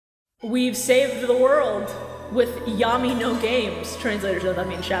We've saved the world with Yami no games. Translators know that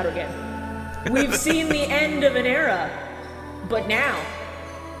means shadow game. We've seen the end of an era, but now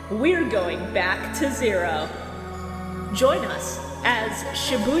we're going back to zero. Join us as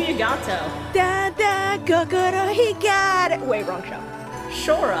Shibuya Gato. Da da kokoro hikaru. Wait, wrong show.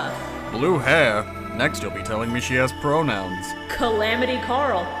 Shora. Blue hair. Next you'll be telling me she has pronouns. Calamity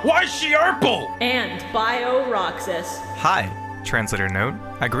Carl. Why is she purple? And Bio Roxas. Hi. Translator note,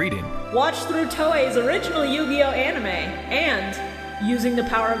 a greeting. Watch through Toei's original Yu-Gi-Oh! Anime, and using the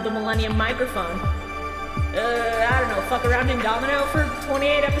power of the Millennium microphone. I don't know, fuck around in Domino for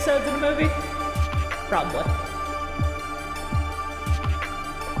 28 episodes in a movie? Probably.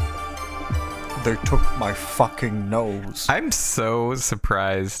 They took my fucking nose. I'm so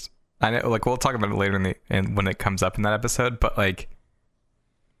surprised. I know, like, we'll talk about it later when it comes up in that episode, but like,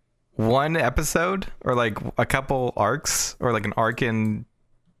 one episode or like a couple arcs or like an arc in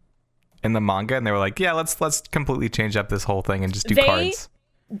the manga, and they were like, yeah, let's completely change up this whole thing and just do cards.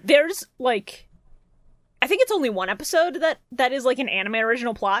 There's like, I think it's only one episode that is like an anime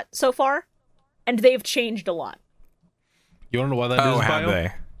original plot so far, and they've changed a lot. You don't know why that is, have Bio?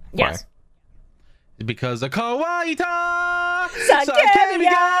 they? Yes. Why? Because of Kawaii-ta!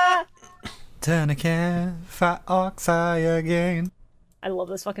 Sakebiga! Tanaka, fat oxeye again. I love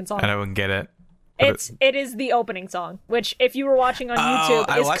this fucking song. I don't get it. It is the opening song, which if you were watching on YouTube,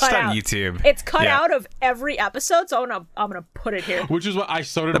 I is watched cut on out. YouTube. It's cut out of every episode, so I'm gonna put it here. Which is what I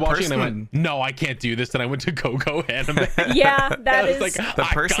started watching, and I went, no, I can't do this. Then I went to Go Anime. Yeah, that is like, The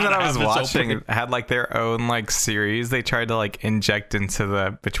person that I was watching had like their own like series they tried to like inject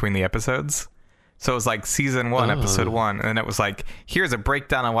into between the episodes. So it was like season 1, episode 1, and then it was like, here's a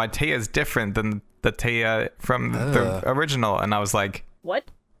breakdown on why Taya is different than the Taya from the original, and I was like, What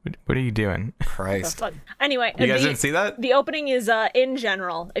are you doing? Christ. the fuck? Anyway, You guys didn't see that? The opening is in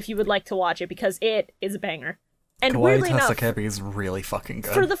general, if you would like to watch it, because it is a banger. And Kawaii weirdly enough, Tasakebi is really fucking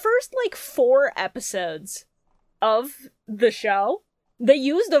good. for the first like 4 episodes of the show, they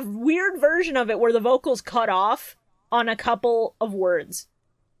used a weird version of it where the vocals cut off on a couple of words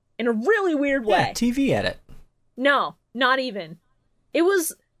in a really weird way. Yeah, TV edit. No, not even. It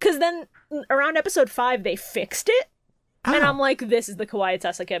was because then around episode 5 they fixed it, and I'm like, this is the Kawaii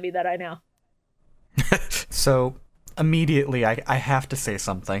Tasakebi that I know. So immediately I have to say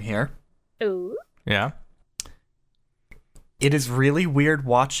something here. Ooh. Yeah. It is really weird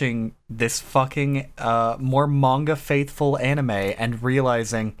watching this fucking more manga faithful anime and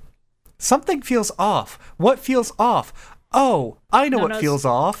realizing something feels off. What feels off? Oh, I know what feels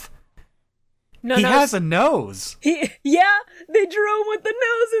off. He has a nose. Yeah, they drew him with the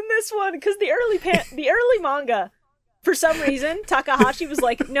nose in this one because the early manga, for some reason, Takahashi was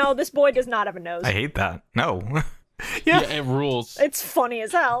like, "No, this boy does not have a nose." I hate that. No. Yeah, it rules. It's funny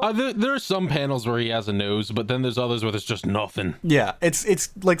as hell. There are some panels where he has a nose, but then there's others where there's just nothing. Yeah, it's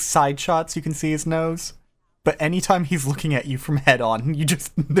like side shots you can see his nose. But anytime he's looking at you from head on,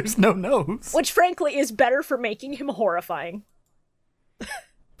 there's no nose. Which, frankly, is better for making him horrifying.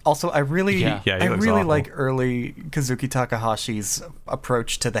 Also, I really awful. like early Kazuki Takahashi's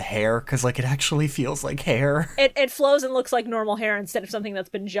approach to the hair, because like it actually feels like hair. It flows and looks like normal hair instead of something that's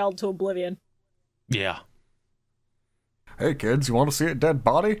been gelled to oblivion. Yeah. Hey kids, you want to see a dead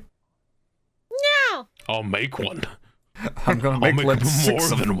body? No! I'll make one. I'm gonna I'll make like more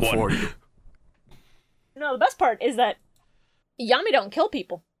 6 of than them one. for you. No, the best part is that Yami don't kill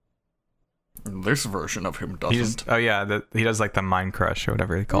people. This version of him He doesn't. he does like the mind crush or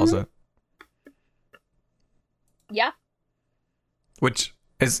whatever he calls it. Yeah. Which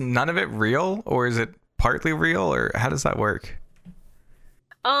is none of it real, or is it partly real, or how does that work?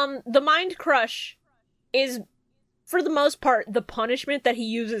 The mind crush is, for the most part, the punishment that he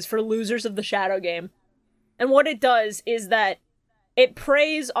uses for losers of the shadow game. And what it does is that it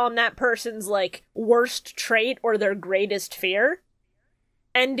preys on that person's, like, worst trait or their greatest fear.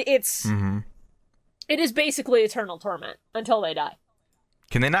 And it is basically eternal torment until they die.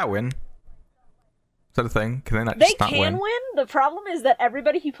 Can they not win? Is that a thing? Can they not They just not can win. The problem is that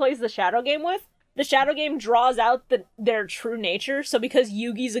everybody he plays the shadow game with, the shadow game draws out their true nature. So because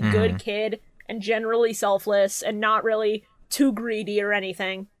Yugi's a good kid and generally selfless and not really too greedy or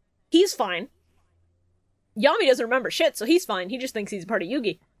anything, he's fine. Yami doesn't remember shit, so he's fine. He just thinks he's part of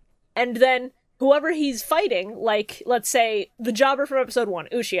Yugi. And then whoever he's fighting, like, let's say, the jobber from episode 1,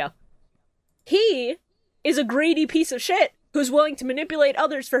 Ushio, he is a greedy piece of shit who's willing to manipulate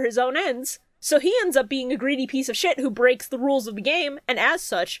others for his own ends, so he ends up being a greedy piece of shit who breaks the rules of the game, and as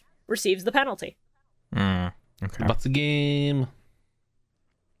such, receives the penalty. Okay. What's the game?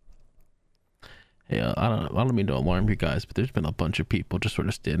 Yeah, I don't mean to alarm you guys, but there's been a bunch of people just sort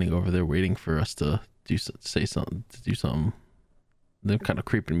of standing over there waiting for us to do something. They're kind of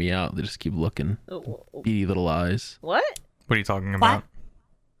creeping me out. They just keep looking, beady little eyes. What? What are you talking about?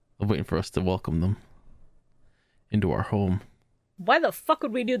 I'm waiting for us to welcome them into our home. Why the fuck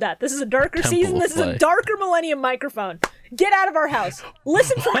would we do that? This is a darker Temple season. of This is a Play. darker Millennium microphone. Get out of our house.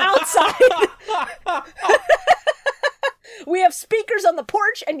 Listen from outside. We have speakers on the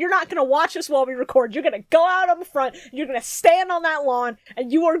porch, and you're not going to watch us while we record. You're going to go out on the front, you're going to stand on that lawn,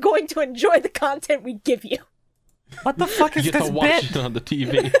 and you are going to enjoy the content we give you. What the fuck is You get this to watch bit? it on the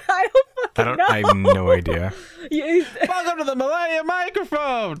TV. I don't fucking know. I have no idea. Welcome to the Millennium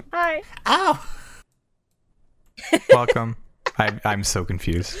microphone. Hi. Ow! Welcome. I'm so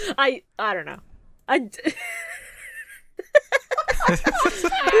confused. I don't know. This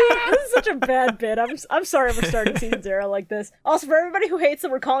is such a bad bit. I'm sorry we're starting season 0 like this. Also, for everybody who hates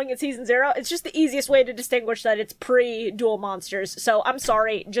that we're calling it season 0, it's just the easiest way to distinguish that it's pre-Duel Monsters. So I'm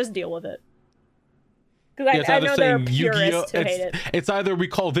sorry, just deal with it. Because I know there are purists who hate it. It's either we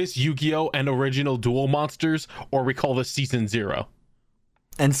call this Yu-Gi-Oh! And original Duel Monsters, or we call this season 0.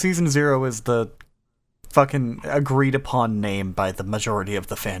 And season 0 is the fucking agreed upon name by the majority of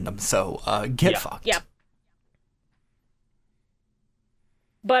the fandom, so get fucked. Yep.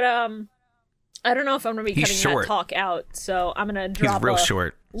 But I don't know if I'm gonna be He's cutting short. that talk out, so I'm gonna He's drop real a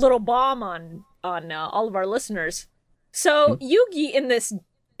short. little bomb on all of our listeners. So Yugi in this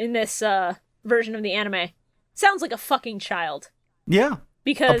version of the anime sounds like a fucking child Yeah,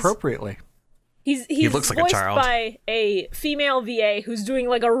 because appropriately. he's looks like a voiced child. by a female VA who's doing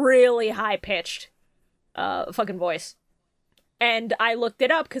like a really high pitched fucking voice. And I looked it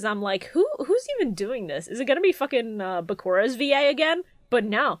up because I'm like, who's even doing this? Is it gonna be fucking Bakura's VA again? But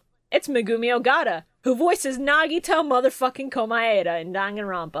no, it's Megumi Ogata, who voices Nagito motherfucking Komaeda in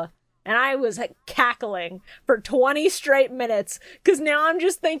Danganronpa. And I was cackling for 20 straight minutes, because now I'm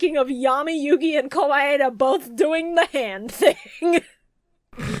just thinking of Yami, Yugi, and Komaeda both doing the hand thing.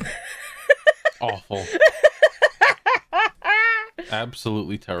 Awful.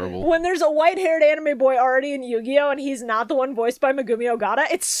 Absolutely terrible. When there's a white-haired anime boy already in Yu-Gi-Oh! And he's not the one voiced by Megumi Ogata,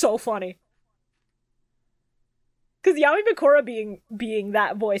 it's so funny. Because Yami Bakura being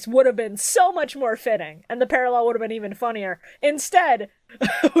that voice would have been so much more fitting, and the parallel would have been even funnier. Instead,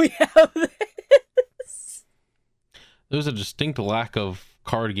 we have this. There was a distinct lack of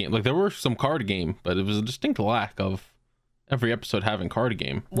card game. Like, there were some card game, but it was a distinct lack of every episode having card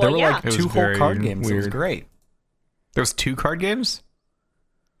game. Well, there were yeah. like It 2 was whole very card games. It was weird. great. There was 2 card games?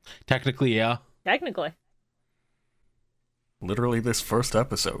 Technically, yeah. Technically. Literally this first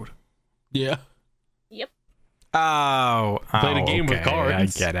episode. Yeah. Yep. Oh. Played a game with okay,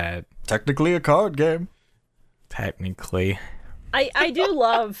 cards. I get it. Technically a card game. Technically. I do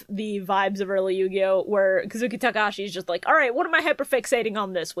love the vibes of early Yu-Gi-Oh! Where Kazuki Takahashi is just like, alright, what am I hyperfixating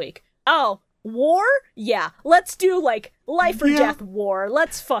on this week? Oh, war? Yeah, let's do, like, life or death war.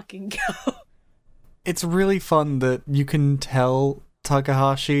 Let's fucking go. It's really fun that you can tell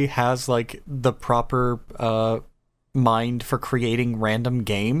Takahashi has like the proper mind for creating random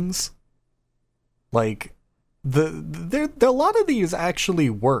games. Like a lot of these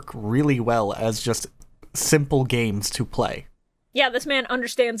actually work really well as just simple games to play. Yeah, this man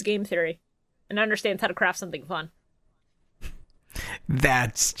understands game theory and understands how to craft something fun.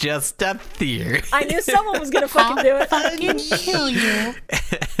 That's just a theory. I knew someone was gonna fucking do it. Fucking kill you.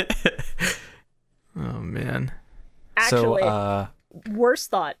 Oh, man. Actually, So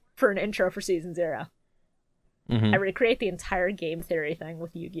worst thought for an intro for season 0. Mhm. I recreate the entire game theory thing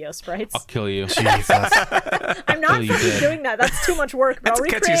with Yu-Gi-Oh! Sprites. I'll kill you. Jesus. I'm not you fucking did. doing that. That's too much work. But That's I'll a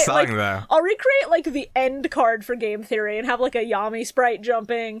catchy recreate, song, like, though. I'll recreate like the end card for game theory and have like a Yami sprite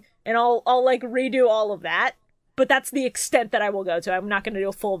jumping, and I'll like redo all of that. But that's the extent that I will go to. I'm not going to do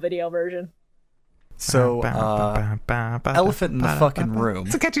a full video version. So Elephant in the fucking room.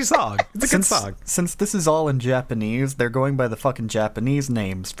 It's a catchy song. It's a good song. Since this is all in Japanese, they're going by the fucking Japanese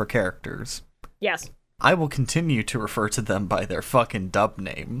names for characters. Yes. I will continue to refer to them by their fucking dub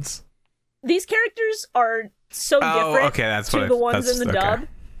names. These characters are so different okay, that's to what the ones that's, in the okay. dub,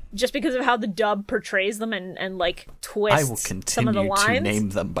 just because of how the dub portrays them and like I twists will some of the continue to lines. name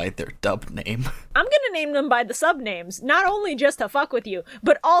them by their dub name. I'm gonna name them by the sub-names, not only just to fuck with you,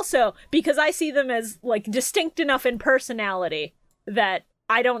 but also because I see them as, like, distinct enough in personality that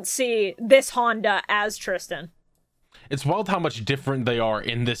I don't see this Honda as Tristan. It's wild how much different they are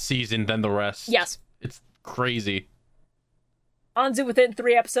in this season than the rest. Yes. It's crazy. Anzu within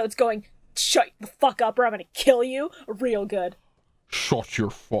 3 episodes going, shut the fuck up or I'm gonna kill you. Real good. Shut your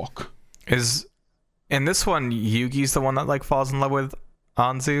fuck. Is in this one Yugi's the one that like falls in love with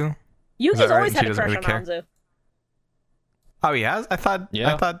Anzu? Yugi's that right? always And had she a doesn't crush really on care? Hanzo. Oh, he has? I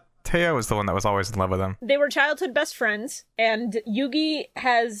thought Teo was the one that was always in love with him. They were childhood best friends, and Yugi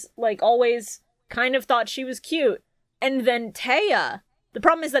has, like, always kind of thought she was cute. And then Taya... The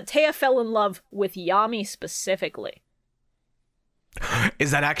problem is that Taya fell in love with Yami specifically.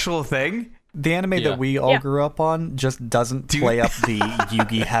 Is that actual thing? The anime that we all grew up on just doesn't play up the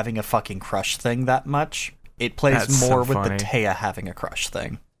Yugi having a fucking crush thing that much. It plays That's more so with the funny. Taya having a crush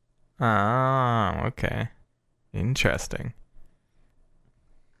thing. Oh, okay. Interesting.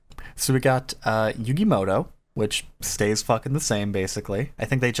 So we got Yugimoto, which stays fucking the same, basically. I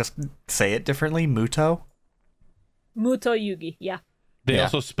think they just say it differently. Muto? Muto Yugi, yeah. They Yeah.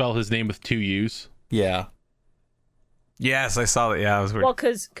 also spell his name with 2 U's. Yeah. Yes, I saw that. Yeah, it was weird. Well,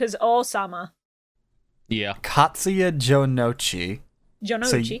 cause Osama. Yeah. Katsuya Jonochi.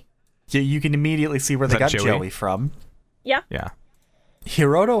 Jonouchi. You can immediately see where Is they that got Joey? Joey from. Yeah. Yeah.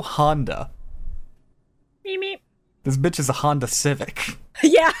 Hiroto Honda. Meep meep. This bitch is a Honda Civic.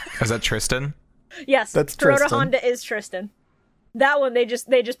 Yeah. Is that Tristan? Yes. That's Hiroto Tristan. Honda is Tristan. That one they just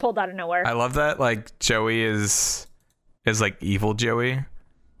pulled out of nowhere. I love that, like, Joey is like evil Joey.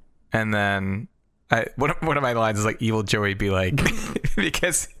 And then one of my lines is like, evil Joey be like,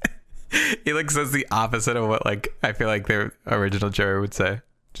 because he like says the opposite of what, like, I feel like their original Joey would say.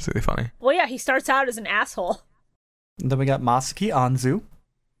 Just really funny. Well, yeah, he starts out as an asshole. And then we got Masaki Anzu,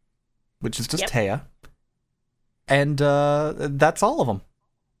 which is just Yep. Taya. And that's all of them.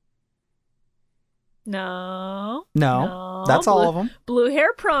 No. No, that's all of them. Blue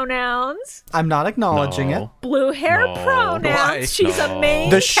hair pronouns. I'm not acknowledging it. No. Blue hair No. pronouns. Why? She's a No. main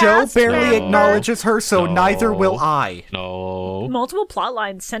The show cast barely member. acknowledges her, so No. neither will I. No. Multiple plot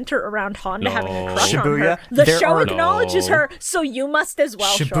lines center around Honda No. having a crush on Shibuya, her. The there show are- acknowledges No. her, so you must as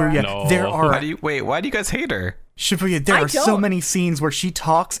well, Shibuya, Shora. No. there are Why do you guys hate her? Shibuya, there I are so don't. many scenes where she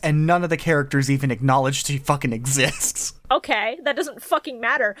talks and none of the characters even acknowledge she fucking exists. Okay, that doesn't fucking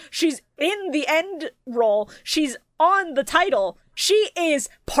matter. She's in the end role. She's on the title. She is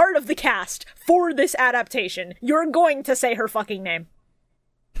part of the cast for this adaptation. You're going to say her fucking name.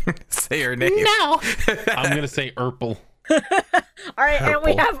 Say her name. No. I'm going to say Urple. All right, and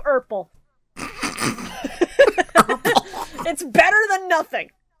we Urple. have Urple. It's better than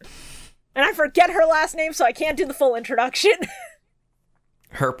nothing. And I forget her last name, so I can't do the full introduction.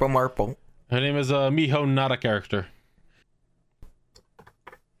 Herple Marple. Her name is Miho, not a character.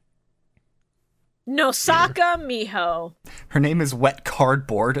 Nosaka Miho. Her name is Wet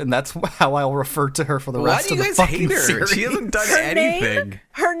Cardboard, and that's how I'll refer to her for the Why rest do of you the guys fucking hate her? series. She hasn't done Her anything. name,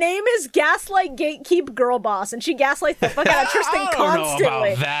 her name is Gaslight Gatekeep Girl Boss, and she gaslights the fuck out of Tristan I don't constantly. know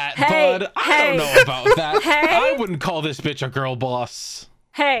about that, Hey, bud. I hey, don't know about that. Hey. I wouldn't call this bitch a girl boss.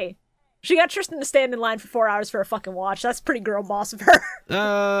 Hey, she got Tristan to stand in line for 4 hours for a fucking watch. That's pretty girl boss of her.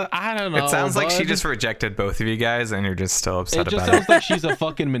 I don't know. It sounds like she bud. just rejected both of you guys, and you're just still It upset just about sounds it. like she's a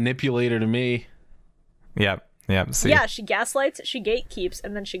fucking manipulator to me. Yep. See, Yeah, she gaslights, she gatekeeps,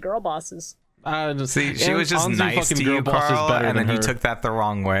 and then she girl bosses. See, she was just Anzu nice fucking to girl you, boss is Carl, better and then than you her. took that the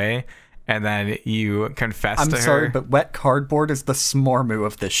wrong way, and then you confessed I'm to sorry, her, but Wet Cardboard is the Smormu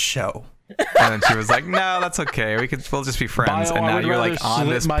of this show. and then she was like, "No, that's okay. We'll just be friends." Bio, and I now would you're rather like on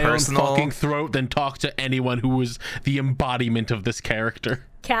slit this my personal, own fucking throat than talk to anyone who was the embodiment of this character.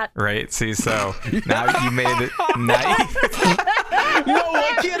 Cat. right? See, so now you made it. Now No,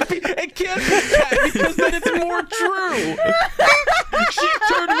 it can't be that because then it's more true. She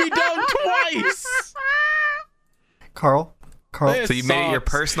turned me down twice. Carl? so you made it your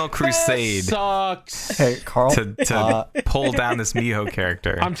Sucks. personal crusade Sucks. Hey, Carl? to pull down this Miho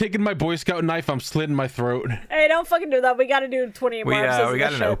character. I'm taking my Boy Scout knife. I'm slitting my throat. Hey, don't fucking do that. We gotta do 28 we more episodes we of got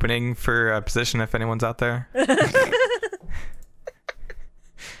this an shit. opening for a position if anyone's out there.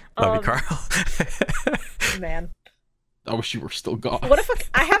 Love you, Carl. Man. I wish you were still gone. What if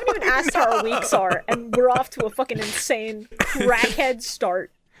I haven't even asked how our weeks are, and we're off to a fucking insane crackhead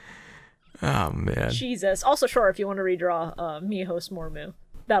start. Oh man. Jesus. Also, sure, if you want to redraw Miho Smormu,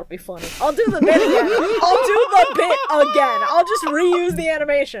 that'll be funny. I'll do the bit again. I'll just reuse the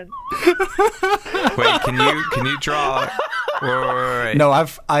animation. Wait, can you draw? Wait. No,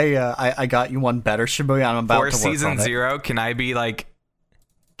 I got you one better, Shibuya. I'm about For to work season on it. 0, can I be like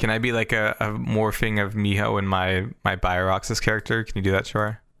a morphing of Miho in my Biorox's character? Can you do that,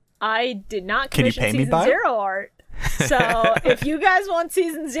 Shore? I did not Can you commission pay me season by it? 0 art. So if you guys want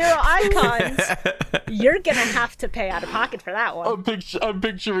season 0 icons, you're gonna have to pay out of pocket for that one. I'm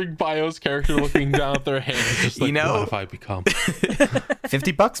picturing Bio's character looking down at their hands, just like, You know- what have I become?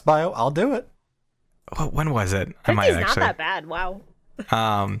 $50, Bio. I'll do it. When was it? I 50's might not actually. that bad. Wow.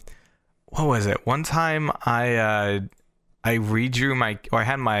 What was it? One time I I redrew I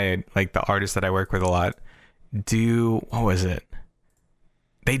had my, like, the artist that I work with a lot what was it?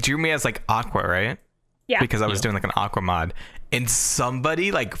 They drew me as, like, Aqua, right? Yeah. Because I was doing, like, an Aqua mod. And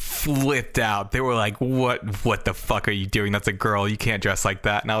somebody, like, flipped out. They were like, what the fuck are you doing? That's a girl. You can't dress like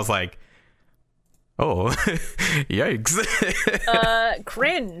that. And I was like, oh, yikes.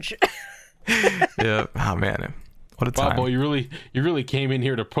 Cringe. Yeah. Oh, man. What a time. Wow, boy, you really came in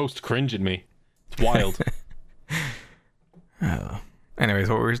here to post cringe at me. It's wild. Anyways,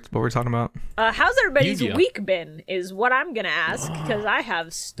 what were we talking about? How's everybody's Yu-Gi-Oh. week been is what I'm gonna ask, because I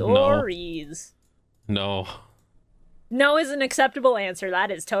have stories. No. No is an acceptable answer.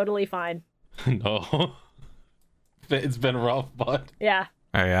 That is totally fine. No. It's been rough, bud. Yeah.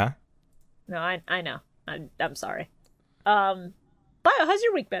 Oh, yeah? No, I know. I'm sorry. Bio, how's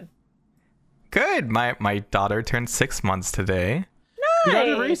your week been? Good. My daughter turned 6 months today. Nice.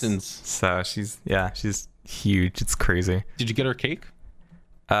 Congratulations. So she's huge. It's crazy. Did you get her cake?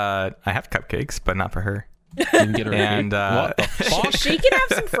 I have cupcakes, but not for her. Didn't get her And, cake? What the fuck? She can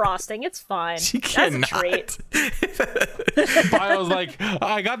have some frosting. It's fine. She That's cannot. a treat. I was like,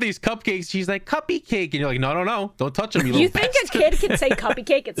 I got these cupcakes. She's like, cuppy cake. And you're like, no. Don't touch them, you You little think a bastard. kid can say cuppy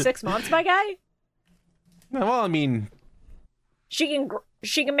cake at 6 months, my guy? Well, I mean, She can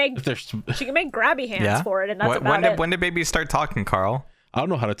make if there's... grabby hands Yeah. for it, and that's when, about it. when did babies start talking, Carl? I don't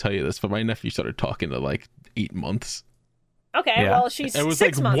know how to tell you this, but my nephew started talking at like 8 months. Okay, Yeah. well, she's It was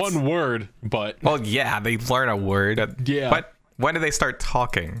 6 like months. one word, but Well, yeah, they learn a word. Yeah. But when do they start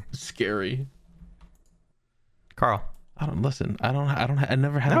talking, scary. Carl? I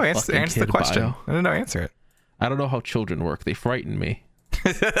never had No, a answer fucking kid, the question. Bio. No, answer it. I don't know how children work. They frighten me.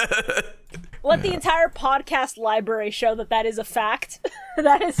 Let the entire podcast library show that is a fact.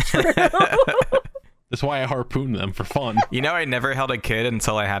 That is true. That's why I harpoon them for fun. You know, I never held a kid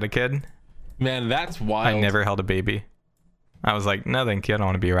until I had a kid. Man, that's wild. I never held a baby. I was like, no, thank you. I don't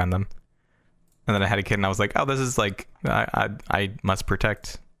want to be around them. And then I had a kid, and I was like, oh, this is like, I must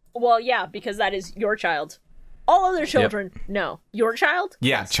protect. Well, yeah, because that is your child. All other children, no. Your child?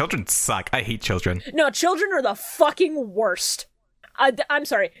 Yeah, children suck. I hate children. No, children are the fucking worst. I'm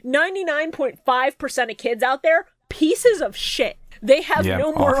sorry. 99.5% of kids out there, pieces of shit. They have Yeah,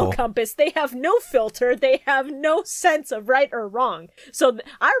 no moral awful. compass. They have no filter. They have no sense of right or wrong. So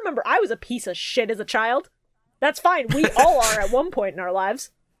I remember I was a piece of shit as a child. That's fine. We all are at one point in our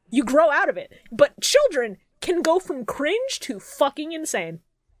lives. You grow out of it. But children can go from cringe to fucking insane.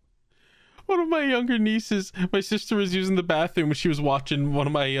 One of my younger nieces, my sister was using the bathroom when she was watching one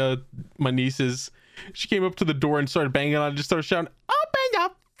of my my nieces. She came up to the door and started banging on it and just started shouting, "Open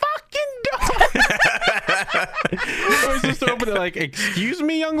the fucking door!" My sister opened it like, "Excuse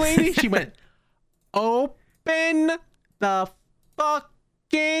me, young lady?" She went, "Open the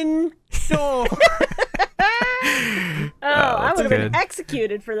fucking door." I would have been good.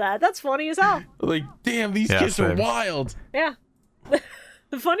 executed for that. That's funny as hell. Like, damn, these Yeah, kids are same. wild. Yeah.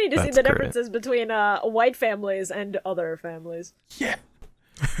 Funny to see That's the great. differences between white families and other families. Yeah.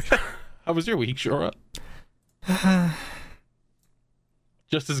 How was your week, Shora?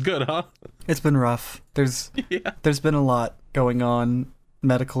 Just as good, huh? It's been rough. There's Yeah. been a lot going on,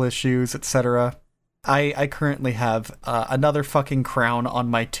 medical issues, etc. I currently have another fucking crown on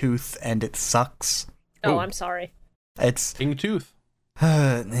my tooth, and it sucks. Oh, Ooh. I'm sorry. It's King Tooth.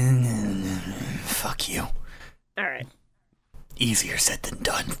 fuck you. All right. Easier said than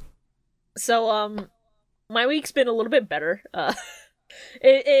done. So, my week's been a little bit better.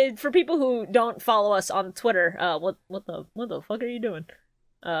 For people who don't follow us on Twitter, what the fuck are you doing?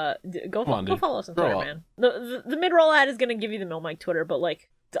 Go follow us on Grow Twitter, up. man. The mid-roll ad is gonna give you the Mill Mike Twitter, but like,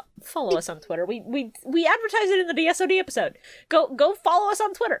 follow us on Twitter. We advertise it in the DSOD episode. Go follow us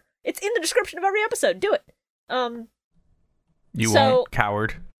on Twitter. It's in the description of every episode. Do it. You So- won't,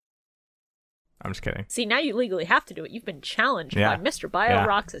 coward. I'm just kidding. See, now you legally have to do it. You've been challenged Yeah. by Mr. Bio Yeah.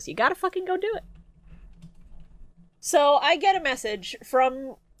 Roxas. You gotta fucking go do it. So I get a message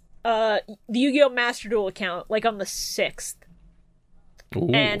from the Yu-Gi-Oh! Master Duel account, like on the 6th. Ooh.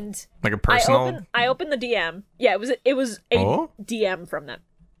 And Like a personal. I opened the DM. Yeah, it was a Oh? DM from them.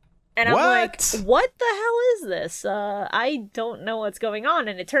 And I'm like, What? what the hell is this? I don't know what's going on.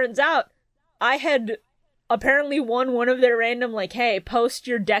 And it turns out I had apparently won one of their random, like, hey, post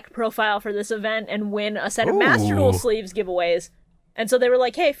your deck profile for this event and win a set of Master Duel Ooh. sleeves giveaways. And so they were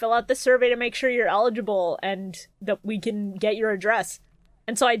like, hey, fill out this survey to make sure you're eligible and that we can get your address.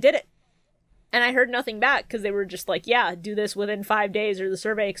 And so I did it. And I heard nothing back because they were just like, yeah, do this within 5 days or the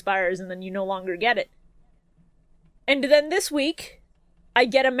survey expires and then you no longer get it. And then this week, I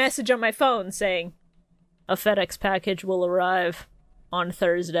get a message on my phone saying, a FedEx package will arrive on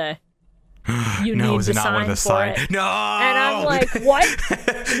Thursday. You No, need is to it not one of sign the for sign? it. No. And I'm like, what?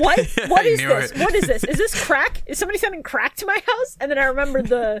 What I is knew this? it. What is this? Is this crack? Is somebody sending crack to my house? And then I remember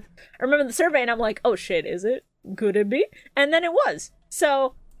the survey, and I'm like, oh shit, is it? Could it be? And then it was.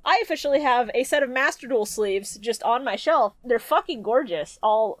 So I officially have a set of Master Duel sleeves just on my shelf. They're fucking gorgeous.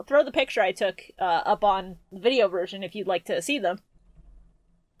 I'll throw the picture I took up on the video version if you'd like to see them.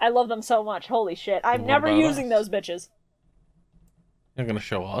 I love them so much. Holy shit. I'm What never about using us? those bitches. You're gonna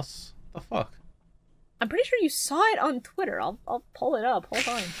show us? The fuck? I'm pretty sure you saw it on Twitter. I'll pull it up. Hold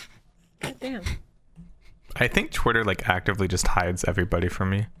on. God damn. I think Twitter like actively just hides everybody from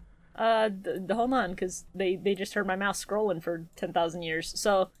me. Hold on, because they just heard my mouse scrolling for 10,000 years.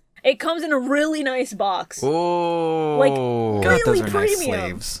 So it comes in a really nice box. Oh, Like, God, those really are nice premium.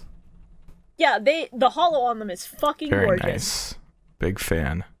 sleeves. Yeah, the hollow on them is fucking very gorgeous. nice. Big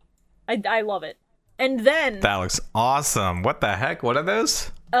fan. I love it. And then That looks awesome. What the heck? What are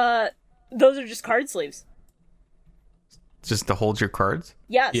those? those are just card sleeves. Just to hold your cards?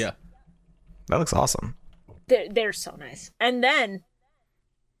 Yes. Yeah. That looks awesome. They're so nice. And then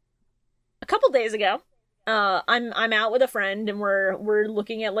a couple days ago, I'm out with a friend and we're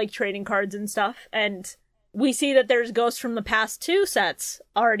looking at like trading cards and stuff, and we see that there's Ghosts from the Past 2 sets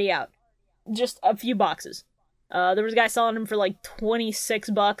already out. Just a few boxes. There was a guy selling them for like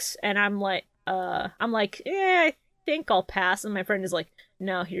 $26, and I'm like, I think I'll pass. And my friend is like,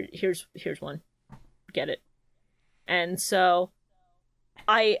 no, here's one, get it. And so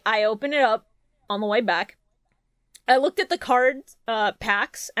I open it up on the way back. I looked at the card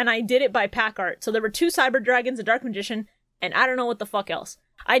packs, and I did it by pack art. So there were 2 Cyber Dragons, a Dark Magician, and I don't know what the fuck else.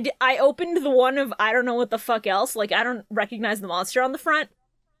 I opened the one of I don't know what the fuck else, like I don't recognize the monster on the front.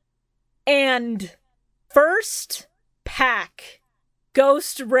 And first pack,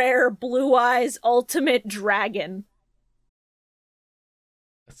 Ghost Rare Blue Eyes Ultimate Dragon.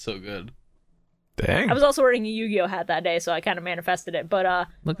 That's so good. Dang. I was also wearing a Yu-Gi-Oh hat that day, so I kind of manifested it. But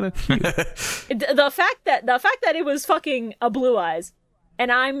Look at that cute. the fact that it was fucking a Blue Eyes,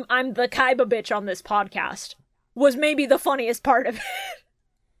 and I'm the Kaiba bitch on this podcast, was maybe the funniest part of it.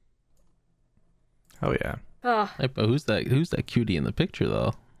 Oh yeah. Hey, but who's that cutie in the picture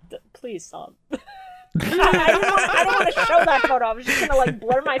though? Please stop. I don't want to show that photo. I was just gonna like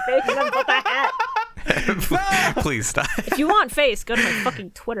blur my face and then put the hat. Please stop. If you want face, go to my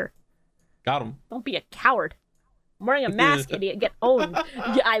fucking Twitter. Got him. Don't be a coward. I'm wearing a mask, idiot. Get owned.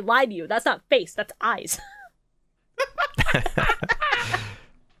 Yeah, I lied to you. That's not face. That's eyes.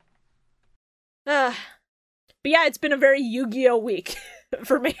 But yeah, it's been a very Yu-Gi-Oh week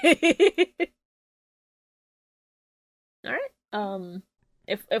for me. All right.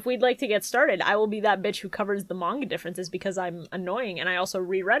 If we'd like to get started, I will be that bitch who covers the manga differences because I'm annoying, and I also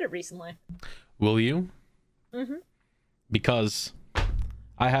reread it recently. Will you? Mm-hmm. Because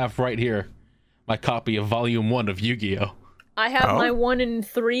I have right here my copy of Volume 1 of Yu-Gi-Oh! I have my 1 in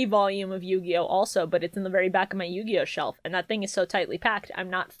 3 volume of Yu-Gi-Oh! Also, but it's in the very back of my Yu-Gi-Oh! Shelf, and that thing is so tightly packed, I'm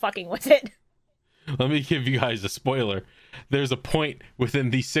not fucking with it. Let me give you guys a spoiler. There's a point within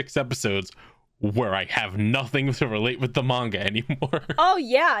these 6 episodes where I have nothing to relate with the manga anymore. Oh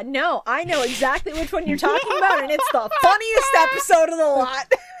yeah, no, I know exactly which one you're talking about, and it's the funniest episode of the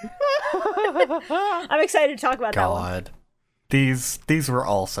lot. I'm excited to talk about that one. God. These were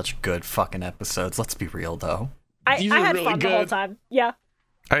all such good fucking episodes. Let's be real though. I These are had really fun the whole good. time. Yeah.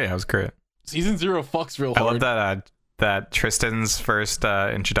 Oh yeah, it was great. Season 0 fucks real I hard. love that Tristan's first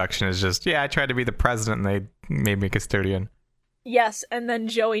introduction is just, I tried to be the president and they made me custodian. Yes, and then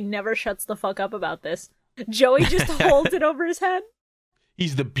Joey never shuts the fuck up about this. Joey just holds it over his head.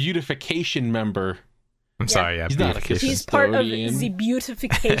 He's the beautification member. I'm sorry, yeah. He's not a beautification. He's part of Custodian. the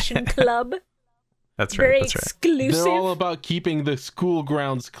beautification club. That's right. Very That's right. exclusive. They're all about keeping the school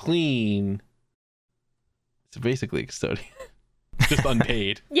grounds clean. It's basically a custodian. Just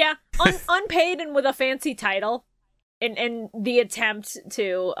unpaid. Yeah, unpaid and with a fancy title. In the attempt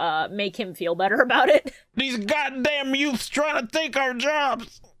to make him feel better about it. These goddamn youths trying to take our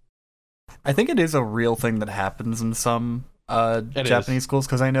jobs. I think it is a real thing that happens in some Japanese schools,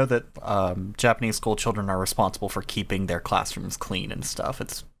 because I know that Japanese school children are responsible for keeping their classrooms clean and stuff.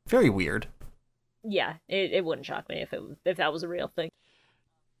 It's very weird. Yeah, it wouldn't shock me if that was a real thing.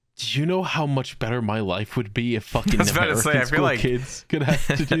 Do you know how much better my life would be if fucking I was about to American say, I feel school like- kids could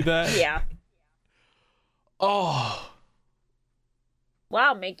have to do that? Yeah. Oh.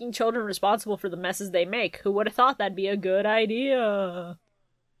 Wow, making children responsible for the messes they make. Who would have thought that'd be a good idea?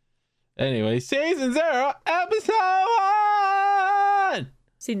 Anyway, Season 0, Episode 1!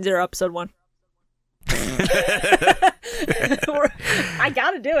 Season 0, Episode 1. I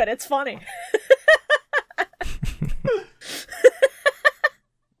gotta do it. It's funny.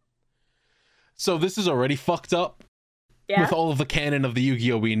 So this is already fucked up Yeah. with all of the canon of the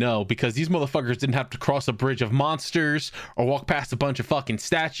Yu-Gi-Oh we know, because these motherfuckers didn't have to cross a bridge of monsters or walk past a bunch of fucking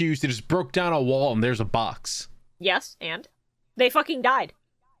statues. They just broke down a wall and there's a box. Yes, and they fucking died.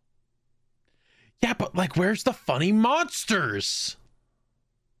 Yeah, but like, where's the funny monsters?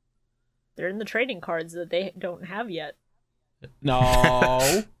 They're in the trading cards that they don't have yet.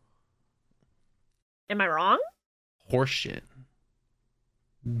 No. Am I wrong? Horseshit.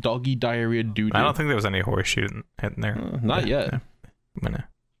 Doggy diarrhea doo-doo. I don't think there was any horse shooting in there. Not yet.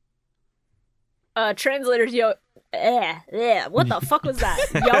 Translators, what the fuck was that?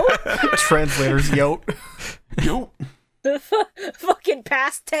 Yo? Translators, yo. Yo. The fucking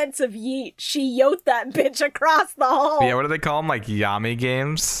past tense of yeet. She yote that bitch across the hall. Yeah, what do they call them? Like Yami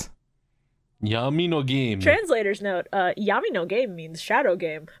games? Yami no game. Translators note, Yami no game means shadow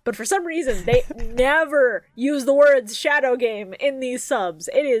game, but for some reason they never use the words shadow game in these subs.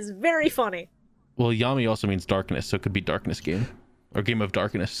 It is very funny. Well, Yami also means darkness, so it could be darkness game. Or game of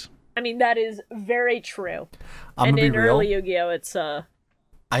darkness. I mean, that is very true. I'm And gonna in be real. early Yu-Gi-Oh, it's,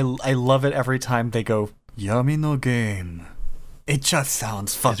 I love it every time they go, Yami no game. It just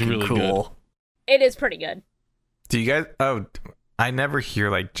sounds fucking really cool. it is pretty good. Do you guys... Oh, I never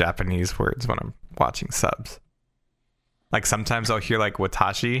hear like Japanese words when I'm watching subs. Like sometimes I'll hear like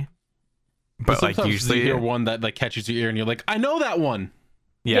watashi, but like sometimes usually you hear one that like catches your ear and you're like, I know that one.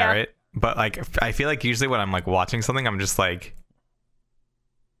 yeah, right. But like I feel like usually when I'm like watching something, I'm just like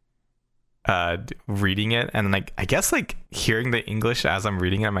reading it, and like I guess like hearing the English as I'm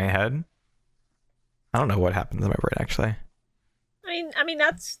reading it in my head. I don't know what happens in my brain actually. I mean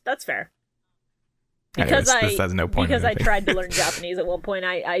that's fair. Anyways, Because this has no point because in I anything. tried to learn Japanese at one point,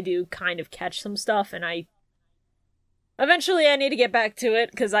 I do kind of catch some stuff, and eventually I need to get back to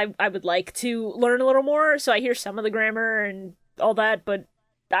it because I would like to learn a little more. So I hear some of the grammar and all that, but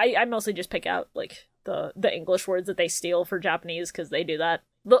I mostly just pick out like the English words that they steal for Japanese because they do that.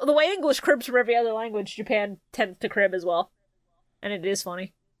 The way English cribs from every other language, Japan tends to crib as well, and it is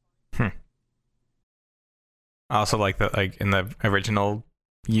funny. I also like that like in the original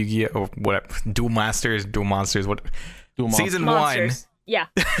Yu-Gi-Oh or whatever Duel Monsters what season Monsters. Yeah.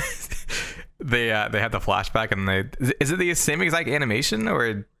 1 they had the flashback and is it the same exact animation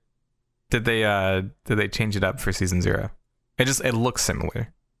or did they change it up for season 0? It looks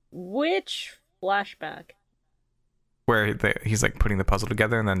similar Which flashback? where he's like putting the puzzle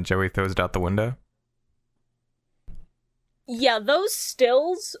together and then Joey throws it out the window. Yeah, those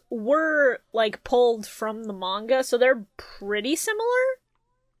stills were like pulled from the manga, so they're pretty similar.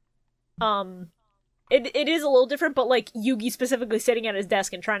 It is a little different, but like Yugi specifically sitting at his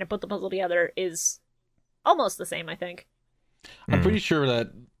desk and trying to put the puzzle together is almost the same, I think. I'm pretty sure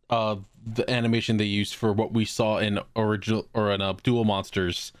that the animation they used for what we saw in original or in Duel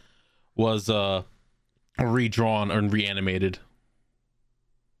Monsters was redrawn and reanimated.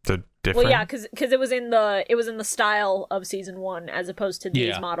 So different. Well, yeah, because it was in the style of season 1 as opposed to these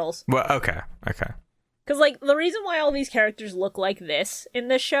Yeah. models. Well, okay. Because like the reason why all these characters look like this in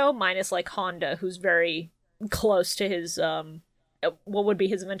this show, minus like Honda, who's very close to his what would be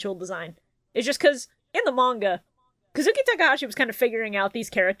his eventual design, is just because in the manga, Kazuki Takahashi was kind of figuring out these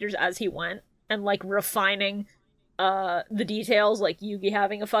characters as he went and like refining the details, like Yugi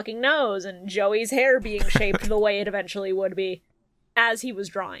having a fucking nose and Joey's hair being shaped the way it eventually would be as he was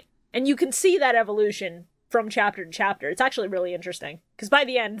drawing. And you can see that evolution from chapter to chapter. It's actually really interesting because by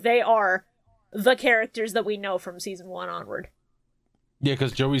the end they are the characters that we know from season 1 onward. Yeah,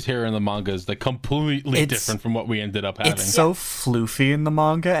 because Joey's hair in the manga is like completely different from what we ended up having. It's so floofy in the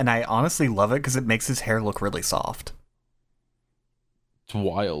manga, and I honestly love it because it makes his hair look really soft. It's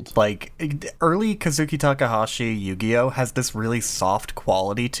wild. Like, early Kazuki Takahashi Yu-Gi-Oh! Has this really soft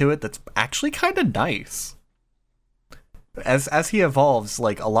quality to it that's actually kind of nice. As he evolves,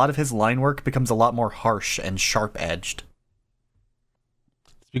 like, a lot of his line work becomes a lot more harsh and sharp-edged.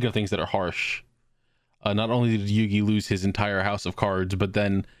 Speaking of things that are harsh, not only did Yugi lose his entire house of cards, but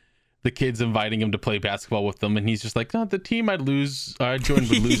then the kids inviting him to play basketball with them, and he's just like, no, the team I'd join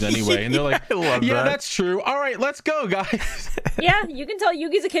would lose anyway. And they're like, I love yeah, that. that's true. All right, let's go, guys. Yeah, you can tell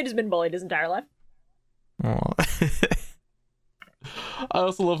Yugi's a kid who's been bullied his entire life. I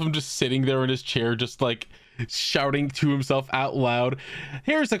also love him just sitting there in his chair, just like shouting to himself out loud.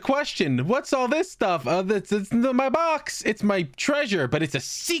 Here's a question. What's all this stuff? It's my box. It's my treasure, but it's a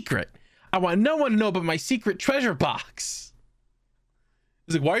secret. I want no one to know about my secret treasure box.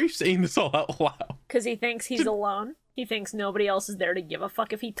 He's like, why are you saying this all out loud? Because he thinks he's alone. He thinks nobody else is there to give a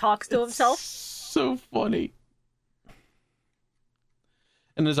fuck if he talks to himself. So funny.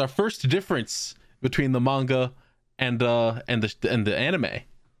 And there's our first difference between the manga and the anime.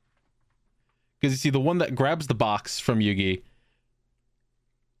 Because you see, the one that grabs the box from Yugi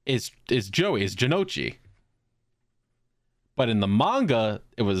is Joey, is Jinochi. But in the manga,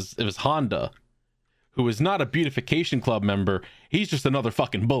 it was Honda, who is not a beautification club member. He's just another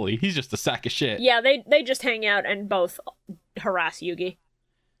fucking bully. He's just a sack of shit. Yeah, they just hang out and both harass Yugi.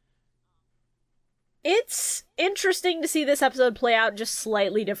 It's interesting to see this episode play out just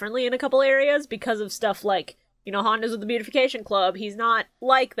slightly differently in a couple areas because of stuff like, you know, Honda's with the beautification club. He's not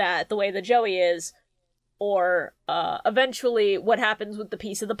like that the way that Joey is. Or eventually what happens with the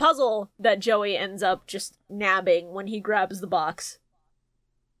piece of the puzzle that Joey ends up just nabbing when he grabs the box.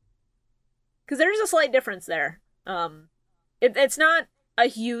 Because there's a slight difference there. It's not a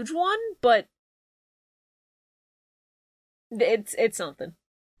huge one, but it's something.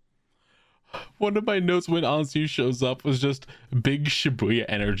 One of my notes when Anzu shows up was just big Shibuya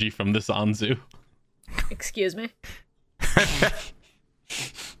energy from this Anzu. Excuse me?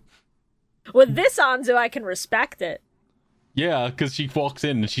 With this Anzu, I can respect it. Yeah, because she walks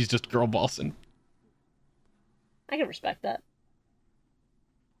in and she's just girl bossing. I can respect that.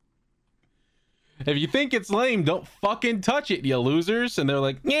 If you think it's lame, don't fucking touch it, you losers. And they're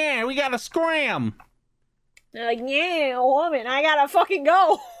like, yeah, we gotta scram. They're like, yeah, woman, I gotta fucking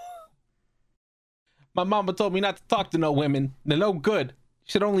go. My mama told me not to talk to no women. They're no good.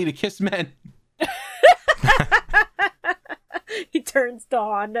 You should only to kiss men. He turns to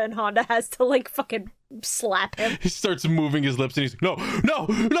Honda and Honda has to like fucking slap him. He starts moving his lips and he's like, no.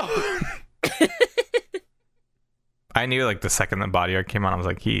 I knew like the second the body art came on, I was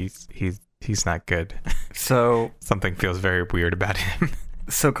like, he's not good. So Something feels very weird about him.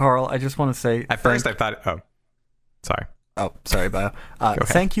 So Carl, I just want to say At first I thought, sorry. Oh, sorry, Bio. ahead.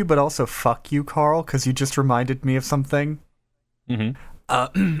 Thank you, but also fuck you, Carl, because you just reminded me of something.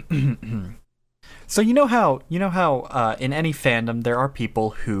 Mm-hmm. So you know how in any fandom there are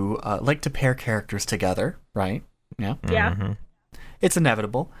people who like to pair characters together, right? Yeah. Yeah. Mm-hmm. It's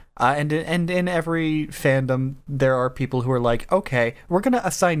inevitable. And in every fandom there are people who are like, okay, we're gonna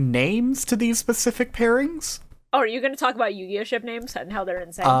assign names to these specific pairings. Oh, are you going to talk about Yu-Gi-Oh ship names and how they're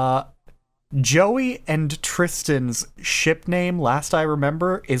insane? Joey and Tristan's ship name, last I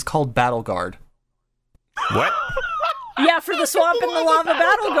remember, is called Battle Guard. What? Yeah, for the swamp and the lava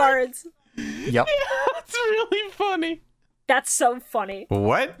battle guards. Yep. That's really funny. That's so funny.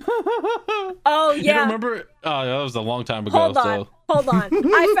 What? Oh, You yeah. don't remember? Oh, that was a long time ago. Hold So on.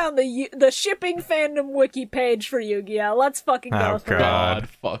 I found the shipping fandom wiki page for Yu-Gi-Oh! Let's fucking go Oh, through it. God.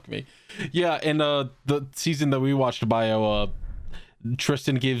 fuck me. Yeah, in the season that we watched, Bio,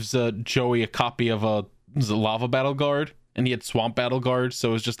 Tristan gives Joey a copy of a lava battle guard, and he had swamp battle guard. So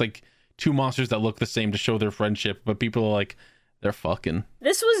it was just like two monsters that look the same to show their friendship, but people are like, they're fucking.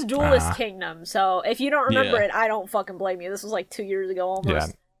 This was Duelist Kingdom, so if you don't remember it, I don't fucking blame you. This was like 2 years ago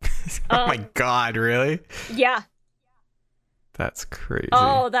almost. Yeah. Oh my god, really? Yeah. That's crazy.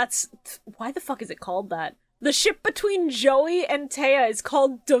 Oh, why the fuck is it called that? The ship between Joey and Taya is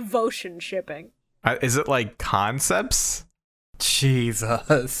called Devotion Shipping. Is it like concepts?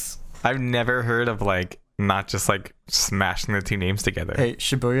 Jesus. I've never heard of like not just like smashing the two names together. Hey,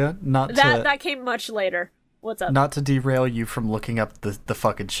 Shibuya, That came much later. What's up? not to derail you from looking up the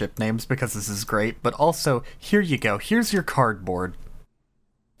fucking ship names because this is great, but also, here you go. Here's your cardboard.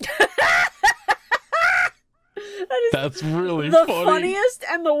 That's really The funny. funniest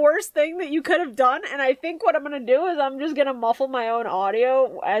and the worst thing that you could have done, and I think what I'm gonna do is I'm just gonna muffle my own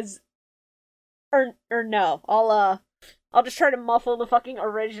audio or no, I'll just try to muffle the fucking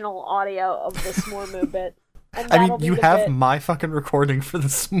original audio of the Smormu bit. And I that'll mean, be you the have bit. my fucking recording for the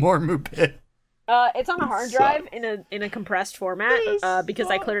Smormu bit. It's on a hard drive in a compressed format because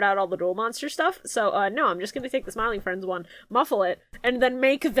I cleared out all the Duel Monster stuff. So no, I'm just gonna take the Smiling Friends one, muffle it, and then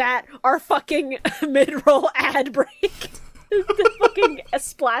make that our fucking mid-roll ad break. The fucking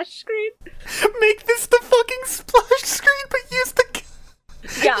splash screen. Make this the fucking splash screen, but use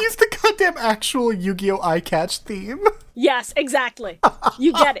the goddamn actual Yu-Gi-Oh! Eye Catch theme. Yes, exactly.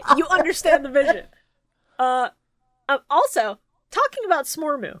 You get it. You understand the vision. Also, talking about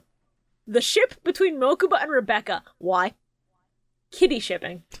Smormu. The ship between Mokuba and Rebecca. Why? Kitty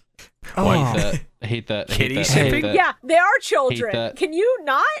shipping. Why is that? I hate that. I hate Kitty that. I hate shipping? that. Yeah, they are Hate children. that. Can you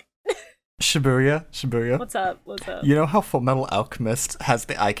not? Shibuya. What's up? You know how Full Metal Alchemist has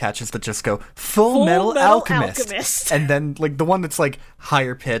the eye catches that just go Full Metal Alchemist, and then like the one that's like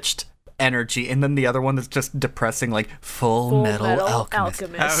higher pitched energy, and then the other one that's just depressing, like Full Metal Alchemist.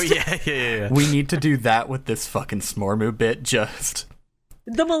 Oh yeah. We need to do that with this fucking Smormu bit. Just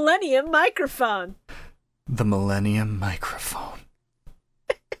The Millennium microphone. the Millennium microphone.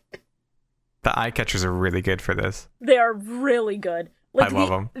 The eye catchers are really good for this. They are really good. Like I love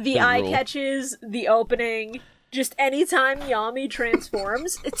them. the They eye rule. catches, the opening, just anytime Yami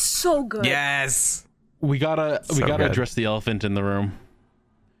transforms, it's so good. Yes. We gotta So good. address the elephant in the room,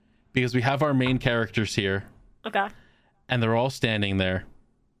 because we have our main characters here, Okay. and they're all standing there,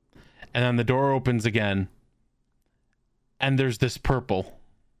 and then the door opens again, and there's this purple,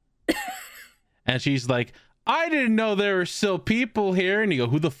 and she's like, "I didn't know there were still people here," and you go,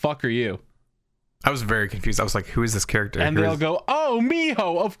 "Who the fuck are you?" I was very confused. I was like, who is this character? And Who they'll is- go, "Oh,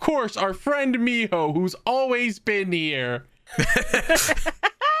 Miho, of course, our friend Miho, who's always been here."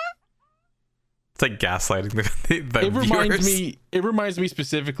 It's like gaslighting the It reminds viewers. me. It reminds me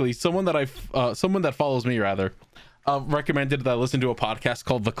specifically. Someone that follows me rather, recommended that I listen to a podcast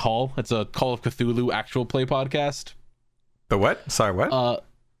called The Call. It's a Call of Cthulhu actual play podcast. The what? Sorry, what?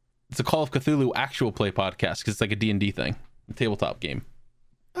 It's a Call of Cthulhu actual play podcast because it's like a D&D thing, a tabletop game.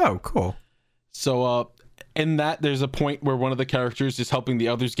 Oh, cool. So, in that, there's a point where one of the characters is helping the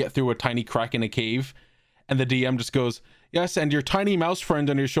others get through a tiny crack in a cave, and the DM just goes, "Yes, and your tiny mouse friend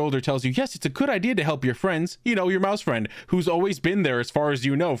on your shoulder tells you, yes, it's a good idea to help your friends. You know, your mouse friend, who's always been there as far as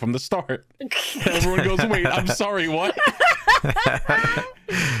you know from the start." And everyone goes, "Wait, I'm sorry, what?"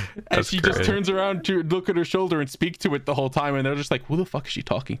 And That's she just great. turns around to look at her shoulder and speak to it the whole time, and they're just like, "Who the fuck is she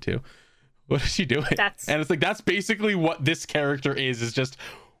talking to? What is she doing?" And it's like, that's basically what this character is just,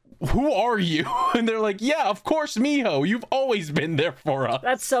 "Who are you?" And they're like, "Yeah, of course, Miho. You've always been there for us."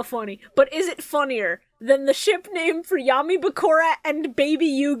 That's so funny. But is it funnier than the ship name for Yami Bakura and Baby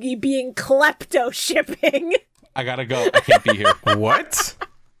Yugi being klepto shipping? I gotta go. I can't be here. What?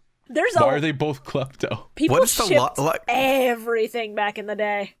 There's Why are they both klepto? people What is the shipped like? everything back in the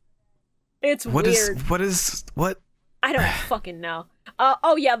day. It's What weird. is what? I don't fucking know.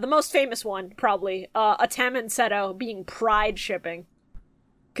 Oh yeah, the most famous one probably. Atem and Seto being Pride shipping.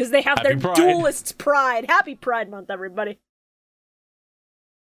 Because they have Happy their Pride. duelist's pride. Happy Pride Month, everybody.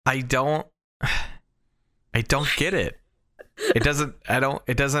 I don't get it. It doesn't. I don't.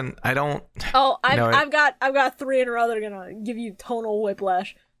 Oh, No, I've got three in a row that are gonna give you tonal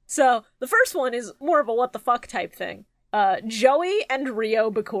whiplash. So the first one is more of a what the fuck type thing. Joey and Rio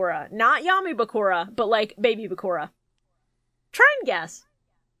Bakura, not Yami Bakura, but like Baby Bakura. Try and guess.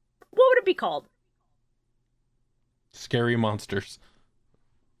 What would it be called? Scary monsters.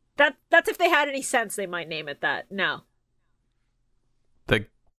 That's if they had any sense, they might name it that. No.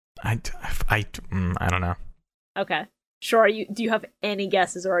 I don't know. Okay. Sure. Do you have any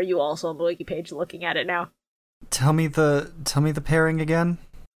guesses, or are you also on the wiki page looking at it now? Tell me the pairing again.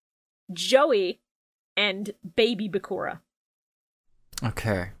 Joey and Baby Bakura.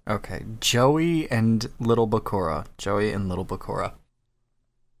 Okay. Joey and Little Bakura.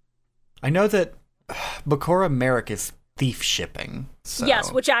 I know that Bakura Merrick is thief shipping. So.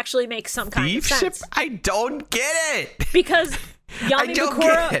 Yes, which actually makes some kind Thief of ship? sense. I don't get it. Because I don't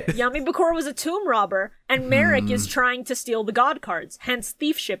get it. Yami Bakura was a tomb robber, and Merrick is trying to steal the god cards, hence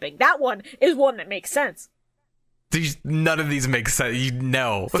thief shipping. That one is one that makes sense. None of these make sense. You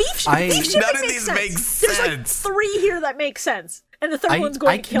know. Thief shipping None of makes these sense. make There's like sense. 3 here that make sense, and the third one's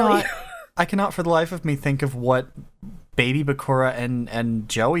going to kill you. I cannot for the life of me think of what Baby Bakura and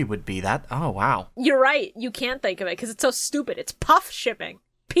Joey would be. Oh wow. You're right. You can't think of it because it's so stupid. It's puff shipping.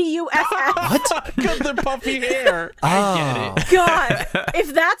 Puff. What? Because they're puffy hair. I get it. God,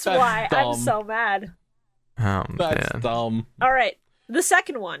 if that's why, I'm dumb. so mad. Oh, That's man. dumb. All right, the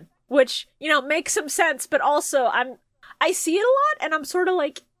second one, which makes some sense, but also I see it a lot, and I'm sort of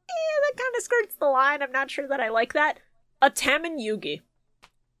like, that kind of skirts the line. I'm not sure that I like that. Atem and Yugi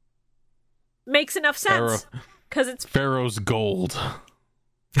makes enough sense because it's. Pharaoh's gold.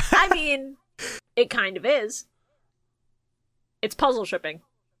 I mean, it kind of is. It's puzzle shipping.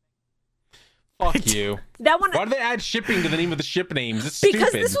 Fuck you. That one. Why do they add shipping to the name of the ship names? It's Because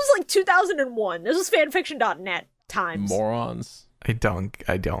stupid. this was like 2001. This was fanfiction.net times. Morons. I don't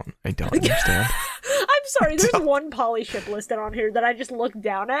understand. I'm sorry, there's one poly ship listed on here that I just looked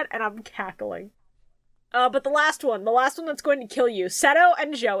down at and I'm cackling. But the last one that's going to kill you, Seto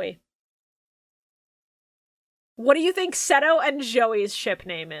and Joey. What do you think Seto and Joey's ship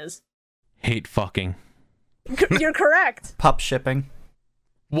name is? Hate fucking. You're correct. Pup shipping.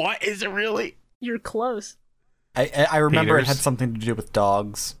 What is it really? You're close. I remember Haters. it had something to do with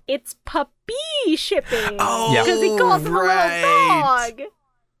dogs. It's puppy shipping. Oh, Yeah. Because he calls him right. a little dog.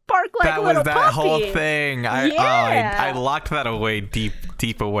 Bark like That a was little that puppy. whole thing. Yeah. I locked that away deep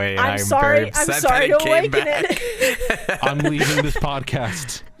away. And I'm I'm sorry. very I'm upset sorry to that it came awaken back. it. I'm leaving this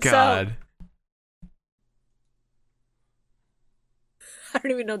podcast. God. I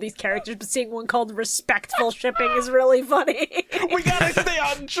don't even know these characters, but seeing one called Respectful Shipping is really funny. We gotta stay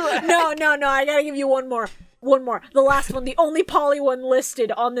on track. No, I gotta give you one more. The last one, the only poly one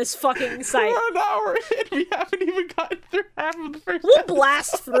listed on this fucking site. We're an hour in. We haven't even gotten through half of the first We'll episode.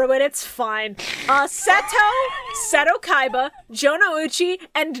 blast through it, it's fine. Seto Kaiba, Jonouchi,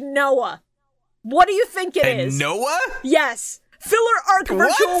 and Noah. What do you think it is? And Noah? Yes. Filler arc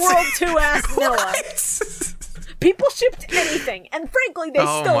Virtual World 2 ass Noah. What? People shipped anything, and frankly, they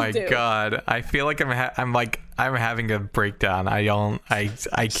still do. Oh my god! I feel like I'm having a breakdown.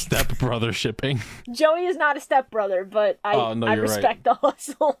 I Step brother shipping. Joey is not a stepbrother, but I you're respect the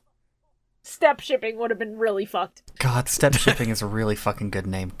hustle. Step shipping would have been really fucked. God, step shipping is a really fucking good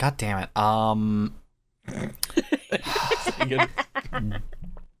name. God damn it.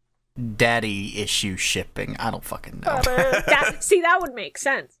 Daddy issue shipping. I don't fucking know. That would make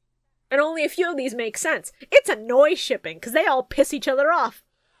sense. And only a few of these make sense. It's annoy shipping, because they all piss each other off.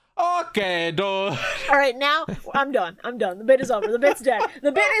 Okay, dude. Alright, now, I'm done. The bit is over. The bit's dead.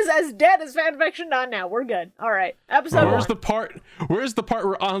 The bit is as dead as fanfiction.now. We're good. Alright, episode Where's 1. the part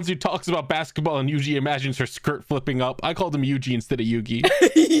where Anzu talks about basketball and Yuji imagines her skirt flipping up? I called him Yuji instead of Yugi.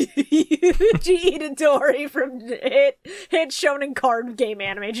 Yuji Itadori from hit shonen card game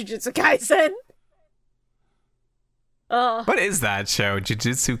anime Jujutsu Kaisen. What is that show?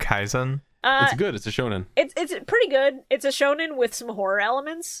 Jujutsu Kaisen? It's good. It's a shonen. It's pretty good. It's a shonen with some horror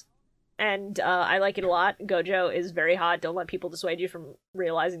elements, and I like it a lot. Gojo is very hot. Don't let people dissuade you from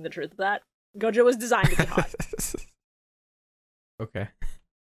realizing the truth of that. Gojo was designed to be hot. Okay.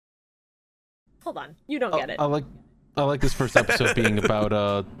 Hold on, you don't get it. I like this first episode being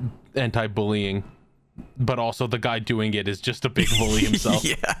about anti-bullying, but also the guy doing it is just a big bully himself.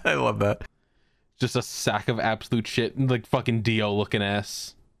 Yeah, I love that. Just a sack of absolute shit, like fucking Dio looking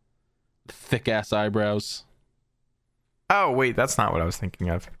ass, thick ass eyebrows. Oh wait, that's not what I was thinking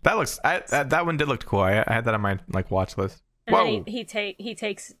of. That looks. That one did look cool. I had that on my watch list. And Whoa. then he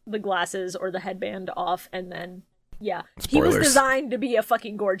takes the glasses or the headband off, and then he Spoilers. was designed to be a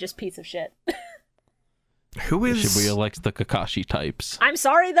fucking gorgeous piece of shit. Who is? Shibuya likes the Kakashi types. I'm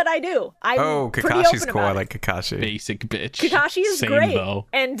sorry that I do. I'm pretty Kakashi's open cool. I about it. like Kakashi. Basic bitch. Kakashi is Same great, though.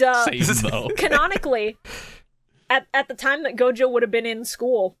 and Same though. canonically, at the time that Gojo would have been in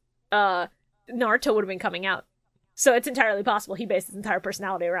school, Naruto would have been coming out. So it's entirely possible he based his entire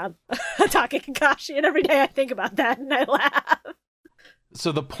personality around attacking Kakashi, and every day I think about that and I laugh.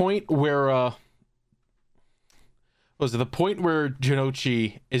 So the point where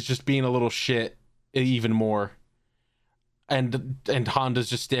Jinochi is just being a little shit even more, and Honda's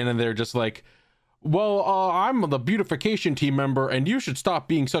just standing there just like, well, I'm the beautification team member and you should stop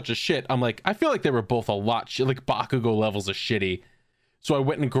being such a shit. I'm like, I feel like they were both a lot like Bakugo levels of shitty. So I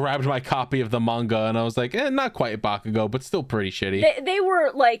went and grabbed my copy of the manga and I was like, not quite Bakugo, but still pretty shitty. They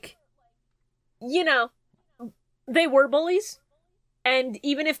were like, they were bullies, and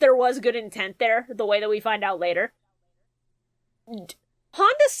even if there was good intent there, the way that we find out later,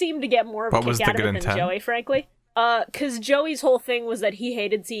 Honda seemed to get more of a kick out of it than Joey, frankly. Because Joey's whole thing was that he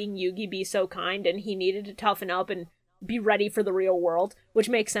hated seeing Yugi be so kind, and he needed to toughen up and be ready for the real world, which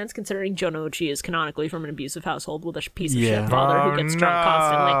makes sense considering Jonouchi is canonically from an abusive household with a piece of shit father who gets drunk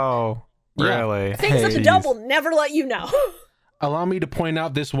constantly. Oh, really? Things at the double never let you know. Allow me to point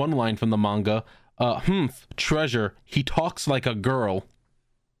out this one line from the manga. Treasure, he talks like a girl.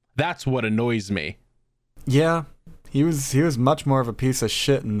 That's what annoys me. Yeah. He was much more of a piece of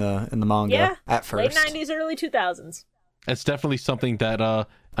shit in the manga at first. Late 90s, early 2000s. It's definitely something that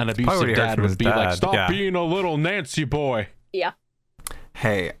an abusive dad would be like, stop being a little Nancy boy. Yeah.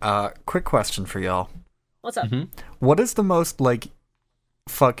 Hey, quick question for y'all. What's up? Mm-hmm. What is the most like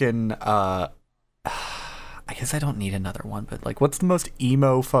fucking I guess I don't need another one, but like what's the most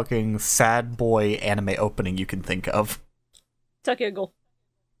emo fucking sad boy anime opening you can think of? Tokyo Ghoul.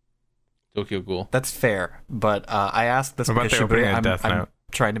 Tokyo Ghoul. That's fair, but I asked this What about the opening of Death I'm Note?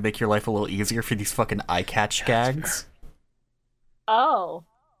 trying to make your life a little easier for these fucking eye catch gags. Oh.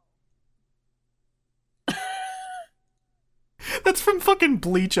 That's from fucking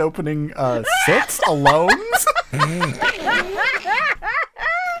Bleach opening 6 Alone.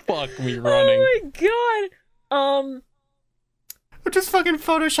 Fuck me running. Oh my god. We're just fucking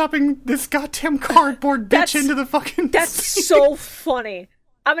photoshopping this goddamn cardboard bitch into the fucking That's scene. so funny.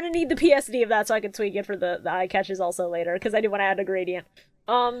 I'm gonna need the PSD of that so I can tweak it for the eye catches also later, because I do want to add a gradient.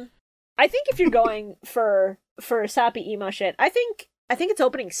 I think if you're going for sappy emo shit, I think it's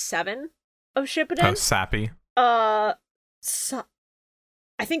opening 7 of Shippuden. Oh, sappy. I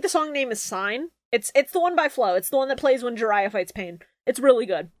think the song name is Sign. It's the one by Flo. It's the one that plays when Jiraiya fights Pain. It's really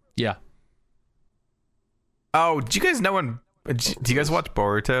good. Yeah. Oh, do you guys know when Do you guys watch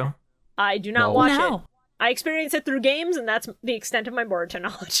Boruto? I do not No. watch it. No. I experience it through games, and that's the extent of my Boruto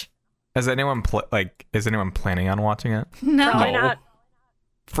knowledge. Is anyone planning on watching it? No. Probably not.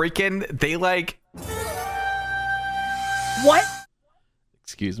 Freaking, they like What?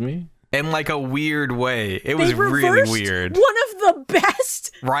 Excuse me? in like a weird way. It They was really reversed weird, one of the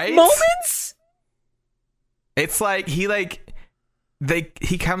best right? moments? It's like he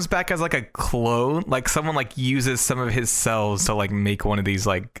comes back as like a clone, like someone like uses some of his cells to like make one of these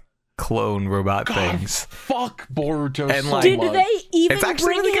like clone robot things. Fuck Boruto And, so like- Did much. they even It's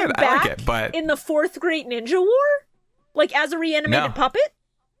actually bring really him good. I like back it, but in the Fourth Great Ninja War? Like, as a reanimated No. puppet?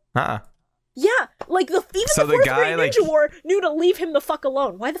 Yeah, like even So the the Fourth guy, Great Ninja War knew to leave him the fuck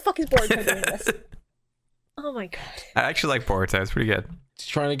alone. Why the fuck is Boruto doing this? Oh my god. I actually like Boruto. It's pretty good. It's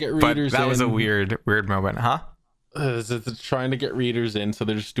trying to get But readers that in. was a weird moment, huh? It's trying to get readers in, so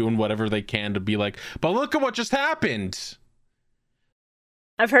they're just doing whatever they can to be like, but look at what just happened.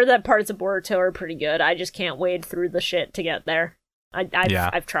 I've heard that parts of Boruto are pretty good. I just can't wade through the shit to get there.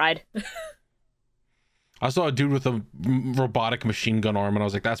 I've tried. I saw a dude with a robotic machine gun arm, and I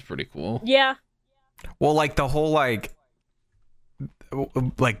was like, that's pretty cool. Yeah. Well, like the whole like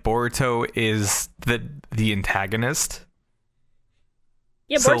Boruto is the antagonist.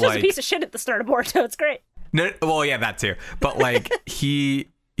 Yeah, So, Boruto's a like- piece of shit at the start of Boruto. It's great. No, well, yeah, that too. But like he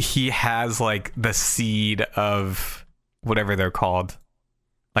has like the seed of whatever they're called,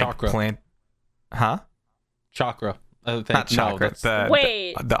 like Chakra. plant, huh? Chakra. I think. Not chakra. that's-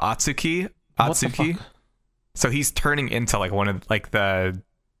 Wait. the Atsuki. What the Atsuki. fuck? So he's turning into like one of the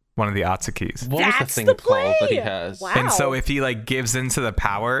Atsukis. What was the That's thing the called that he play! has? Wow. And so if he like gives into the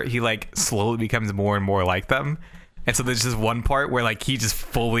power, he like slowly becomes more and more like them. And so there's just one part where like he just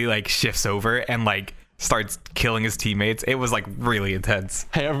fully like shifts over and like starts killing his teammates. It was like really intense.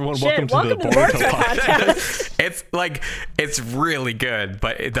 Hey everyone, Shit, welcome to the Boruto podcast. It's really good,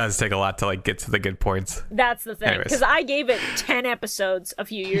 but it does take a lot to like get to the good points. That's the thing. Anyways. Because I gave it 10 episodes a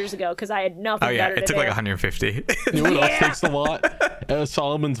few years ago because I had nothing Oh yeah, better it to took do. like 150. You know what Yeah. else takes a lot?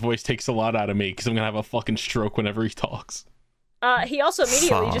 Solomon's voice takes a lot out of me because I'm gonna have a fucking stroke whenever he talks. He also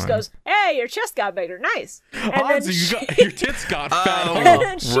immediately just Song. goes, "Hey, your chest got bigger. Nice." And Hanzo, then you she- got your tits got fat. Oh, And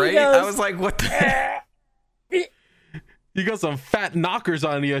then she right? goes- I was like, what the You got some fat knockers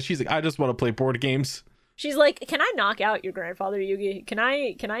on you. She's like, I just want to play board games. she's like, "Can I knock out your grandfather, Yugi? Can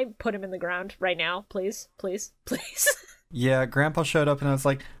I put him in the ground right now, please, please, please?" Yeah, Grandpa showed up and I was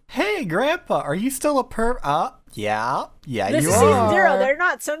like, "Hey, Grandpa, are you still a yeah, This you is are." season 0. They're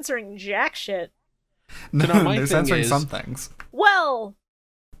not censoring jack shit. No, So now my they're thing censoring is- some things. Well,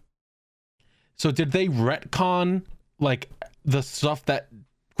 So did they retcon like the stuff that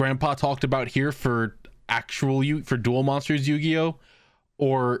Grandpa talked about here for for Duel Monsters Yu-Gi-Oh?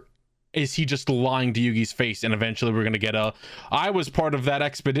 Or is he just lying to Yugi's face and eventually we're gonna get I was part of that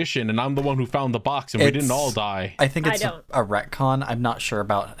expedition and I'm the one who found the box and we didn't all die? I think I it's don't. a retcon. I'm not sure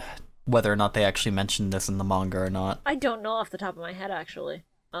about whether or not they actually mentioned this in the manga or not. I don't know off the top of my head actually.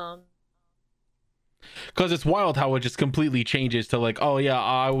 Because it's wild how it just completely changes to like, oh yeah,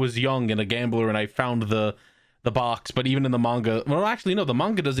 I was young and a gambler and I found the box. But even in the manga, well, actually no, the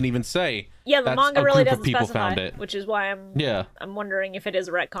manga doesn't even say. Yeah, the That's manga a really group of doesn't people specify, found it. which is why I'm Yeah. wondering if it is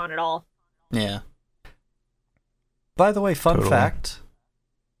a retcon at all. Yeah. By the way, fun Totally. fact.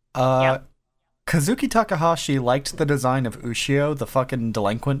 Yep. Kazuki Takahashi liked the design of Ushio, the fucking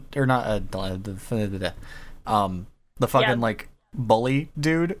delinquent, or not, the fucking Yeah. like bully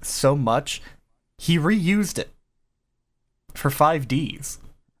dude, so much he reused it for 5Ds.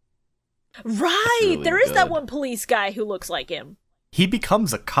 Right, really there is that good. one police guy who looks like him. He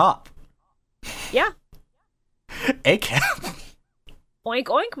becomes a cop. Yeah, ACAP. oink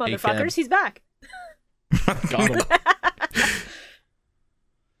oink, motherfuckers, he's back. Got him.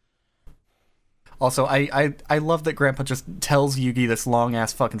 Also, I love that Grandpa just tells Yugi this long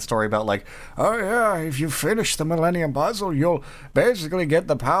ass fucking story about like, oh yeah, if you finish the Millennium Puzzle, you'll basically get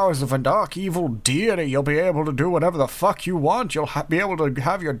the powers of a dark evil deity. You'll be able to do whatever the fuck you want. You'll be able to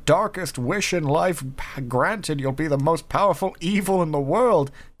have your darkest wish in life granted. You'll be the most powerful evil in the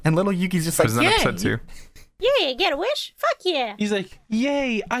world. And little Yugi's just like, was in yeah. episode 2? Yeah, get a wish? Fuck yeah. He's like,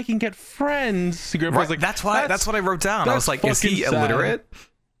 yay, I can get friends. Grandpa's Right, like, that's what I wrote down. I was that's like, is he fucking sad. illiterate?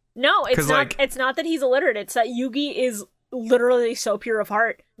 No, it's 'Cause, not. like- It's not that he's illiterate. It's that Yugi is literally so pure of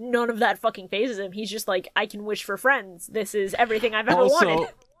heart. None of that fucking phases him. He's just like, I can wish for friends. This is everything I've ever also,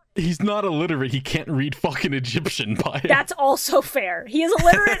 wanted. he's not illiterate. He can't read fucking Egyptian by it. That's also fair. He is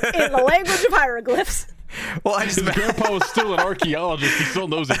illiterate in the language of hieroglyphs. Well, I just His grandpa was still an archaeologist. He still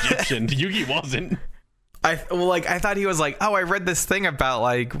knows Egyptian. Yugi wasn't. I thought he was like, oh, I read this thing about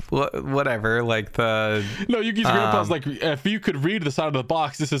like whatever, like the. No, Yugi's grandpa's like, if you could read the side of the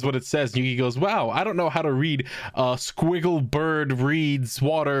box, this is what it says. And Yugi goes, wow, I don't know how to read. Squiggle bird reads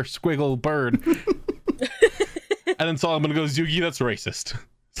water, squiggle bird. And then Solomon goes, Yugi, that's racist.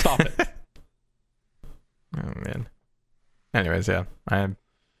 Stop it. Oh man. Anyways, yeah,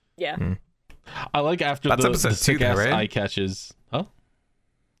 Yeah. I like after That's the episode 2 sick then, ass right? eye catches. Huh?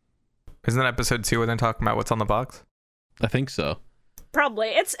 Isn't that episode 2 when they're talking about what's on the box? I think so. Probably.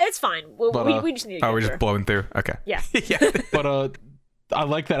 It's fine. We just need to get Oh, we're through. just blowing through. Okay. Yeah. Yeah. But I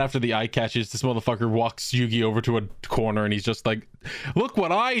like that after the eye catches, this motherfucker walks Yugi over to a corner and he's just like, look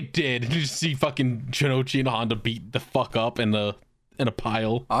what I did. And you just see fucking Shinochi and Honda beat the fuck up in a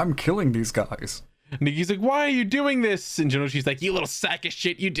pile. I'm killing these guys. And Yugi's like, why are you doing this? And Shinoshi's like, you little sack of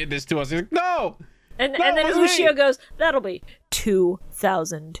shit, you did this to us. He's like, no! And No, then it was me. Ushio goes, that'll be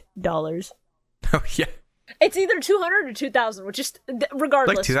 $2,000. Oh yeah. It's either 200 or 2,000, which is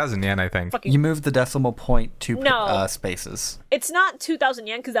regardless. Like 2,000 yen, I think. Fucking, You moved the decimal point 2 No. spaces. it's not 2,000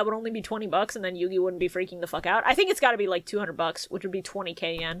 yen because that would only be $20, and then Yugi wouldn't be freaking the fuck out. I think it's got to be like $200, which would be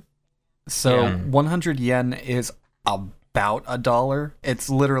 20k yen. So Yeah. 100 yen is about $1. It's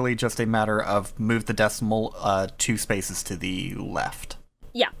literally just a matter of move the decimal 2 spaces to the left.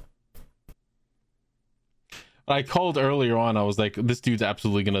 Yeah. I called earlier on, I was like, this dude's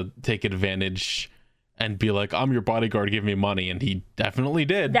absolutely gonna take advantage and be like, I'm your bodyguard, give me money. And he definitely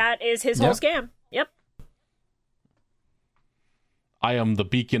did. That is his whole scam. Yep. I am the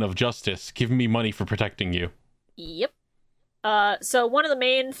beacon of justice. Give me money for protecting you. Yep. So one of the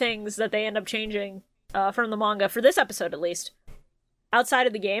main things that they end up changing from the manga, for this episode at least, outside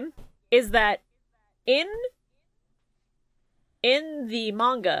of the game, is that in the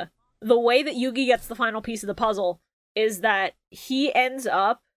manga, the way that Yugi gets the final piece of the puzzle is that he ends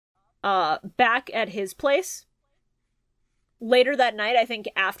up back at his place later that night, I think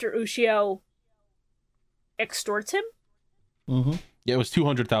after Ushio extorts him. Mm-hmm. Yeah, it was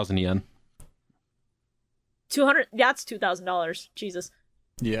 200,000 yen. 200, that's $2,000. Jesus.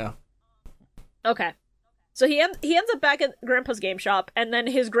 Yeah. Okay. So he ends up back at Grandpa's game shop, and then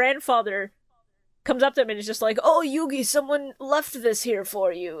his grandfather comes up to him and is just like, oh, Yugi, someone left this here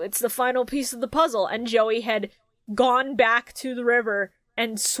for you. It's the final piece of the puzzle. And Joey had gone back to the river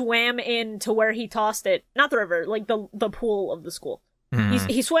and swam in to where he tossed it. Not the river, like the pool of the school.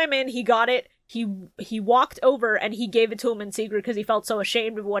 He swam in, he got it, he walked over, and he gave it to him in secret because he felt so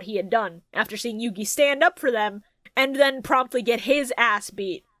ashamed of what he had done after seeing Yugi stand up for them and then promptly get his ass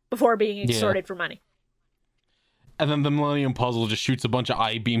beat before being extorted for money. And then the Millennium Puzzle just shoots a bunch of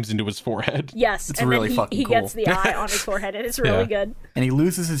eye beams into his forehead. Yes, It's and really then fucking he cool. gets the eye on his forehead, and it's really good. And he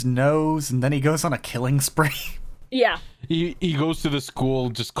loses his nose, and then he goes on a killing spree. Yeah. He goes to the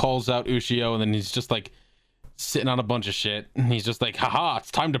school, just calls out Ushio, and then he's just like sitting on a bunch of shit. And he's just like, haha, it's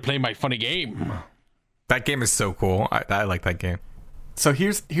time to play my funny game. That game is so cool. I like that game. So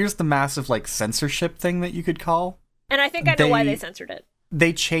here's the massive like censorship thing that you could call. And I think I know why they censored it.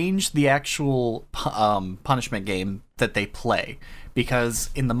 They changed the actual punishment game that they play because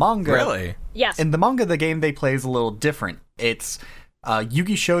in the manga, Really? Yes. in the manga, the game they play is a little different. It's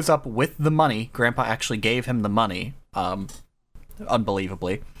Yugi shows up with the money. Grandpa actually gave him the money,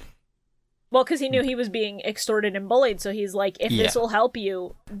 unbelievably. Well, because he knew he was being extorted and bullied, so he's like, if this will help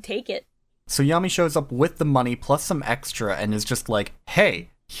you, take it. So Yami shows up with the money plus some extra and is just like, hey,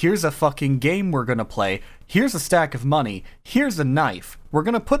 here's a fucking game we're gonna play. Here's a stack of money. Here's a knife. We're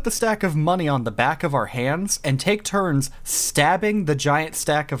gonna put the stack of money on the back of our hands and take turns stabbing the giant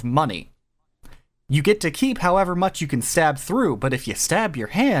stack of money. You get to keep however much you can stab through, but if you stab your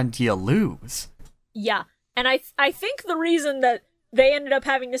hand, you lose. Yeah. And I think the reason that they ended up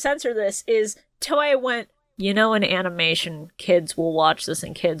having to censor this is Toei went, you know, in animation, kids will watch this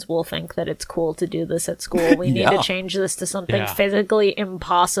and kids will think that it's cool to do this at school. We need to change this to something physically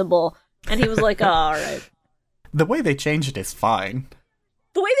impossible. And he was like, oh, all right. The way they changed it is fine.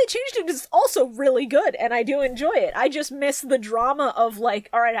 The way they changed it is also really good, and I do enjoy it. I just miss the drama of, like,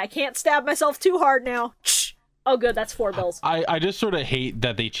 all right, I can't stab myself too hard now. Shh. Oh, good, that's 4 bills. I just sort of hate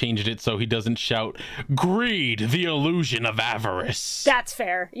that they changed it so he doesn't shout, greed, the illusion of avarice. That's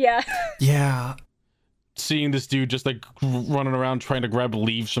fair, yeah. Yeah. Seeing this dude just like running around trying to grab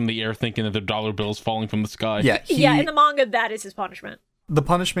leaves from the air thinking that they're dollar bills falling from the sky. Yeah, Yeah, in the manga, that is his punishment. the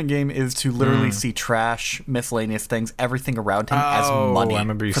punishment game is to literally see trash, miscellaneous things, everything around him as money I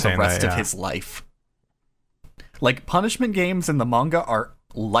remember you for the saying rest that, of his life. Like, punishment games in the manga are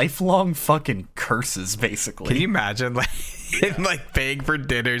lifelong fucking curses, basically. Can you imagine, like, him, like, paying for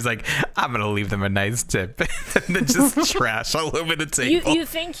dinners, like, I'm gonna leave them a nice tip, and then just trash all over the table. You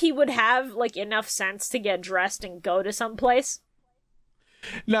think he would have, like, enough sense to get dressed and go to some place?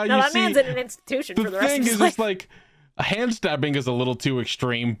 Now, No, you that see, man's in an institution for the rest thing of his is, life. it's like, a hand stabbing is a little too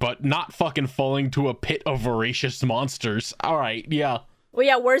extreme, but not fucking falling to a pit of voracious monsters. All right, yeah. Well,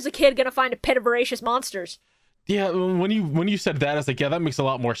 yeah, where's a kid gonna find a pit of voracious monsters? Yeah, when you said that, I was like, yeah, that makes a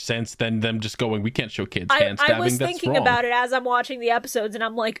lot more sense than them just going, we can't show kids hand stabbing. I was That's thinking wrong. about it as I'm watching the episodes, and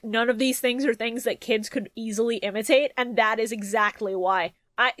I'm like, none of these things are things that kids could easily imitate, and that is exactly why.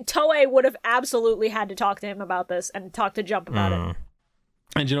 Toei would have absolutely had to talk to him about this and talk to Jump about it.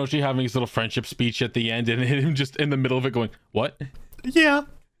 And you know, she having his little friendship speech at the end, and him just in the middle of it going, what? Yeah.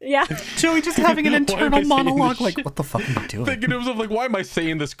 Yeah. Joey just having an Why am I internal saying monologue, this like, shit? what the fuck are you doing? Thinking to himself, like, why am I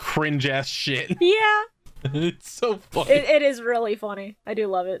saying this cringe-ass shit? Yeah. It's so funny. It is really funny. I do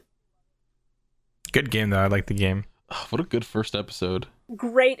love it. Good game, though. I like the game. Oh, what a good first episode.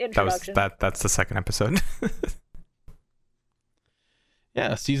 Great That was introduction. that's the second episode.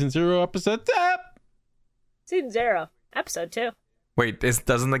 Yeah, season 0, episode tap. Season 0, episode 2. Wait,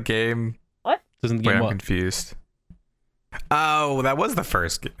 doesn't the game... Doesn't the Wait, game I'm what? confused. Oh, that was the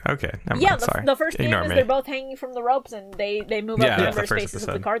first game. Okay, never Yeah, mind, sorry. the first game Ignore is me. they're both hanging from the ropes and they move Yeah, up the that's the number of first spaces of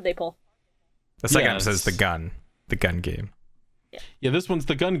the episode. card they pull. The second Yeah, episode is the gun game. Yeah, this one's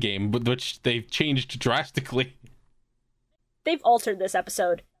the gun game, but which they've changed drastically. They've altered this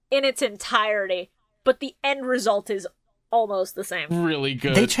episode in its entirety, but the end result is almost the same. Really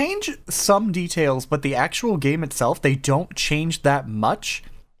good. They change some details, but the actual game itself, they don't change that much.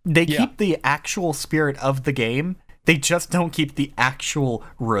 They keep the actual spirit of the game. They just don't keep the actual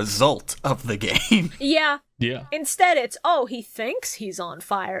result of the game. Yeah. Yeah. Instead, it's, he thinks he's on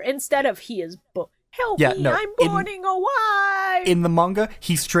fire, instead of he is help Yeah, me, no, I'm burning away! In the manga,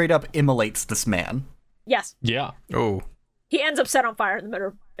 he straight up immolates this man. Yes. Yeah. Oh. He ends up set on fire in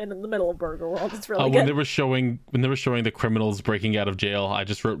the middle of Burger World. It's really When good. they were showing the criminals breaking out of jail, I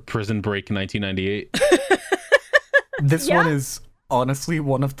just wrote Prison Break 1998. This one is honestly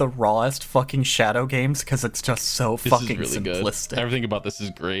one of the rawest fucking Shadow games because it's just so This fucking is really simplistic. good. Everything about this is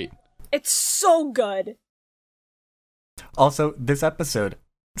great. It's so good. Also, this episode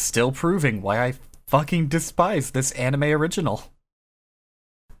still proving why I fucking despise this anime original.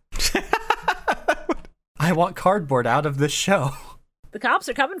 I want cardboard out of this show. The cops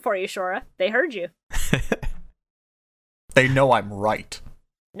are coming for you, Shora. They heard you. They know I'm right.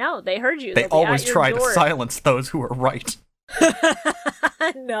 No, they heard you. They They'll be always at your try to door. silence those who are right.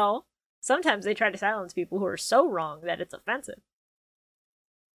 No. Sometimes they try to silence people who are so wrong that it's offensive.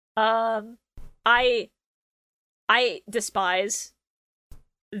 I despise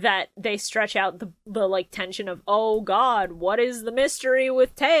that they stretch out the like tension of, oh god, what is the mystery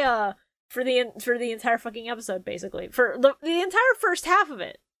with Taya for the entire fucking episode, basically. For the entire first half of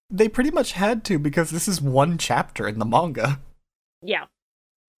it. They pretty much had to because this is one chapter in the manga. Yeah.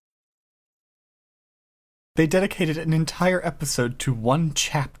 They dedicated an entire episode to one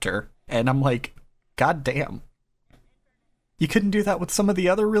chapter, and I'm like, god damn. You couldn't do that with some of the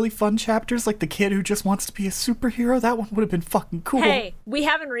other really fun chapters, like the kid who just wants to be a superhero? That one would have been fucking cool. Hey, we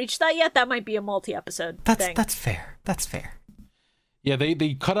haven't reached that yet. That might be a multi-episode thing. That's fair. That's fair. Yeah,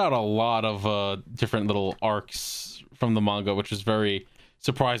 they cut out a lot of different little arcs from the manga, which was very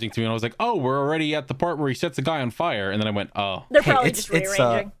surprising to me. And I was like, oh, we're already at the part where he sets a guy on fire. And then I went, oh. They're probably just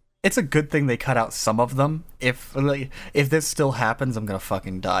rearranging. It's a good thing they cut out some of them. If this still happens, I'm gonna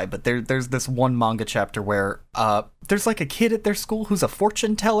fucking die. But there's this one manga chapter where there's like a kid at their school who's a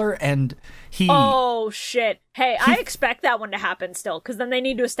fortune teller, and he. Oh shit! Hey, I expect that one to happen still, because then they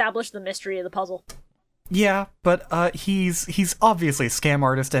need to establish the mystery of the puzzle. Yeah, but he's obviously a scam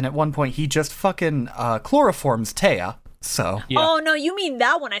artist, and at one point he just fucking chloroforms Taya. So. Yeah. Oh no, you mean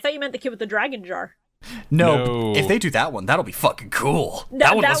that one? I thought you meant the kid with the dragon jar. No, if they do that one, that'll be fucking cool.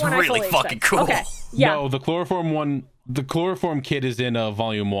 That one was I really fully fucking expect. cool. Okay, yeah. No, the chloroform kid is in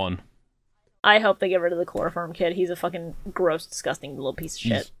volume 1. I hope they get rid of the chloroform kid. He's a fucking gross, disgusting little piece of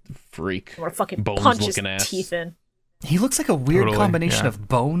shit. Freak. I want to fucking Bones punch his looking ass. teeth in. He looks like a weird Totally, combination yeah. of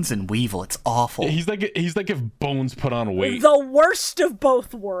Bones and Weevil. It's awful. He's like if Bones put on weight. The worst of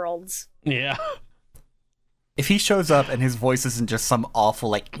both worlds. Yeah. If he shows up and his voice isn't just some awful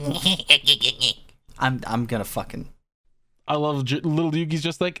like, I'm gonna fucking. I love little Yugi's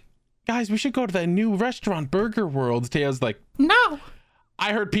just like, guys, we should go to that new restaurant, Burger World. Taya's like, No.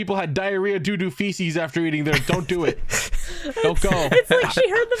 I heard people had diarrhea due to feces after eating there. Don't do it. Don't go. It's like she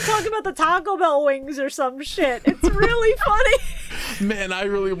heard them talk about the Taco Bell wings or some shit. It's really funny. Man, I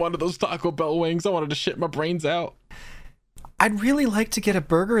really wanted those Taco Bell wings. I wanted to shit my brains out. I'd really like to get a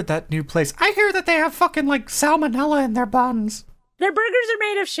burger at that new place. I hear that they have fucking, like, salmonella in their buns. Their burgers are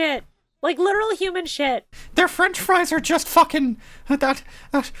made of shit. Like, literal human shit. Their french fries are just fucking...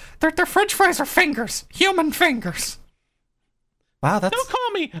 Their french fries are fingers. Human fingers. Wow, that's... Don't call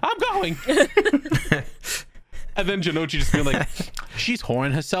me. I'm going. And then Janochi just being like, she's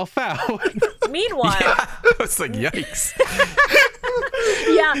whoring herself out. Meanwhile... I was like, yikes.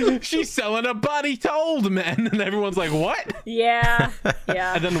 Yeah. She's selling a body to old men. And everyone's like, what? Yeah.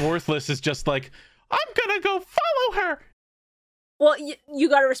 Yeah. And then Worthless is just like, I'm gonna go follow her. Well, you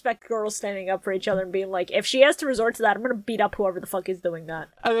gotta respect girls standing up for each other and being like, if she has to resort to that, I'm gonna beat up whoever the fuck is doing that.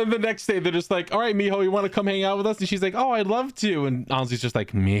 And then the next day, they're just like, all right, Miho, you want to come hang out with us? And she's like, oh, I'd love to. And Anzi's just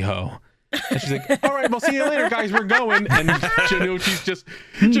like, Miho. And she's like, all right, we'll see you later, guys. We're going. And Janochi's just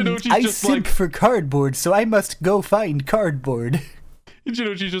I just simp like, for cardboard, so I must go find cardboard.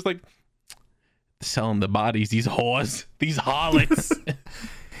 Janochi's just like, selling the bodies, these whores, these harlots.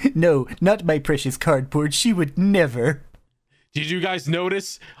 No, not my precious cardboard. She would never. Did you guys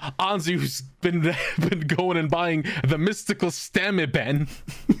notice Anzu's been going and buying the mystical Stamiben?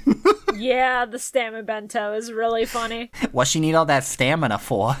 Yeah, the stamina bento is really funny. What she need all that stamina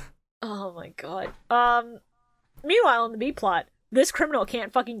for? Oh my god. Meanwhile, in the B plot, this criminal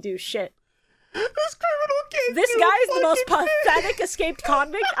can't fucking do shit. This guy is the most pathetic escaped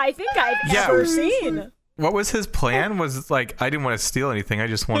convict I think I've ever seen. What was his plan? Was like, I didn't want to steal anything. I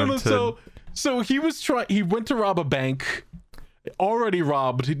just wanted to. So he went to rob a bank, already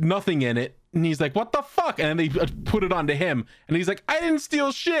robbed, nothing in it, and he's like, "What the fuck?" And then they put it onto him, and he's like, "I didn't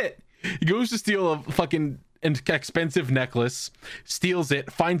steal shit." He goes to steal a fucking expensive necklace, steals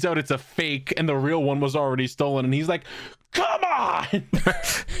it, finds out it's a fake, and the real one was already stolen, and he's like, "Come on!"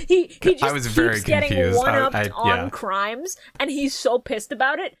 He just I was keeps very getting confused. one-upped on crimes, and he's so pissed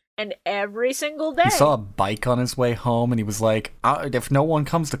about it. And every single day, He saw a bike on his way home, and he was like, if no one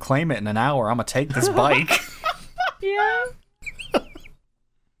comes to claim it in an hour, I'm gonna take this bike. yeah.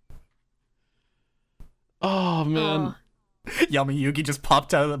 Oh man. Yami Yugi just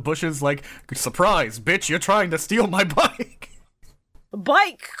popped out of the bushes like, surprise, bitch, you're trying to steal my bike.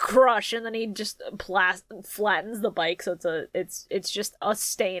 Bike crush, and then he just flattens the bike, so it's just a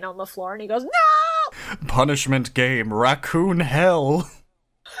stain on the floor, and he goes, "No!" Punishment game, raccoon hell.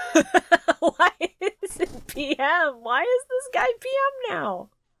 Why is it PM? Why is this guy PM now?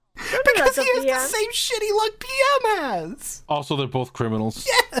 Because he has the same shitty luck PM has. Also, they're both criminals.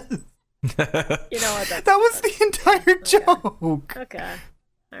 Yes. You know what? That was the entire joke. Okay.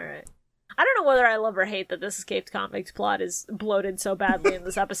 All right. I don't know whether I love or hate that this escaped convict plot is bloated so badly in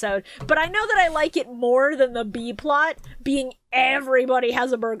this episode, but I know that I like it more than the B plot being everybody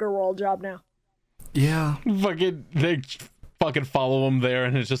has a burger roll job now. Yeah. They fucking follow him there,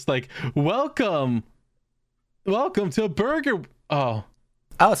 and it's just like, welcome to Burger. Oh,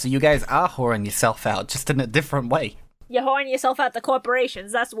 so you guys are whoring yourself out, just in a different way. You're whoring yourself out to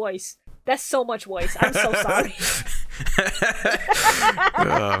corporations. That's voice. That's so much voice. I'm so sorry.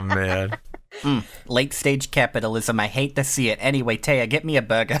 Oh man. Late stage capitalism. I hate to see it. Anyway, Taya, get me a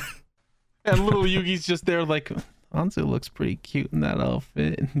burger. and little Yugi's just there like, Anzu looks pretty cute in that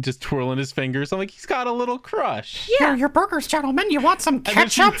outfit, and just twirling his fingers. I'm like, he's got a little crush. Yeah. Here, your burgers, gentlemen. You want some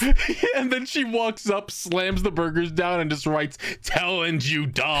ketchup? And then she walks up, slams the burgers down, and just writes, "Tell and you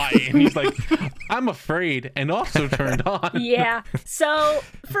die." And he's like, I'm afraid, and also turned on. Yeah. So,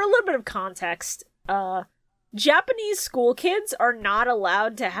 for a little bit of context, Japanese school kids are not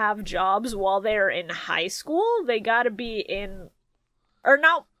allowed to have jobs while they're in high school. They gotta be in... Or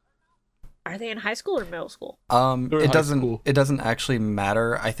not... Are they in high school or middle school? It doesn't actually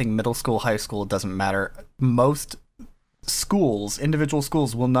matter. I think middle school, high school, it doesn't matter. Most schools, individual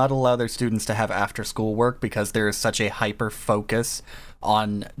schools, will not allow their students to have after school work because there is such a hyper focus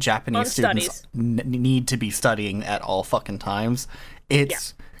on Japanese students need to be studying at all fucking times.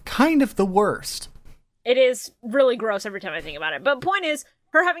 It's kind of the worst. It is really gross every time I think about it. But point is,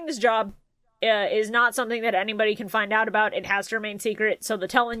 her having this job is not something that anybody can find out about. It has to remain secret, so the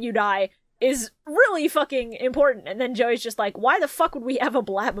telling you die is really fucking important. And then Joey's just like, why the fuck would we have a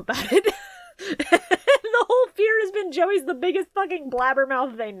blab about it? The whole fear has been Joey's the biggest fucking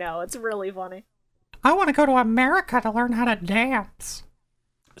blabbermouth they know. It's really funny. I want to go to America to learn how to dance.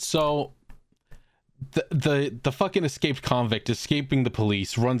 So the fucking escaped convict, escaping the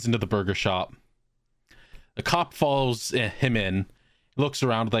police, runs into the burger shop. The cop follows him in, looks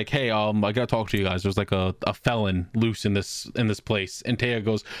around like, hey, I gotta talk to you guys. There's like a felon loose in this place. And Taya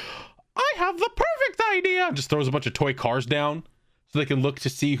goes, I have the perfect idea. Just throws a bunch of toy cars down so they can look to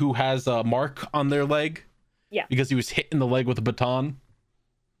see who has a mark on their leg. Yeah. Because he was hit in the leg with a baton.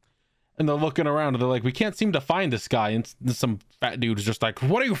 And they're looking around and they're like, we can't seem to find this guy. And some fat dude is just like,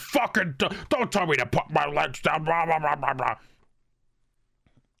 what are you fucking don't tell me to put my legs down, blah, blah, blah, blah, blah.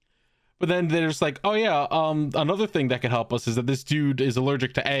 But then they're just like, oh yeah, another thing that could help us is that this dude is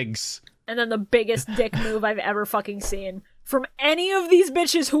allergic to eggs. And then the biggest dick move I've ever fucking seen from any of these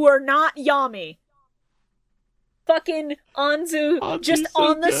bitches who are not Yami. Fucking Anzu just so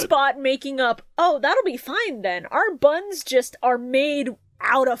on the good. spot making up, oh, that'll be fine then. Our buns just are made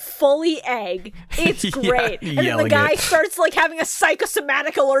out of fully egg. It's great. And then the yelling guy it. starts like having a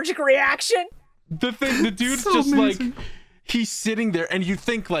psychosomatic allergic reaction. The dude's So just amazing. like, he's sitting there and you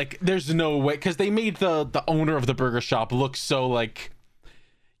think like, there's no way, because they made the owner of the burger shop look so like,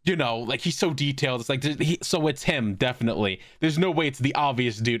 you know, like he's so detailed. It's like, so it's him, definitely. There's no way it's the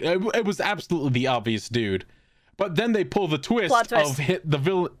obvious dude. It was absolutely the obvious dude. But then they pull the twist Plot twist. of the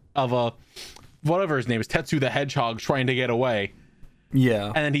villain of whatever his name is, Tetsu the Hedgehog, trying to get away. Yeah.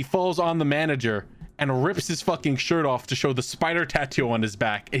 And then he falls on the manager and rips his fucking shirt off to show the spider tattoo on his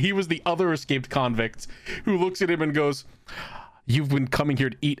back. And he was the other escaped convict who looks at him and goes, you've been coming here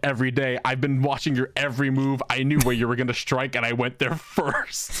to eat every day. I've been watching your every move. I knew where you were going to strike and I went there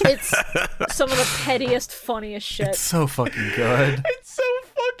first. It's some of the pettiest, funniest shit. So fucking good. It's so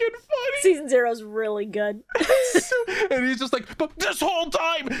fucking funny. Season 0's really good. And he's just like, but this whole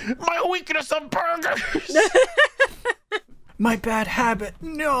time, my weakness of burgers. My bad habit.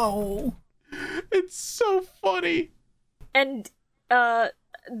 No. It's so funny. And the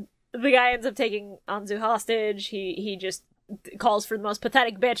guy ends up taking Anzu hostage. He just calls for the most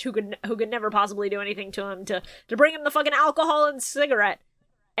pathetic bitch who could never possibly do anything to him to bring him the fucking alcohol and cigarette.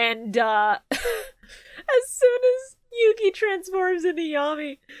 And as soon as Yuki transforms into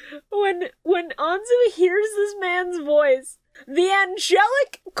Yami, when Anzu hears this man's voice, the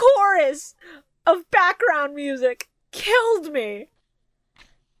angelic chorus of background music killed me.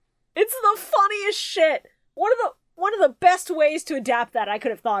 It's the funniest shit. One of the best ways to adapt that I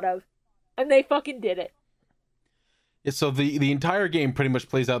could have thought of, and they fucking did it. Yeah, so the entire game pretty much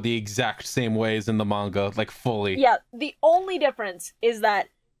plays out the exact same way as in the manga, like fully. Yeah, the only difference is that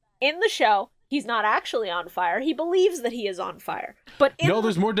in the show, he's not actually on fire. He believes that he is on fire. But in No,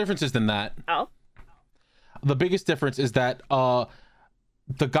 there's more differences than that. Oh. The biggest difference is that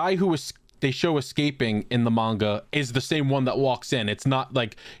the guy who they show escaping in the manga is the same one that walks in. It's not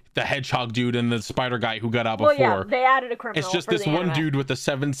like the hedgehog dude and the spider guy who got out before. Well, yeah, they added a criminal. It's just for this the one anime. dude with a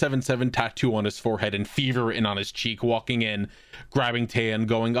 777 tattoo on his forehead and fever written on his cheek, walking in, grabbing Taya and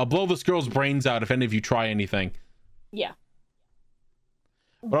going, I'll blow this girl's brains out if any of you try anything. Yeah.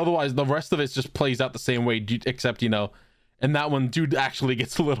 But otherwise, the rest of it just plays out the same way, except, you know, in that one, dude actually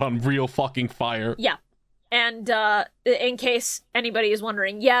gets lit on real fucking fire. Yeah. And in case anybody is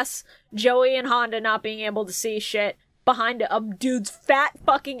wondering, yes, Joey and Honda not being able to see shit behind a dude's fat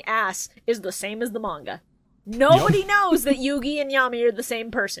fucking ass is the same as the manga. Nobody knows that Yugi and Yami are the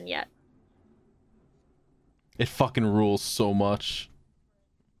same person yet. It fucking rules so much.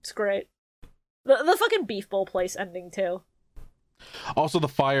 It's great. The fucking Beef Bowl place ending, too. Also, the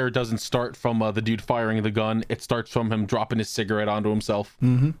fire doesn't start from the dude firing the gun. It starts from him dropping his cigarette onto himself.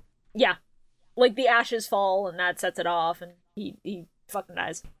 Mm-hmm. Yeah. Like, the ashes fall, and that sets it off, and he fucking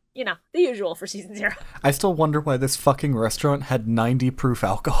dies. You know, the usual for Season 0. I still wonder why this fucking restaurant had 90 proof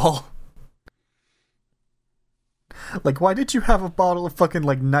alcohol. Like, why did you have a bottle of fucking,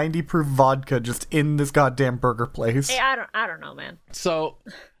 like, 90 proof vodka just in this goddamn burger place? Hey, I don't know, man. So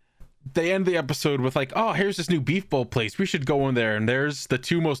they end the episode with like, oh, here's this new beef bowl place. We should go in there. And there's the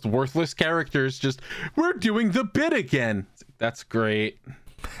two most worthless characters just, we're doing the bit again. That's great.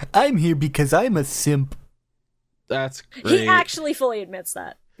 I'm here because I'm a simp. That's great. He actually fully admits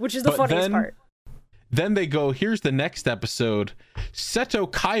that, which is the But funniest then- part. Then they go, here's the next episode. Seto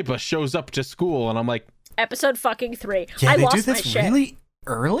Kaiba shows up to school. And I'm like, Episode fucking 3. Yeah, I they lost do my this shit. really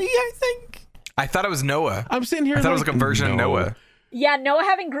early, I think? I thought it was Noah. I'm sitting here. I thought it was like a version of no. Noah. Yeah, Noah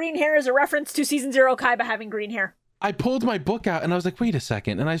having green hair is a reference to Season 0 Kaiba having green hair. I pulled my book out and I was like, wait a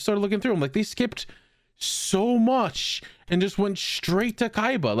second. And I started looking through. I'm like, they skipped so much and just went straight to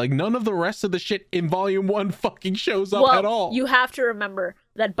Kaiba. Like, none of the rest of the shit in volume 1 fucking shows up at all. You have to remember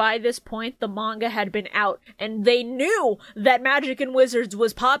that by this point, the manga had been out, and they knew that Magic and Wizards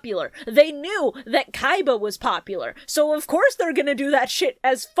was popular. They knew that Kaiba was popular. So of course they're gonna do that shit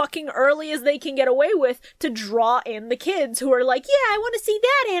as fucking early as they can get away with to draw in the kids who are like, yeah, I want to see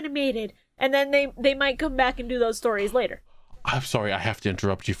that animated. And then they might come back and do those stories later. I'm sorry, I have to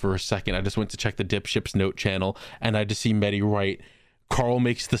interrupt you for a second. I just went to check the Dipship's note channel, and I just see Medi write, Carl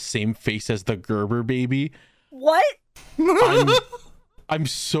makes the same face as the Gerber baby. What? I'm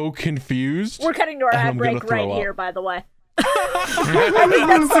so confused. We're cutting to our And ad I'm gonna break right throw up. here, by the way. I think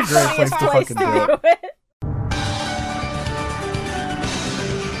that's That's a the great funniest place to place fucking to do do it.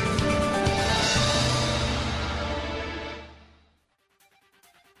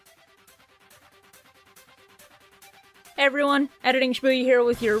 Hey everyone, Editing Shibuya here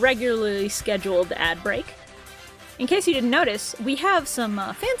with your regularly scheduled ad break. In case you didn't notice, we have some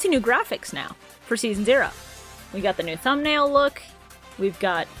fancy new graphics now for Season 0. We got the new thumbnail look, we've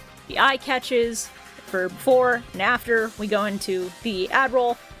got the eye catches for before and after we go into the ad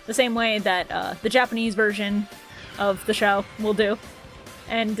roll, the same way that the Japanese version of the show will do.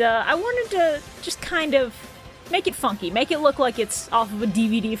 And I wanted to just kind of make it funky, make it look like it's off of a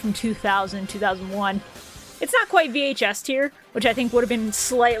DVD from 2000, 2001. It's not quite VHS tier, which I think would have been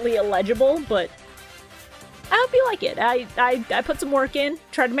slightly illegible, but I hope you like it. I put some work in,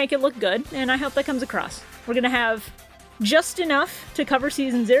 tried to make it look good, and I hope that comes across. We're gonna have just enough to cover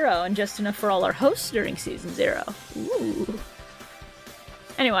Season 0, and just enough for all our hosts during Season 0. Ooh.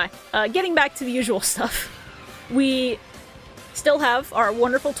 Anyway, getting back to the usual stuff. We still have our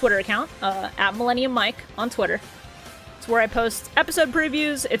wonderful Twitter account, at Millennium Mike on Twitter. It's where I post episode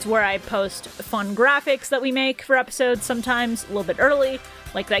previews, it's where I post fun graphics that we make for episodes, sometimes a little bit early,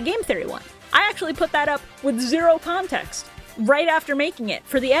 like that game theory one. I actually put that up with zero context, right after making it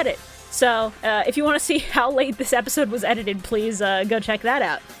for the edit. So, if you want to see how late this episode was edited, please go check that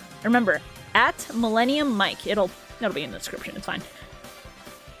out. Remember, at Millennium Mike. It'll be in the description, it's fine.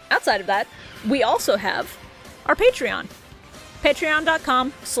 Outside of that, we also have our Patreon.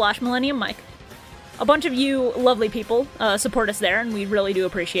 Patreon.com/Millennium Mike. A bunch of you lovely people support us there, and we really do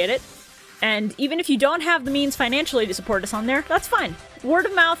appreciate it. And even if you don't have the means financially to support us on there, that's fine. Word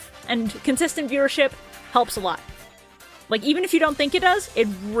of mouth and consistent viewership helps a lot. Like, even if you don't think it does, it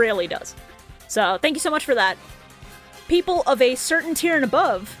really does. So, thank you so much for that. People of a certain tier and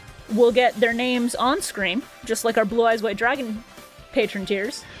above will get their names on screen, just like our Blue Eyes White Dragon patron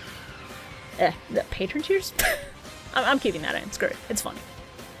tiers. The patron tiers? I'm keeping that in, screw it, it's funny.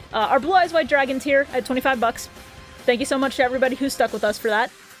 Our Blue Eyes White Dragon tier at $25. Thank you so much to everybody who stuck with us for that.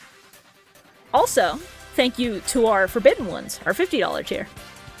 Also, thank you to our Forbidden Ones, our $50 tier.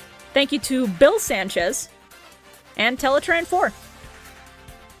 Thank you to Bill Sanchez and Teletran 4.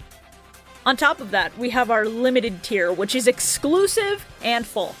 On top of that, we have our limited tier, which is exclusive and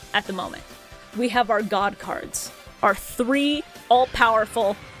full at the moment. We have our God cards, our 3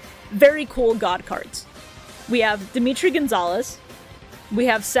 all-powerful, very cool God cards. We have Dimitri Gonzalez, we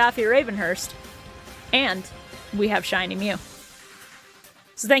have Safi Ravenhurst, and we have Shiny Mew.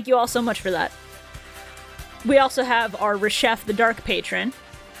 So thank you all so much for that. We also have our Reshef the Dark patron,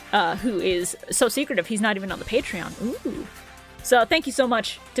 who is so secretive he's not even on the Patreon. Ooh. So thank you so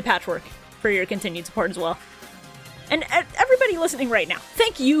much to Patchwork for your continued support as well. And everybody listening right now,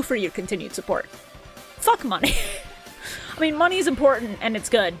 thank you for your continued support. Fuck money. I mean, money is important and it's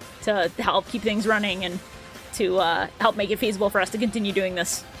good to help keep things running and to help make it feasible for us to continue doing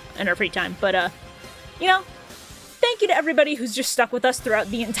this in our free time. But, thank you to everybody who's just stuck with us throughout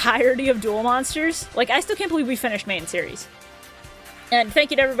the entirety of Duel Monsters. Like, I still can't believe we finished main series. And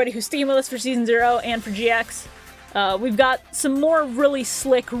thank you to everybody who's sticking with us for Season 0 and for GX. We've got some more really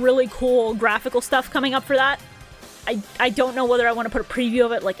slick, really cool graphical stuff coming up for that. I don't know whether I want to put a preview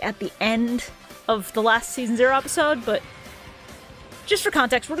of it, like, at the end of the last Season 0 episode, but just for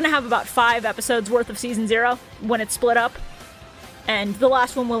context, we're going to have about 5 episodes worth of Season 0 when it's split up. And the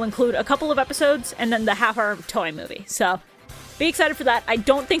last one will include a couple of episodes and then the half-hour Toei movie. So, be excited for that. I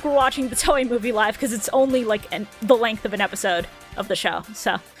don't think we're watching the Toei movie live because it's only, like, the length of an episode of the show.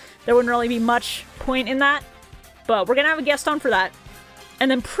 So, there wouldn't really be much point in that. But we're going to have a guest on for that. And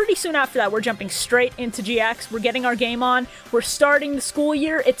then pretty soon after that, we're jumping straight into GX. We're getting our game on. We're starting the school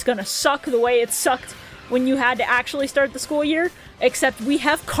year. It's going to suck the way it sucked when you had to actually start the school year. Except we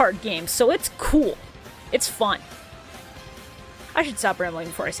have card games, so it's cool. It's fun. I should stop rambling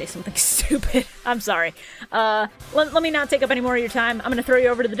before I say something stupid. I'm sorry. Let me not take up any more of your time. I'm going to throw you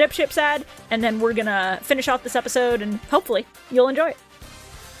over to the Dipships ad, and then we're going to finish off this episode, and hopefully you'll enjoy it.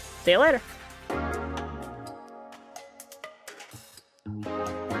 See you later.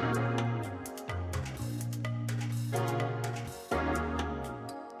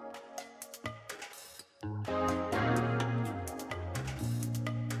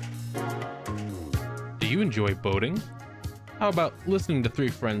 Do you enjoy boating? How about listening to 3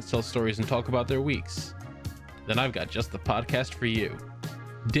 friends tell stories and talk about their weeks? Then I've got just the podcast for you.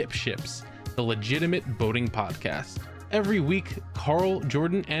 Dipships, the legitimate boating podcast. Every week, Carl,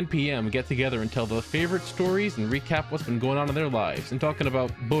 Jordan, and PM get together and tell their favorite stories and recap what's been going on in their lives, and talking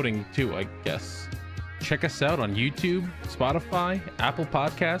about boating too, I guess. Check us out on YouTube, Spotify, Apple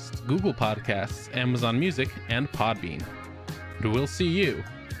Podcasts, Google Podcasts, Amazon Music, and Podbean. And we'll see you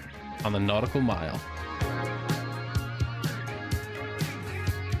on the Nautical Mile.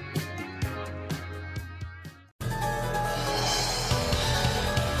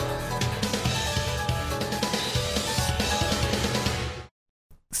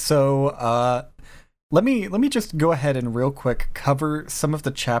 So, let me just go ahead and real quick cover some of the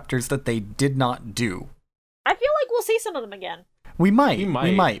chapters that they did not do. I feel like we'll see some of them again. We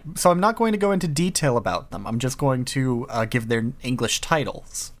might. So I'm not going to go into detail about them. I'm just going to give their English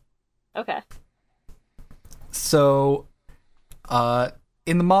titles. Okay. So,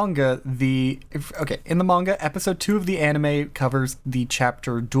 in the manga, episode 2 of the anime covers the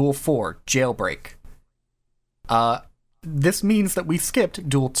chapter Duel 4, Jailbreak. This means that we skipped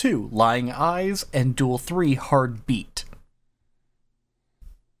Duel 2, Lying Eyes, and Duel 3, Hard Beat.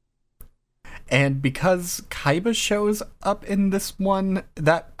 And because Kaiba shows up in this one,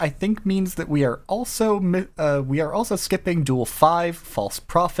 that I think means that we are also skipping Duel 5, False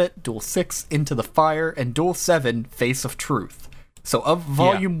Prophet, Duel 6, Into the Fire, and Duel 7, Face of Truth. So of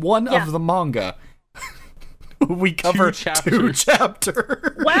Volume 1 of the manga, we cover two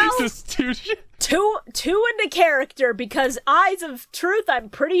chapters. Well, two into character, because Eyes of Truth, I'm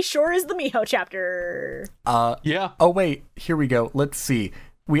pretty sure, is the Miho chapter. Yeah. Oh wait, here we go. Let's see.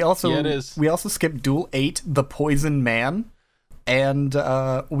 We also skipped Duel 8, The Poison Man, and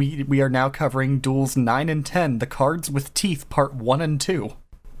we are now covering Duels 9 and 10, The Cards with Teeth, Part 1 and 2.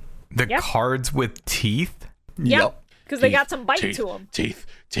 The cards with teeth? Yep. Because they got some bite to them. Teeth.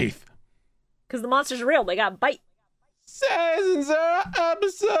 Because the monsters are real, they got bite. Season 0,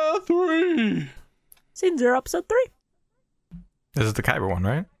 episode 3. Season 0, episode 3. This is the Kaiba one,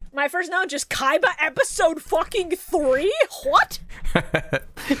 right? My first note, just Kaiba episode fucking 3? What?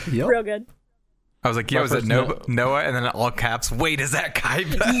 Yep. Real good. I was like, is it Noah? And then in all caps, wait, is that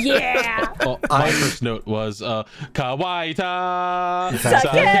Kaiba? Yeah. My first note was Kawaita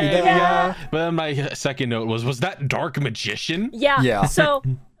Sakura. But my second note was that Dark Magician? Yeah. So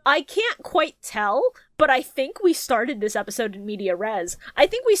I can't quite tell, but I think we started this episode in media res. I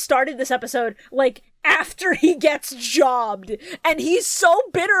think we started this episode, like, after he gets jobbed. And he's so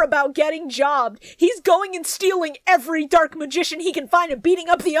bitter about getting jobbed, he's going and stealing every Dark Magician he can find and beating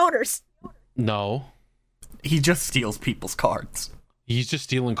up the owners. No. He just steals people's cards. He's just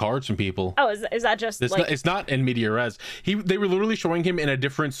stealing cards from people. Oh, is that just, it's not in media res. They were literally showing him in a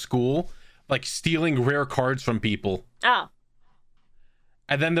different school, like, stealing rare cards from people. Oh.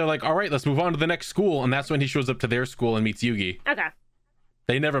 And then they're like, all right, let's move on to the next school. And that's when he shows up to their school and meets Yugi. Okay.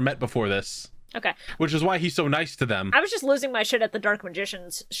 They never met before this. Okay. Which is why he's so nice to them. I was just losing my shit at the Dark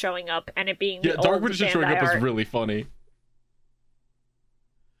Magicians showing up and it being the Dark old Magician Bandai showing up art. was really funny.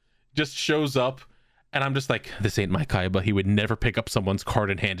 Just shows up, and I'm just like, this ain't my Kaiba. He would never pick up someone's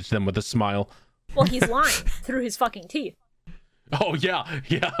card and hand it to them with a smile. Well, he's lying through his fucking teeth. Oh, yeah,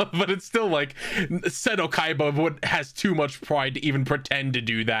 but it's still like, Seto Kaiba has too much pride to even pretend to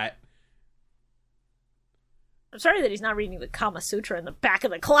do that. I'm sorry that he's not reading the Kama Sutra in the back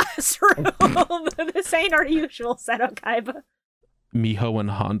of the classroom. This ain't our usual Seto Kaiba. Miho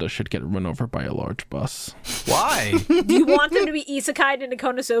and Honda should get run over by a large bus. Why? Do you want them to be isekai'd into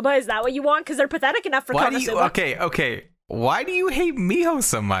Konosuba? Is that what you want? Because they're pathetic enough for Konosuba. Okay. Why do you hate Miho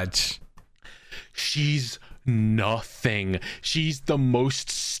so much? She's nothing. She's the most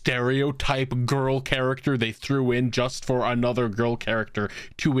stereotype girl character they threw in just for another girl character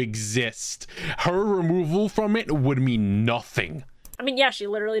to exist. Her removal from it would mean nothing. I mean, yeah, she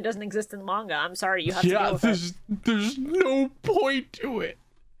literally doesn't exist in the manga. I'm sorry, you have to deal with it. There's no point to it.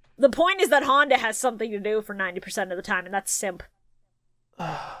 The point is that Honda has something to do for 90% of the time, and that's simp.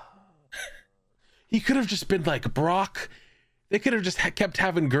 He could have just been like Brock. They could have just kept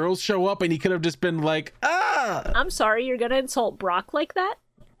having girls show up, and he could have just been like, I'm sorry, you're gonna insult Brock like that?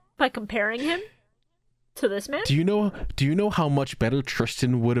 By comparing him to this man? Do you know how much better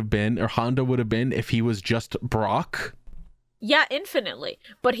Tristan would have been, or Honda would have been, if he was just Brock? Yeah, infinitely.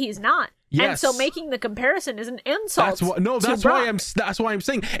 But he's not. Yes. And so making the comparison is an insult. That's why I'm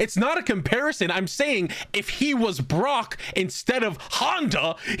saying it's not a comparison. I'm saying if he was Brock instead of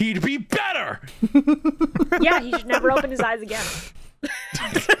Honda, he'd be better. Yeah, he should never open his eyes again.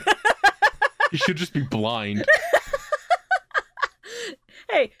 He should just be blind.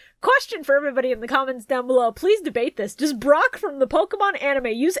 Hey, question for everybody in the comments down below. Please debate this. Does Brock from the Pokemon anime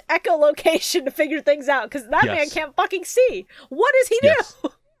use echolocation to figure things out? Because that man can't fucking see. What does he do?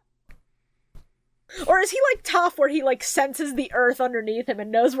 Or is he like Toph, where he like senses the earth underneath him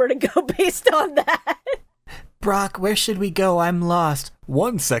and knows where to go based on that? Brock, where should we go? I'm lost.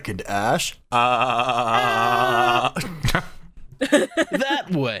 1 second, Ash. That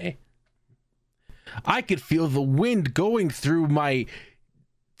way. I could feel the wind going through my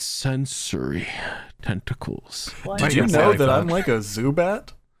sensory tentacles. Did you know that I'm like a Zubat?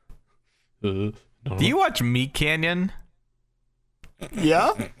 No. Do you watch Meat Canyon?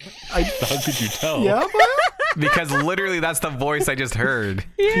 Yeah. How could you tell? Yeah. Because literally that's the voice I just heard.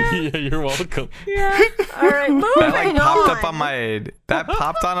 Yeah, you're welcome. Yeah. All right, moving That like popped on. up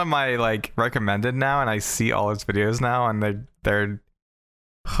on my my like recommended now, and I see all his videos now, and they're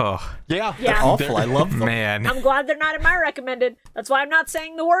oh Yeah. Yeah. Awful. I love them. man. I'm glad they're not in my recommended. That's why I'm not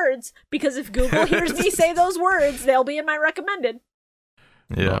saying the words, because if Google hears me say those words, they'll be in my recommended.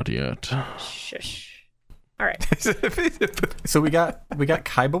 Yeah. Not yet. Shush. All right. So we got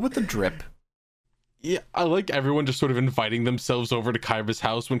Kaiba with the drip. Yeah, I like everyone just sort of inviting themselves over to Kaiba's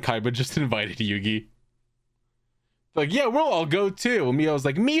house when Kaiba just invited Yugi. Like, yeah, we'll all go too. And Miho's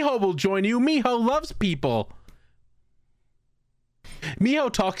like, Miho will join you. Miho loves people.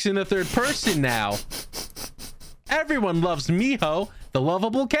 Miho talks in the third person now. Everyone loves Miho, the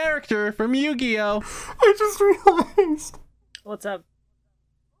lovable character from Yu-Gi-Oh! I just realized What's up?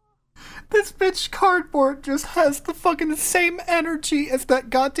 this bitch cardboard just has the fucking same energy as that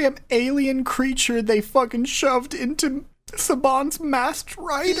goddamn alien creature they fucking shoved into Saban's Masked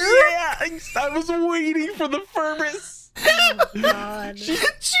Rider. Yeah, I was waiting for the Furbus. Oh, God. She's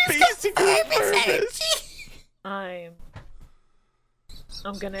Basically Furbus.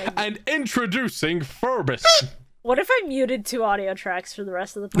 I'm gonna. And introducing Furbus. What if I muted 2 audio tracks for the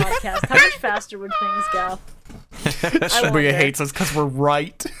rest of the podcast? How much faster would things go? Shibuya wonder. hates us because we're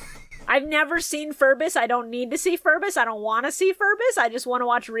right. I've never seen Furbus. I don't need to see Furbus. I don't want to see Furbus. I just want to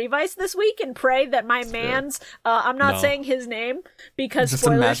watch Revice this week and pray that my man's, I'm not saying his name because Just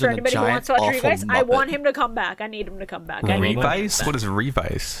spoilers for imagine a anybody who giant, wants to watch awful Revice. I Muppet. want him to come back. I need him to come back. I need him to come Revice? What is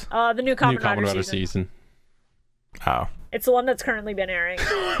Revice? back. The new Kamen New Kamen Rider Rider season. season. Oh. It's the one that's currently been airing.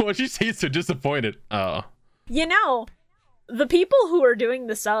 What'd you say? So disappointed. Oh. You know, the people who are doing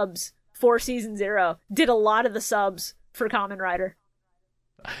the subs for Season 0 did a lot of the subs for Kamen Rider.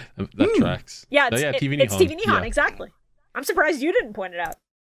 That tracks. Yeah, Oh, it's TV it's TV Nihon. Nihon, Yeah. exactly. I'm surprised you didn't point it out.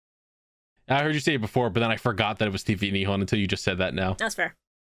 I heard you say it before, but then I forgot that it was TV Nihon until you just said that now. That's fair.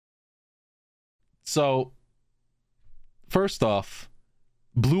 So, first off,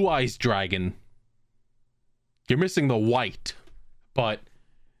 Blue Eyes Dragon. You're missing the white, but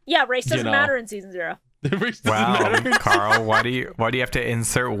Yeah, race doesn't know. matter in Season 0. the race doesn't Wow, matter. Carl, why do you have to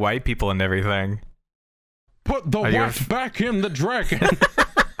insert white people and everything? Put the Are you white back in the dragon.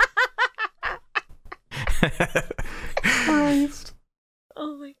 Christ.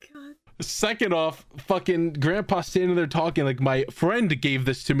 Oh my god. Second off, fucking grandpa standing there talking like my friend gave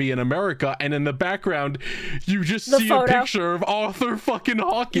this to me in America, and in the background, you just The see photo. a picture of Arthur fucking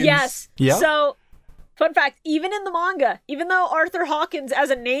Hawkins. Yes. Yep. So, fun fact, even in the manga, even though Arthur Hawkins as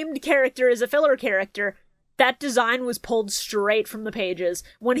a named character is a filler character, that design was pulled straight from the pages.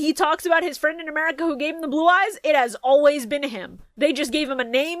 When he talks about his friend in America who gave him the blue eyes, it has always been him. They just gave him a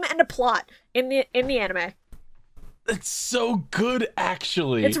name and a plot in the anime. It's so good,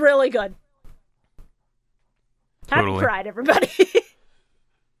 actually. It's really good. Happy Totally. Pride, everybody.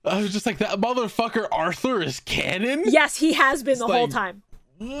 I was just like, that motherfucker Arthur is canon? Yes, he has been the whole like- time.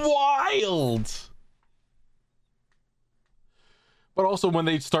 Wild. But also when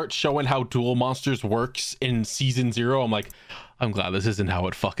they start showing how Duel Monsters works in Season 0, I'm like, I'm glad this isn't how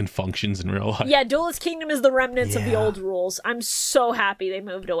it fucking functions in real life. Yeah, Duelist Kingdom is the remnants of the Yeah. old rules. I'm so happy they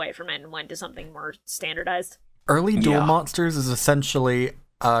moved away from it and went to something more standardized. Early Duel Yeah. Monsters is essentially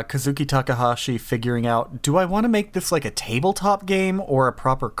Kazuki Takahashi figuring out, do I want to make this like a tabletop game or a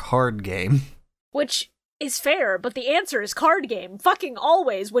proper card game? Which is fair, but the answer is card game. Fucking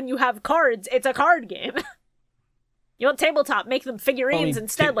always, when you have cards, it's a card game. You want tabletop, make them figurines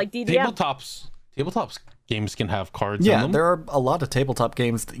instead, like DDM. Tabletops games can have cards in Yeah, them. there are a lot of tabletop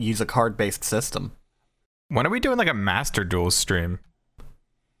games that use a card-based system. When are we doing like a Master Duel stream?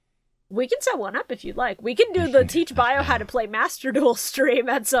 We can set one up if you'd like. We can do the Teach Bio How to Play Master Duel stream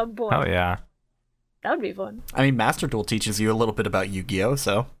at some point. Oh yeah. That would be fun. I mean, Master Duel teaches you a little bit about Yu-Gi-Oh,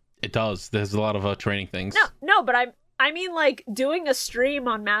 so... It does. There's a lot of training things. No, but I mean like doing a stream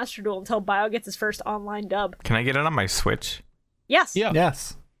on Master Duel until Bio gets his first online dub. Can I get it on my Switch? Yes. Yeah.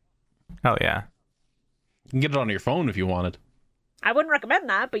 Yes. Oh yeah. You can get it on your phone if you wanted. I wouldn't recommend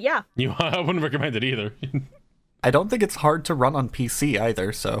that, but yeah. I wouldn't recommend it either. I don't think it's hard to run on PC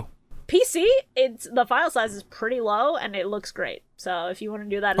either, so... PC, the file size is pretty low and it looks great. So if you want to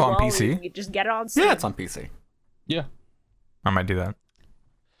do that as Oh, on well, PC? you can just get it on Steam. Yeah, it's on PC. Yeah. I might do that.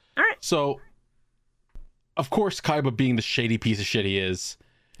 All right. So, of course, Kaiba being the shady piece of shit he is,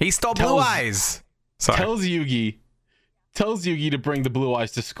 He stole Blue Tells- Eyes. Sorry. tells Yugi, tells Yugi to bring the blue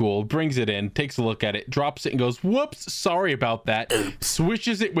eyes to school, brings it in, takes a look at it, drops it, and goes, whoops, sorry about that.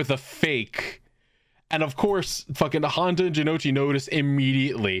 Swishes it with a fake. And of course, fucking Honda and Jinochi notice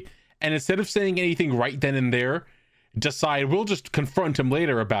immediately. And instead of saying anything right then and there, decide we'll just confront him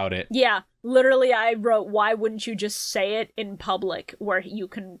later about it. Yeah, literally I wrote, why wouldn't you just say it in public where you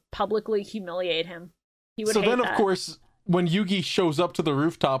can publicly humiliate him? He would So hate then, that. of course, when Yugi shows up to the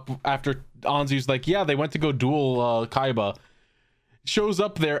rooftop after Anzu's like, yeah, they went to go duel Kaiba, shows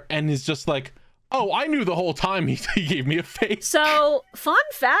up there and is just like, oh, I knew the whole time he gave me a face. So, fun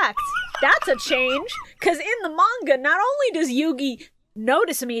fact, that's a change, because in the manga, not only does Yugi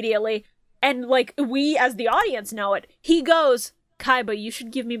notice immediately, and, like, we as the audience know it, he goes, Kaiba, you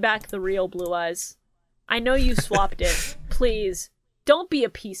should give me back the real blue eyes. I know you swapped it. Please, don't be a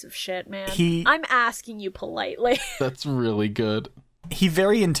piece of shit, man. I'm asking you politely. That's really good. He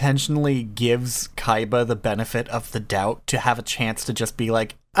very intentionally gives Kaiba the benefit of the doubt to have a chance to just be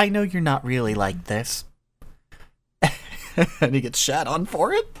like, I know you're not really like this. And he gets shat on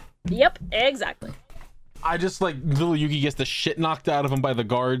for it? Yep, exactly. I just like little Yugi gets the shit knocked out of him by the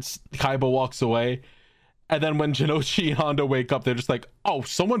guards. Kaiba walks away. And then when Jinochi and Hondo wake up, they're just like, oh,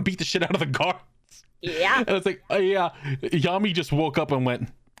 someone beat the shit out of the guards. Yeah. And it's like, oh yeah. Yami just woke up and went,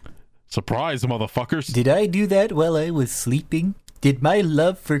 surprise, motherfuckers. Did I do that while I was sleeping? Did my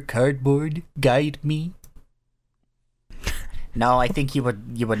love for cardboard guide me? No, I think you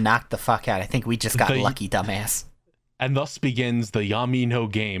were knocked the fuck out. I think we just got lucky, dumbass. And thus begins the Yami no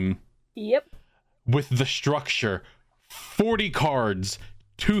game. Yep. With the structure, 40 cards,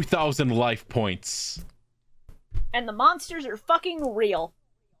 2,000 life points. And the monsters are fucking real.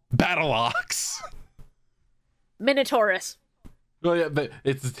 Battle Ox. Minotaurus. Oh yeah, but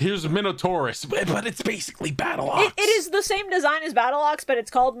here's Minotaurus, but it's basically Battle Ox. It is the same design as Battle Ox, but it's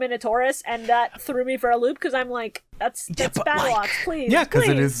called Minotaurus, and that threw me for a loop because I'm like, that's Battle Ox, please. Yeah, because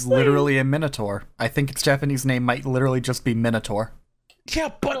it is please. literally a minotaur. I think its Japanese name might literally just be Minotaur. Yeah,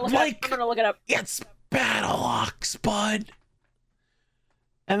 but I'm like, gonna look it up. It's Battle Ox, bud.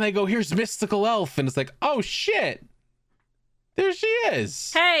 And they go, here's Mystical Elf, and it's like, oh shit, there she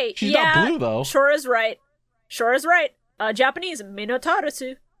is. Hey, she's yeah, not blue though. Sure is right. Japanese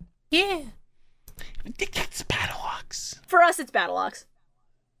Minotaurus. Yeah, it's Battle Ox. For us, it's Battle Ox.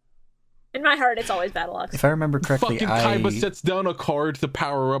 In my heart, it's always Battle Ox. If I remember correctly, Fucking Kaiba sets down a card to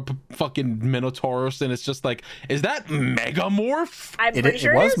power up fucking Minotaurus, and it's just like, is that Megamorph? I'm pretty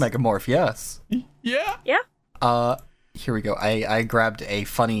sure it was is. Megamorph, yes. Yeah. Yeah. Here we go. I grabbed a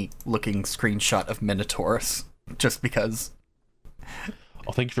funny looking screenshot of Minotaurus just because.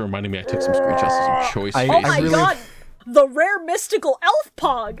 Oh, thank you for reminding me. I took some screenshots of some choice. I Oh my really- god! The rare mystical elf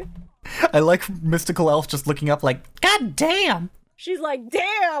pog! I like Mystical Elf just looking up like, God damn! She's like,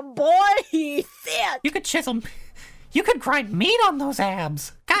 damn, boy, he's thick! You could chisel. You could grind meat on those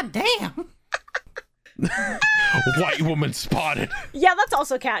abs. God damn! White woman spotted. Yeah, that's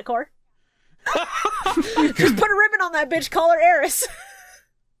also catcore. Just put a ribbon on that bitch, call her Eris.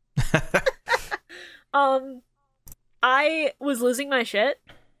 I was losing my shit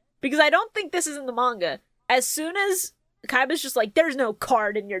because I don't think this is in the manga. As soon as Kaiba's just like, there's no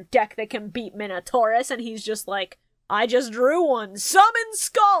card in your deck that can beat Minotaurus, and he's just like, I just drew one, Summon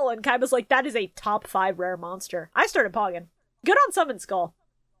Skull, and Kaiba's like, that is a top 5 rare monster. I started pogging. Good on Summon Skull.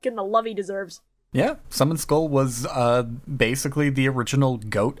 Getting the love he deserves. Yeah, Summon Skull was basically the original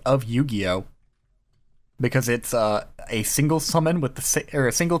GOAT of Yu-Gi-Oh! Because it's a single summon with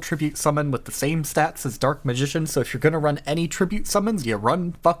a single tribute summon with the same stats as Dark Magician. So if you're gonna run any tribute summons, you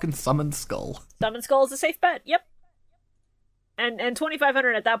run fucking Summon Skull. Summon Skull is a safe bet. Yep. And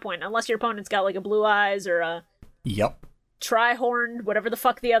 2,500 at that point, unless your opponent's got like a Blue Eyes or a Yep. Tri-Horned, whatever the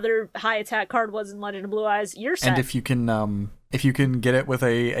fuck the other high attack card was in Legend of Blue Eyes, you're set. And if you can get it with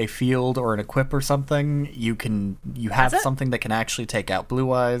a field or an equip or something, you have something that can actually take out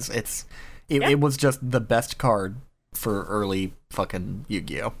Blue Eyes. It was just the best card for early fucking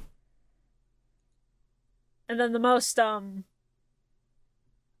Yu-Gi-Oh! And then the most,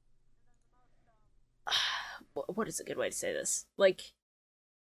 what is a good way to say this? Like,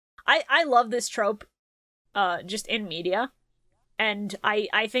 I love this trope, just in media, and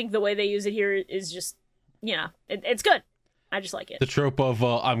I think the way they use it here is just, it's good. I just like it. The trope of,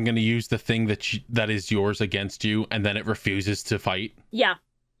 I'm gonna use the thing that is yours against you, and then it refuses to fight. Yeah.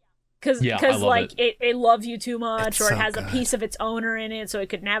 Because like it loves you too much, It's or so it has good. a piece of its owner in it, so it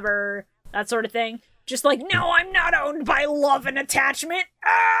could never, that sort of thing. Just like, no, I'm not owned by love and attachment.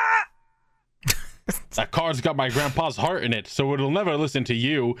 Ah! That card's got my grandpa's heart in it, so it'll never listen to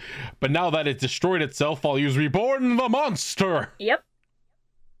you. But now that it's destroyed itself, I'll use Reborn the Monster. Yep.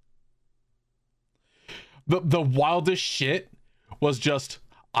 the wildest shit was just,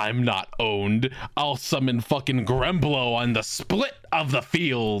 I'm not owned. I'll summon fucking Gremblo on the split of the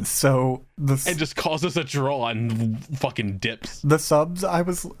field. So and just causes a draw and fucking dips. The subs I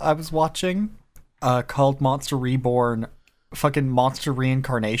was watching, called Monster Reborn, fucking Monster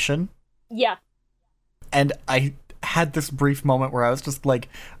Reincarnation. Yeah. And I had this brief moment where I was just like,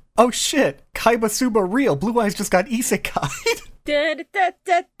 oh shit, Kaiba Suba real. Blue Eyes just got isekai'd.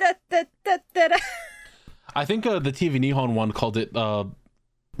 I think the TV Nihon one called it what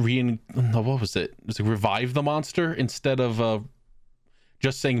was it? It was like Revive the Monster instead of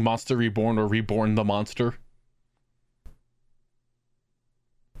just saying Monster Reborn or Reborn the Monster.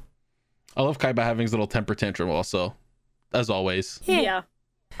 I love Kaiba having his little temper tantrum also, as always. Yeah.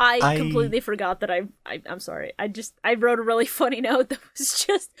 I completely forgot that I'm sorry. I wrote a really funny note that was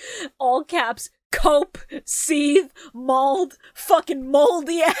just all caps, cope, seethe, mauled, fucking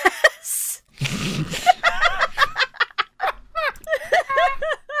moldy ass.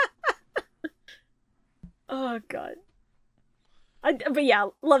 Oh god. But yeah,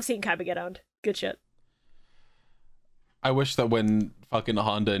 love seeing Kaiba get owned. Good shit. I wish that when fucking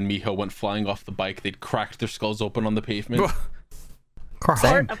Honda and Miho went flying off the bike, they'd cracked their skulls open on the pavement.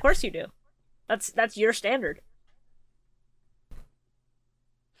 Same. Of course you do. That's your standard.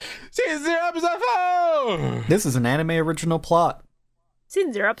 Season 0, episode 4! This is an anime original plot.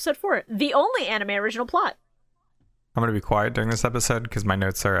 Season 0, episode 4. The only anime original plot. I'm gonna be quiet during this episode because my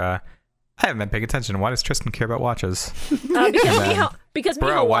notes are. I haven't been paying attention. Why does Tristan care about watches? Because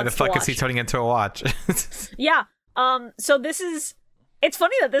Bro, Miho why the wants fuck to is he watch. turning into a watch? Yeah. So this is. It's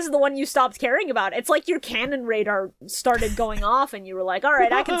funny that this is the one you stopped caring about. It's like your canon radar started going off, and you were like, "All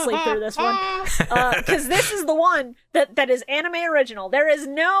right, I can sleep through this one," because this is the one that is anime original. There is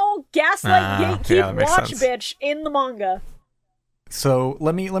no gaslight gatekeep yeah, that makes watch sense. bitch in the manga. So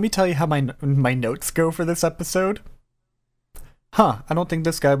let me tell you how my notes go for this episode. I don't think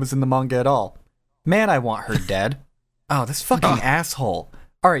this guy was in the manga at all. Man, I want her dead. Oh, this fucking asshole.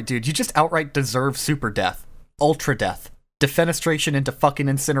 Alright, dude, you just outright deserve super death. Ultra death. Defenestration into fucking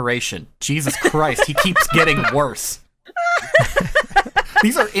incineration. Jesus Christ, he keeps getting worse.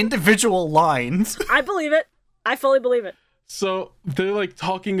 These are individual lines. I believe it. I fully believe it. So they're like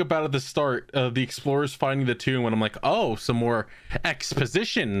talking about at the start, the explorers finding the tomb, and I'm like, oh, some more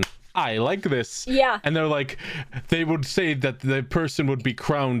exposition. I like this. Yeah. And they're like, they would say that the person would be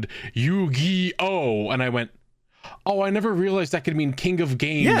crowned Yu-Gi-Oh! And I went, oh, I never realized that could mean King of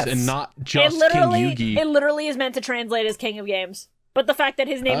Games and not just King Yugi. It literally is meant to translate as King of Games. But the fact that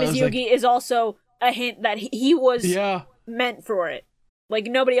his name is was Yugi is also a hint that he was meant for it. Like,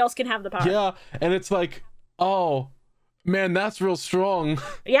 nobody else can have the power. Yeah, and it's like, oh, man, that's real strong.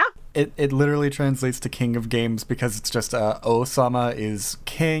 Yeah. It literally translates to King of Games because it's just Osama is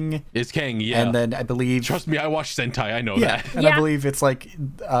king. Is king, yeah. And then I believe... Trust me, I watch Sentai, I know yeah, that. and I believe it's like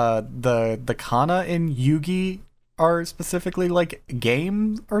the kana in Yugi are specifically like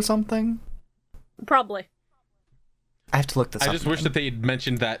games or something. Probably. I have to look this up. I just wish that they'd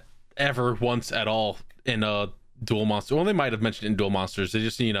mentioned that ever once at all in Duel Monsters. Well, they might have mentioned it in Duel Monsters. They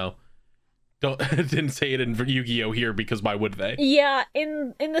just, didn't say it in Yu-Gi-Oh! Here because why would they? Yeah,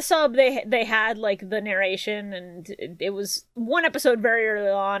 in the sub they had like the narration, and it was one episode very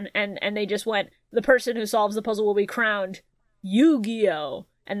early on, and they just went, the person who solves the puzzle will be crowned Yu-Gi-Oh!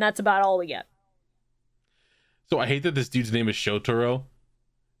 And that's about all we get. So I hate that this dude's name is Shotaro,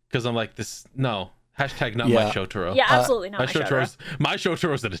 because I'm like, no, hashtag not Yeah. my Shotaro. Yeah, absolutely not. My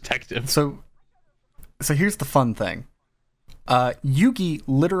Shotaro's a detective. So here's the fun thing. Yugi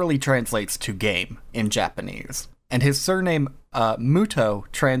literally translates to game in Japanese, and his surname Muto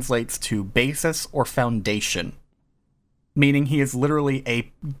translates to basis or foundation, meaning he is literally a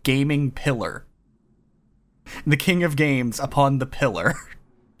gaming pillar. The king of games upon the pillar.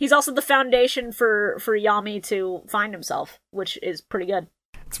 He's also the foundation for Yami to find himself, which is pretty good.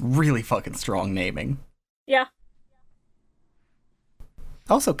 It's really fucking strong naming. Yeah.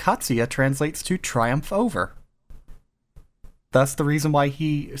 Also, Katsuya translates to triumph over. That's the reason why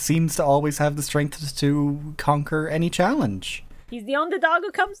he seems to always have the strength to conquer any challenge. He's the underdog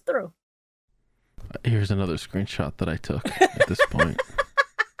who comes through. Here's another screenshot that I took at this point.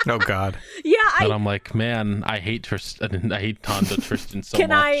 Oh God. Yeah, And I'm like, man, I hate Tristan. I hate Honda Tristan so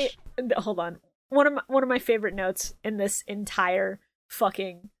much. Hold on. One of my favorite notes in this entire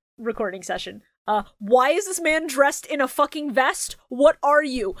fucking recording session. Why is this man dressed in a fucking vest? What are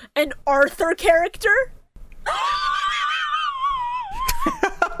you? An Arthur character?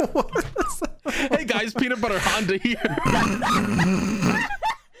 Hey guys, Peanut Butter Honda here.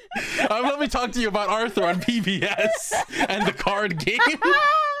 Let me talk to you about Arthur on PBS and the card game.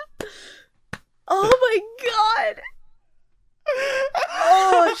 Oh my god.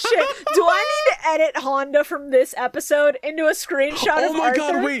 Oh shit. Do I need to edit Honda from this episode into a screenshot of Oh my Arthur?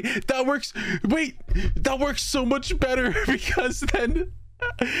 god, wait, that works so much better because then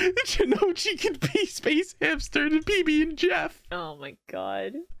Janochi can be Space Hamster to PB and Jeff. Oh my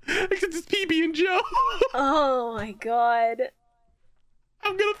god. Except it's PB and Joe. Oh my god.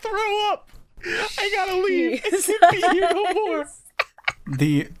 I'm gonna throw up. I gotta leave. I Jesus. can't be here no more.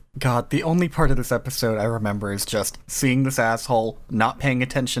 The only part of this episode I remember is just seeing this asshole, not paying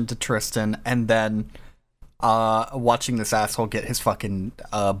attention to Tristan, and then watching this asshole get his fucking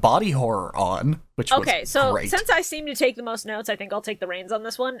body horror on, which Okay, was so great. since I seem to take the most notes, I think I'll take the reins on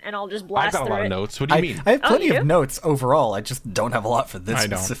this one, and I'll just blast I've got a through lot of it. notes. What do you mean? I have plenty you of do? notes overall, I just don't have a lot for this I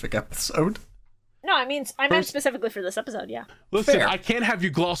don't. specific episode. No, I meant First- specifically for this episode, yeah. Listen, Fair. I can't have you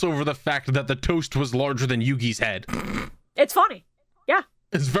gloss over the fact that the toast was larger than Yugi's head. It's funny. Yeah.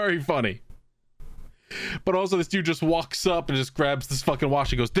 It's very funny. But also, this dude just walks up and just grabs this fucking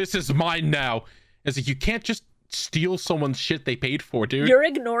watch and goes, "This is mine now." It's like, you can't just steal someone's shit they paid for, dude. You're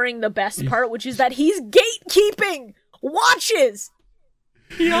ignoring the best part, which is that he's gatekeeping watches.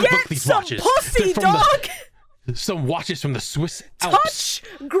 Look, Get these some watches. pussy, They're from dog. some watches from the Swiss Alps.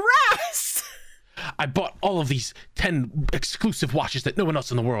 Touch grass. I bought all of these 10 exclusive watches that no one else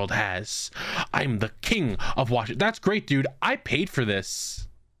in the world has. I'm the king of watches. That's great, dude. I paid for this.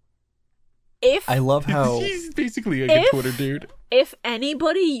 If I love how He's basically a good If- Twitter dude. if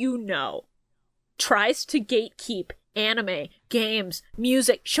anybody you know tries to gatekeep anime, games,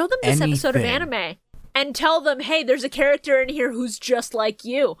 music, show them this episode of Anything. anime and tell them, hey, there's a character in here who's just like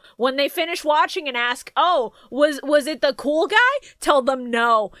you. When they finish watching and ask, oh, was it the cool guy? Tell them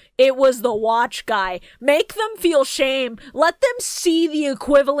no, it was the watch guy. Make them feel shame. Let them see the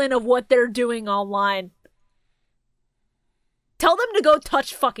equivalent of what they're doing online. Tell them to go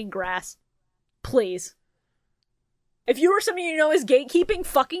touch fucking grass. Please. If you or somebody you know is gatekeeping,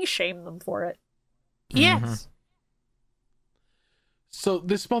 fucking shame them for it. yes. So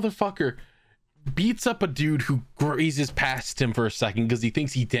this motherfucker beats up a dude who grazes past him for a second because he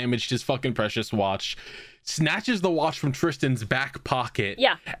thinks he damaged his fucking precious watch, snatches the watch from Tristan's back pocket,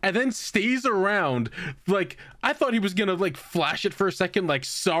 Yeah. and then stays around. Like, I thought he was gonna like flash it for a second, like,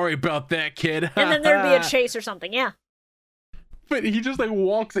 sorry about that, kid. And then there'd be a chase or something, yeah. But he just like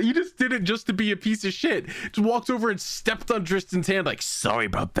walks. He just did it just to be a piece of shit. Just walks over and stepped on Tristan's hand, like, sorry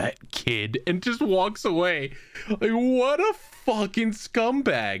about that, kid, and just walks away. Like, what a fucking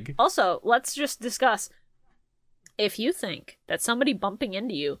scumbag. Also, let's just discuss. If you think that somebody bumping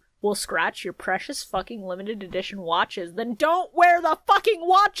into you will scratch your precious fucking limited edition watches, then don't wear the fucking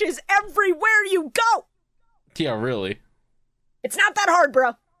watches everywhere you go! Yeah, really. It's not that hard,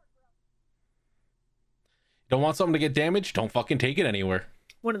 bro. Don't want something to get damaged? Don't fucking take it anywhere.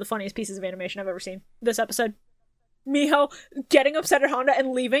 One of the funniest pieces of animation I've ever seen. This episode. Miho getting upset at Honda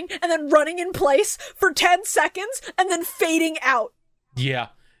and leaving, and then running in place for 10 seconds, and then fading out. Yeah,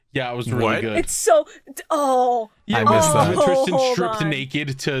 it was really What? good. It's so... Oh. Yeah, I missed that. when Tristan hold stripped on.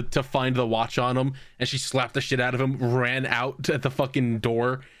 naked to find the watch on him, and she slapped the shit out of him, ran out at the fucking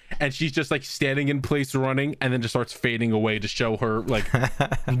door, and she's just like standing in place running, and then just starts fading away to show her like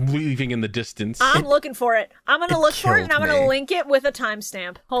leaving in the distance. I'm looking for it. I'm gonna look for it, and I'm killed gonna me. link it with a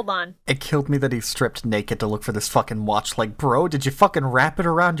timestamp. Hold on. It killed me that he stripped naked to look for this fucking watch. Like, bro, did you fucking wrap it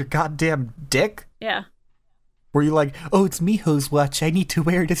around your goddamn dick? Yeah. Were you like, oh, it's Miho's watch, I need to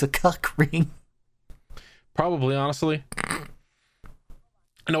wear it as a cock ring? Probably, honestly.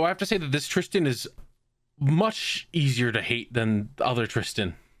 No, I have to say that this Tristan is much easier to hate than the other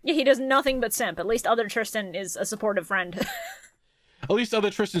Tristan. Yeah, he does nothing but simp. At least other Tristan is a supportive friend. At least other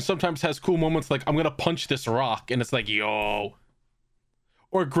Tristan sometimes has cool moments like, I'm gonna punch this rock, and it's like, yo.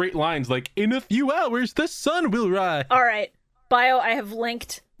 Or great lines like, in a few hours, the sun will rise. All right, Bio, I have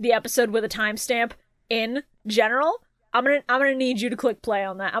linked the episode with a timestamp in general. I'm gonna need you to click play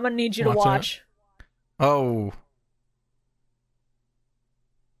on that. I'm gonna need you to Watch watch. Oh.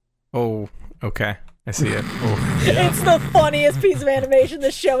 Oh, okay. I see it. Oh. It's the funniest piece of animation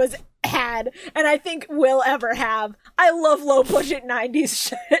this show has had, and I think will ever have. I love low budget 90s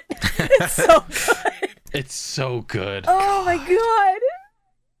shit. It's so good. It's so good. Oh my god.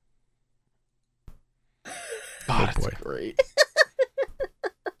 God, boy. it's great.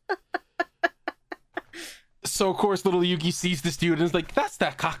 So, of course, little Yugi sees this dude and is like, that's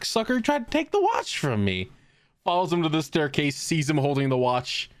that cocksucker who tried to take the watch from me. Follows him to the staircase, sees him holding the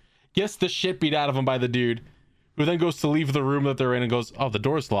watch, gets the shit beat out of him by the dude, who then goes to leave the room that they're in and goes, oh, the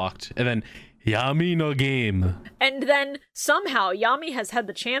door's locked. And then, Yami no game. And then somehow Yami has had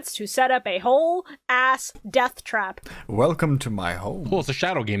the chance to set up a whole ass death trap. Welcome to my home. Well, it's a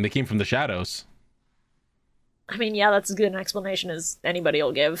shadow game. They came from the shadows. I mean, yeah, that's as good an explanation as anybody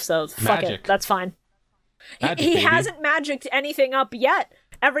will give, so fuck Magic. it. That's fine. Magic, He baby. hasn't magicked anything up yet.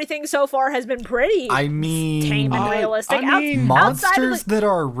 Everything so far has been pretty I mean, tame and realistic. I mean, outside of monsters that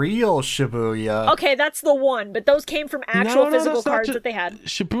are real, Shibuya. Okay, that's the one, but those came from actual physical it's not cards ju- that they had.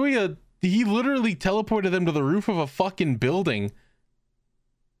 Shibuya, he literally teleported them to the roof of a fucking building.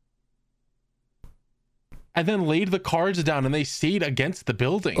 And then laid the cards down and they stayed against the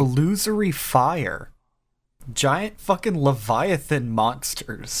building. Illusory fire. Giant fucking Leviathan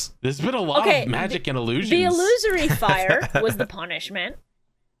monsters. There's been a lot Okay, of magic and illusions. The illusory fire was the punishment.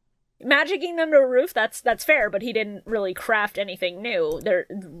 Magicking them to a roof, that's fair, but he didn't really craft anything new. Their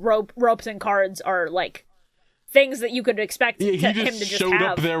ropes and cards are like things that you could expect Yeah, he him just to just showed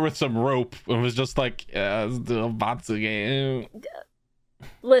have. up there with some rope and was just like, let's do a Batsu game.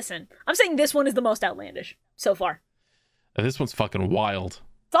 Listen, I'm saying this one is the most outlandish so far. This one's fucking wild.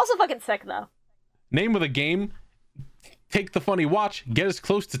 It's also fucking sick though. Name of the game, take the funny watch, get as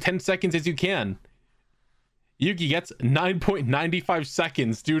close to 10 seconds as you can. Yuki gets 9.95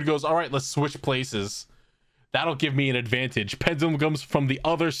 seconds. Dude goes, all right, let's switch places. That'll give me an advantage. Pendulum comes from the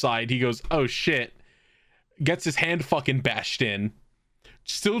other side. He goes, oh shit. Gets his hand fucking bashed in.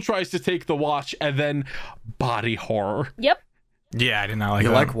 Still tries to take the watch, and then body horror. Yep. Yeah, I did not like You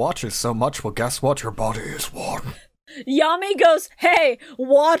that. like watches so much, well, guess what? Your body is one. Yami goes, hey,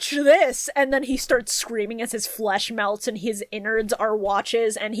 watch this! And then he starts screaming as his flesh melts and his innards are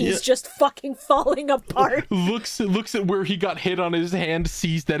watches and he's just fucking falling apart. Looks at where he got hit on his hand,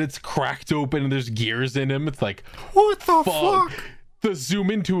 sees that it's cracked open and there's gears in him. It's like, What the fuck? fuck? The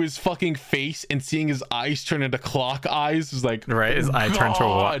zoom into his fucking face and seeing his eyes turn into clock eyes is like, Right, his eye turned to a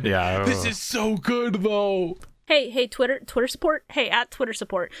God, yeah. This is so good though. Hey, Twitter support? Hey, at Twitter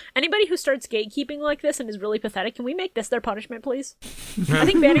support. Anybody who starts gatekeeping like this and is really pathetic, can we make this their punishment, please? I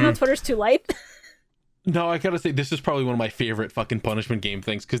think banning on Twitter's too light. No, I gotta say, this is probably one of my favorite fucking punishment game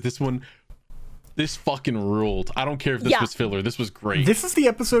things, because this fucking ruled. I don't care if this was filler. This was great. This is the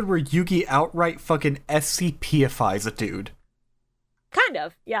episode where Yugi outright fucking SCP-ifies a dude. Kind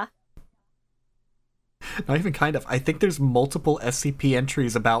of, yeah. Not even kind of. I think there's multiple SCP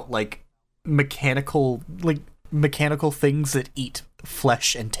entries about, like, mechanical things that eat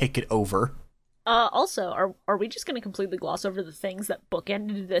flesh and take it over. Also, are we just gonna completely gloss over the things that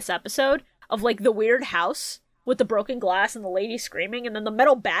bookended this episode of like the weird house with the broken glass and the lady screaming, and then the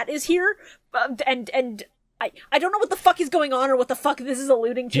metal bat is here, and I don't know what the fuck is going on or what the fuck this is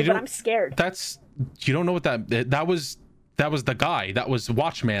alluding to, but I'm scared. You don't know what that was the guy. That was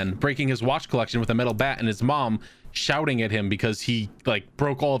Watchman breaking his watch collection with a metal bat, and his mom shouting at him because he like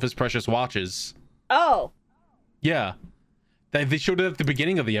broke all of his precious watches. Oh. Yeah. They showed it at the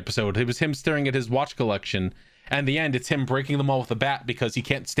beginning of the episode. It was him staring at his watch collection. And in the end, it's him breaking them all with a bat because he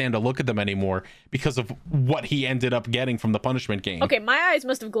can't stand to look at them anymore because of what he ended up getting from the punishment game. Okay, my eyes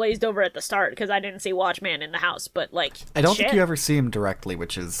must have glazed over at the start because I didn't see Watchman in the house, but like, I don't think you ever see him directly,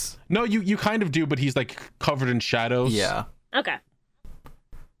 which is... No, you kind of do, but he's like covered in shadows. Yeah. Okay.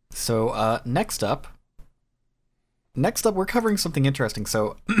 So, next up, we're covering something interesting.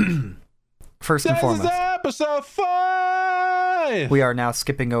 So, first and foremost, This is episode 5! we are now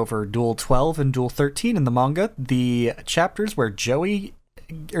skipping over Duel 12 and Duel 13 in the manga. The chapters where Joey...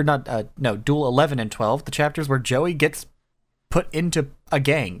 Duel 11 and 12. The chapters where Joey gets put into a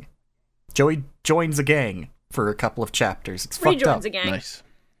gang. Joey joins a gang for a couple of chapters. It's fucked up. Rejoins a gang. Nice.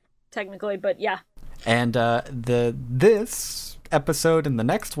 Technically, but yeah. And this episode and the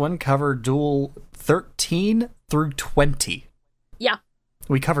next one cover Duel 13 through 20. Yeah.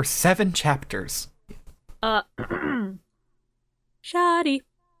 We cover 7 chapters. Shoddy.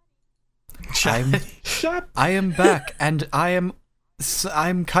 I am back, and I'm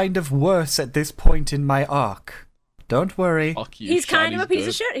kind of worse at this point in my arc. Don't worry. Fuck you, He's kind of a Shoddy's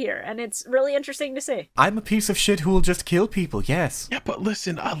piece of good. shit here, and it's really interesting to see. I'm a piece of shit who will just kill people, yes. Yeah, but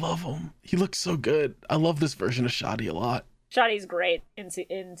listen, I love him. He looks so good. I love this version of Shoddy a lot. Shoddy's great in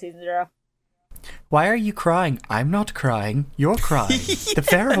season 0. Why are you crying? I'm not crying. You're crying. The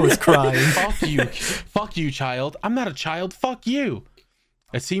Pharaoh is crying. Fuck you. Fuck you, child. I'm not a child. Fuck you.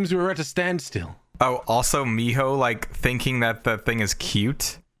 It seems we're at a standstill. Oh, also Miho like thinking that the thing is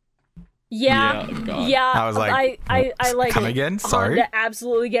cute. Yeah, Yeah, God. yeah. I was like, I like come it. again? Sorry? Honda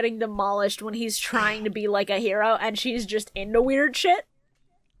absolutely getting demolished when he's trying to be like a hero, and she's just into weird shit.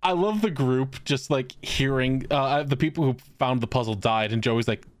 I love the group just like hearing the people who found the puzzle died, and Joey's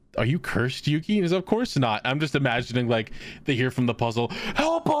like, are you cursed, Yuki? And he's, of course not. I'm just imagining like they hear from the puzzle,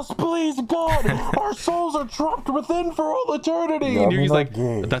 help us, please, God! Our souls are trapped within for all eternity. And Yuki's like,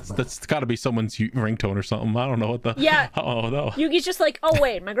 that's got to be someone's ringtone or something. I don't know what the. Yeah. Oh no. Yugi's just like, oh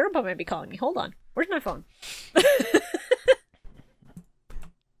wait, my grandpa might be calling me. Hold on. Where's my phone?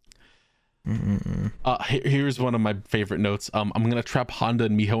 Here's one of my favorite notes. I'm gonna trap Honda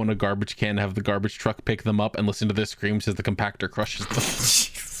and Miho in a garbage can, have the garbage truck pick them up, and listen to their screams as the compactor crushes them.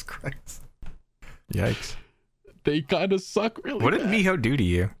 Jesus Christ. Yikes. They kind of suck really What did bad. Miho do to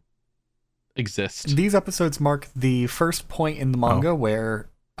you? Exist. These episodes mark the first point in the manga where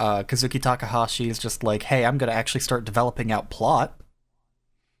Kazuki Takahashi is just like, hey, I'm gonna actually start developing out plot.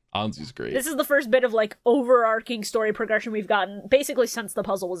 Anzu's great. This is the first bit of like overarching story progression we've gotten basically since the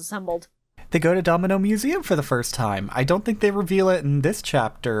puzzle was assembled. They go to Domino Museum for the first time. I don't think they reveal it in this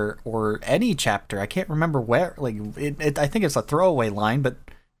chapter or any chapter. I can't remember where. Like, I think it's a throwaway line, but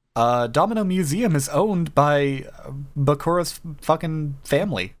Domino Museum is owned by Bakura's fucking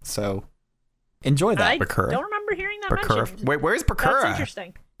family. So enjoy that. I Bakura? don't remember hearing that Bakura. mentioned. Wait, where's Bakura? That's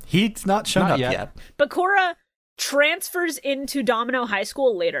interesting. He's not shown Not up yet. yet. Bakura transfers into Domino High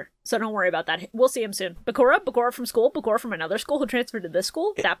School later, so don't worry about that. We'll see him soon. Bakura from school, Bakura from another school who transferred to this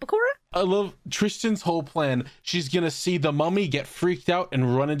school. That Bakura? I love Tristan's whole plan. She's gonna see the mummy, get freaked out,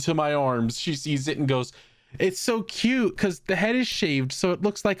 and run into my arms. She sees it and goes, "It's so cute because the head is shaved, so it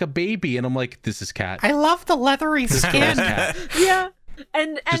looks like a baby." And I'm like, "This is Cat. I love the leathery This is skin. Cat." Yeah.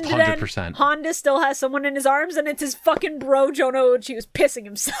 And Just then 100%. Honda still has someone in his arms, and it's his fucking bro Jono Uchi who's pissing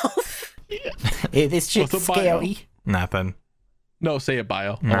himself. This shit's What's a bio? scary. Nothing. No, say it,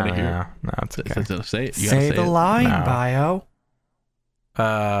 Bio. I No, want to hear no, it's it. okay. Say it. You gotta Say say the it. line, No. Bio.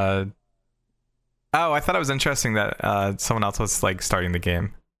 Oh, I thought it was interesting that someone else was like starting the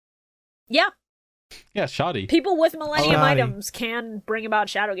game. Yeah, Yeah, shoddy. people with Millennium Alrighty. items can bring about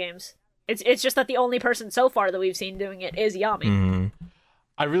shadow games. It's just that the only person so far that we've seen doing it is Yami. Mm.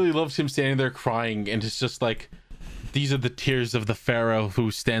 I really loved him standing there crying, and it's just like, these are the tears of the pharaoh who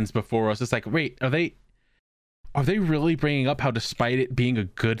stands before us. It's like, wait, are they really bringing up how, despite it being a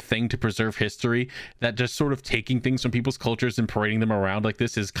good thing to preserve history, that just sort of taking things from people's cultures and parading them around like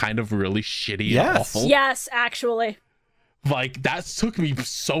this is kind of really shitty Yes. and awful? Yes, actually. Like, that took me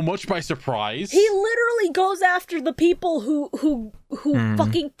so much by surprise. He literally goes after the people who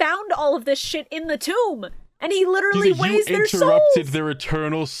fucking found all of this shit in the tomb. And he He's literally like, weighs you their interrupted souls. their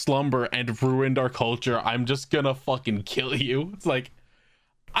eternal slumber and ruined our culture. I'm just gonna fucking kill you. It's like,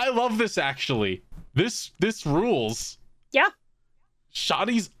 I love this actually. This rules. Yeah,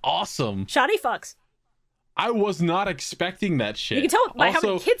 Shoddy's awesome. shoddy fucks. I was not expecting that shit. You can tell by how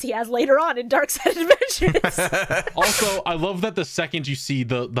many Also- kids he has later on in Dark Side Adventures. Also, I love that the second you see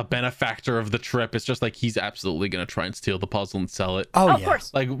the benefactor of the trip, it's just like he's absolutely gonna try and steal the puzzle and sell it. Oh, Oh, yeah. of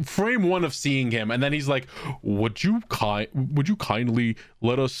course. Like frame one of seeing him, and then he's like, "Would you kindly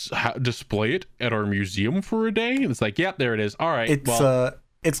let us display it at our museum for a day?" And it's like, "Yep, there it is. All right."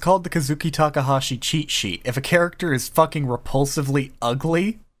 It's called the Kazuki Takahashi cheat sheet. If a character is fucking repulsively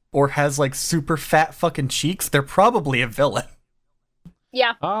ugly or has like super fat fucking cheeks, they're probably a villain.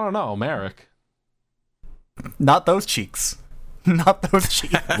 Yeah. I don't know, Merrick. Not those cheeks. Not those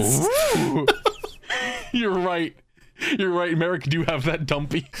cheeks. Ooh. You're right. You're right. Merrick do have that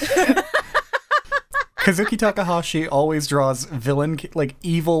dumpy. Kazuki Takahashi always draws villain, like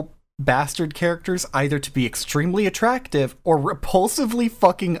evil bastard characters either to be extremely attractive or repulsively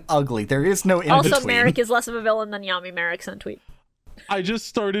fucking ugly. There is no in Also, between. Merrick is less of a villain than Yami Merrick sent tweet. I just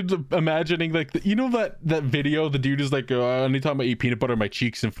started imagining like you know that video the dude is like anytime I eat peanut butter my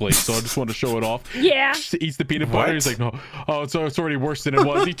cheeks inflate, so I just want to show it off. Yeah. Eats the peanut butter. What? He's like, no, it's already worse than it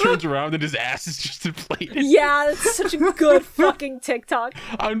was. He turns around and his ass is just inflated. Yeah, that's such a good fucking TikTok.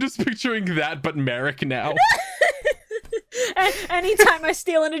 I'm just picturing that, but Merrick now. Anytime I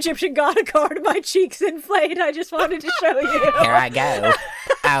steal an Egyptian god card, my cheeks inflate. I just wanted to show you. Here I go.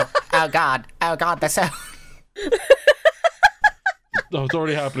 Oh God, that's so. Oh, it's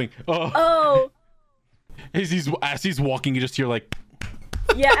already happening. Oh, Oh, as he's walking, you just hear like,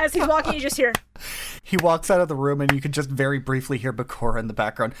 yeah, as he's walking, you just hear, He walks out of the room and you can just very briefly hear Bakura in the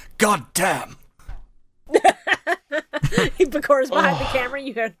background. God damn! Bakura's behind the camera,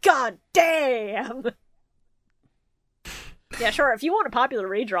 you hear, God damn! Yeah, sure, if you want a popular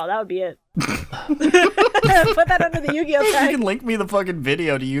redraw, that would be it. Put that under the Yu-Gi-Oh You tag. can link me the fucking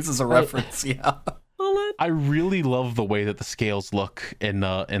video to use as a reference, yeah. Hold on. I really love the way that the scales look in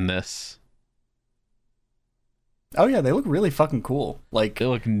this. Oh yeah, they look really fucking cool. Like, They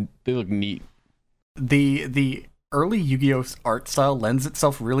look neat. the early Yu-Gi-Oh art style lends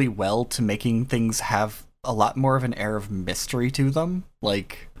itself really well to making things have a lot more of an air of mystery to them.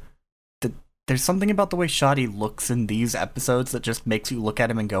 Like, there's something about the way Shoddy looks in these episodes that just makes you look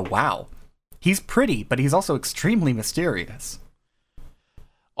at him and go, wow. He's pretty, but he's also extremely mysterious.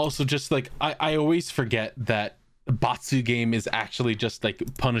 Also, just like I always forget that Batsu game is actually just like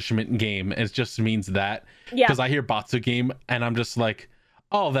punishment game. It just means that. Yeah. Because I hear Batsu game and I'm just like,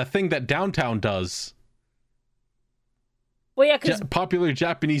 oh, that thing that Downtown does. Well, yeah, because popular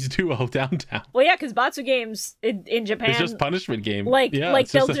Japanese duo Downtown. Well, yeah, because Batsu games in Japan, It's just punishment game. like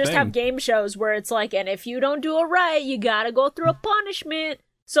they'll just thing. have game shows where it's like, and if you don't do it right, you gotta go through a punishment.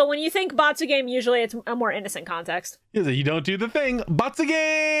 So when you think Batsu game, usually it's a more innocent context. Yeah, you don't do the thing, Batsu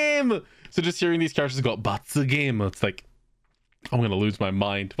game. So just hearing these characters go Batsu game, it's like I'm gonna lose my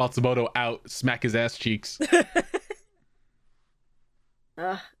mind. Matsumoto out, smack his ass cheeks.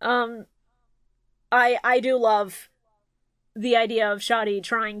 I do love the idea of Shadi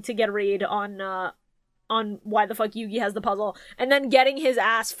trying to get a read on why the fuck Yugi has the puzzle, and then getting his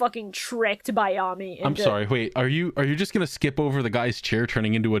ass fucking tricked by Yami. I'm sorry, wait, are you just gonna skip over the guy's chair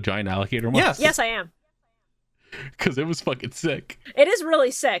turning into a giant alligator monster? Yes, I am. Because it was fucking sick. It is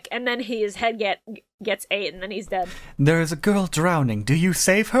really sick, and then his head gets ate, and then he's dead. There is a girl drowning. Do you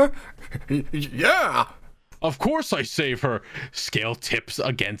save her? Yeah. Of course I save her. Scale tips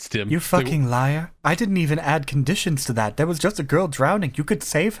against him. You fucking liar. I didn't even add conditions to that. There was just a girl drowning. You could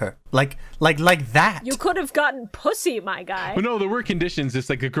save her. Like that. You could have gotten pussy, my guy. But no, there were conditions. It's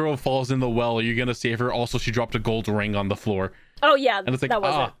like a girl falls in the well. Are you going to save her? Also, she dropped a gold ring on the floor. Oh, yeah. And it's like, that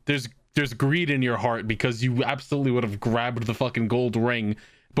was it. There's greed in your heart because you absolutely would have grabbed the fucking gold ring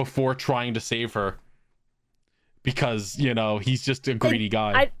before trying to save her. Because, you know, he's just a greedy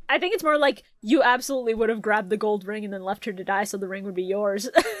guy. I think it's more like you absolutely would have grabbed the gold ring and then left her to die so the ring would be yours.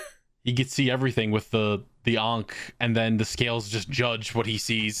 He could see everything with the Ankh, and then the scales just judge what he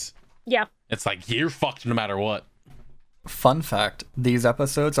sees. Yeah. It's like, you're fucked no matter what. Fun fact, these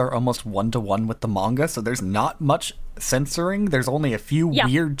episodes are almost 1-to-1 with the manga, so there's not much censoring. There's only a few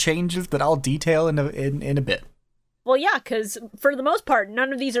weird changes that I'll detail in a bit. Well, yeah, because for the most part,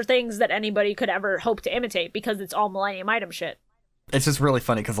 none of these are things that anybody could ever hope to imitate because it's all Millennium item shit. It's just really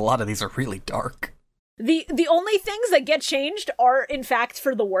funny because a lot of these are really dark. The only things that get changed are, in fact,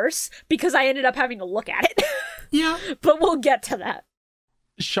 for the worse, because I ended up having to look at it. Yeah. But we'll get to that.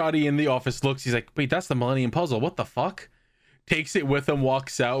 Shoddy in the office looks, he's like, wait, that's the Millennium Puzzle, what the fuck? Takes it with him,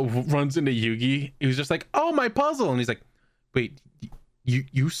 walks out, runs into Yugi. He was just like, oh, my puzzle. And he's like, wait,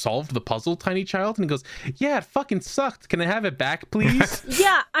 you solved the puzzle, tiny child? And he goes, yeah, it fucking sucked. Can I have it back, please?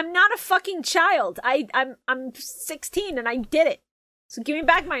 Yeah, I'm not a fucking child. I'm 16 and I did it. So give me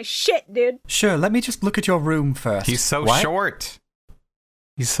back my shit, dude. Sure, let me just look at your room first. He's so short.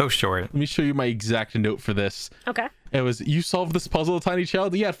 He's so short. Let me show you my exact note for this. Okay. It was, you solved this puzzle, tiny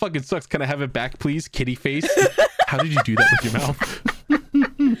child? Yeah, it fucking sucks. Can I have it back, please? Kitty face. How did you do that with your mouth?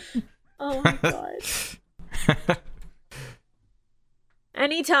 Oh my god.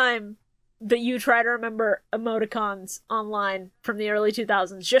 Anytime that you try to remember emoticons online from the early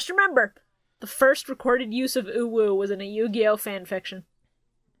 2000s, just remember, the first recorded use of uwu was in a Yu-Gi-Oh! Fanfiction.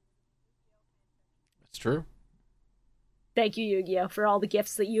 It's true. Thank you, Yu-Gi-Oh! For all the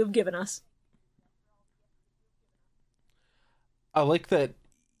gifts that you have given us. I like that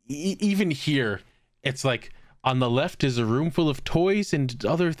even here, it's like, on the left is a room full of toys and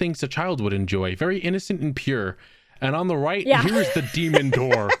other things a child would enjoy. Very innocent and pure. And on the right, here's the demon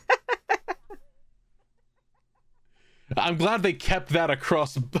door. I'm glad they kept that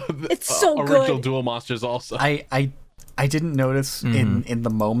across it's so original good. Duel Monsters also. I didn't notice in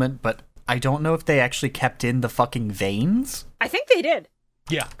the moment, but I don't know if they actually kept in the fucking veins. I think they did.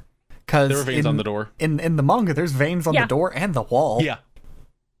 Yeah. Because there were veins on the door. In the manga, there's veins on the door and the wall. Yeah.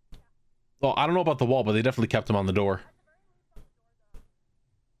 Well, I don't know about the wall, but they definitely kept them on the door.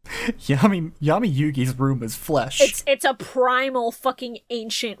 Yami Yugi's room is flesh. It's a primal fucking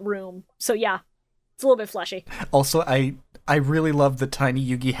ancient room. So yeah, it's a little bit fleshy. Also, I really love that Tiny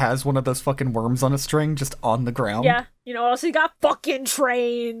Yugi has one of those fucking worms on a string just on the ground. Yeah, you know what else? He got fucking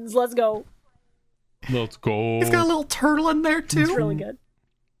trains. Let's go. Let's go. He's got a little turtle in there too. It's really good.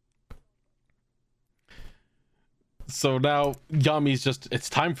 So now Yami's just, it's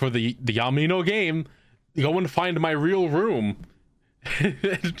time for the Yami no game. Go and find my real room.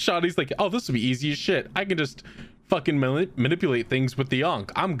 Shawty's like, oh, this will be easy as shit. I can just fucking manipulate things with the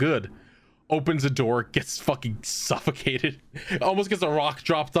Ankh. I'm good. Opens a door, gets fucking suffocated. Almost gets a rock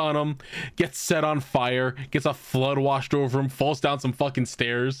dropped on him. Gets set on fire. Gets a flood washed over him. Falls down some fucking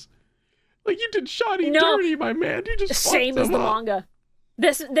stairs. Like, you did Shawty dirty, my man. You just same as the manga.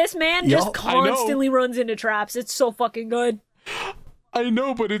 This man just constantly runs into traps. It's so fucking good. I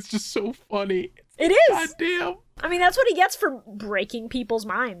know, but it's just so funny. It is. God damn. I mean, that's what he gets for breaking people's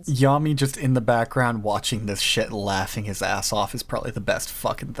minds. Yami just in the background watching this shit, laughing his ass off is probably the best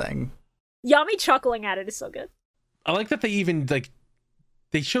fucking thing. Yami chuckling at it is so good. I like that they even, like,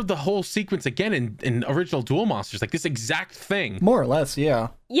 they showed the whole sequence again in original Duel Monsters, like this exact thing, More or less, yeah.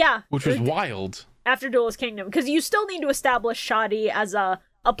 Yeah. which was wild. After Duelist Kingdom, because you still need to establish Shoddy as a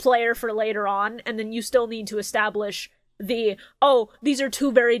player for later on, and then you still need to establish these are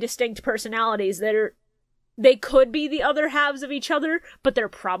two very distinct personalities they could be the other halves of each other, but they're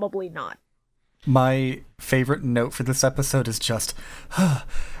probably not. My favorite note for this episode is just,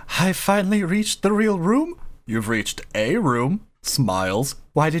 I finally reached the real room? You've reached a room. Smiles.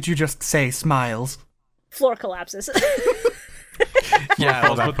 Why did you just say smiles? Floor collapses. Yeah,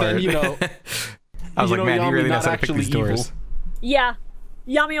 all that But then, part. I was like, man, he Yami really not knows how to pick actually these doors. evil. Yeah.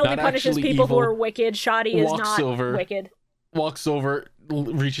 Yami only Not punishes actually people who evil. are wicked. Shoddy is Walks not over. wicked. Walks over,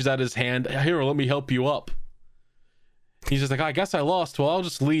 reaches out his hand. Here, let me help you up. He's just like, I guess I lost. Well, I'll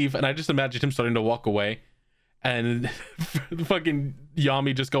just leave. And I just imagined him starting to walk away. And fucking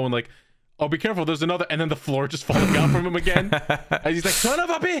Yami just going like, oh, be careful, there's another. And then the floor just falling out from him again. And he's like, son of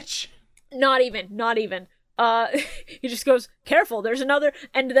a bitch. Not even. He just goes, careful, there's another,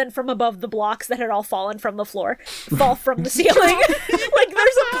 and then from above the blocks that had all fallen from the floor, fall from the ceiling. Like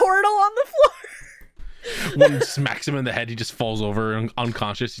there's a portal on the floor. One smacks him in the head, he just falls over and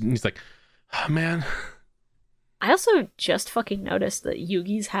unconscious. And he's like, oh, man. I also just fucking noticed that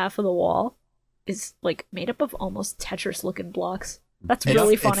Yugi's half of the wall is like made up of almost Tetris-looking blocks. That's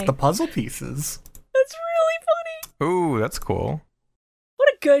really funny. It's the puzzle pieces. That's really funny. Ooh, that's cool. What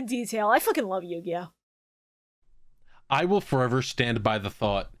a good detail. I fucking love Yu-Gi-Oh! I will forever stand by the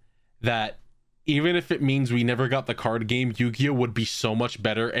thought that even if it means we never got the card game, Yu-Gi-Oh! Would be so much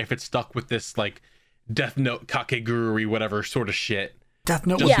better if it stuck with this, like, Death Note, Kakegurui, whatever sort of shit. Death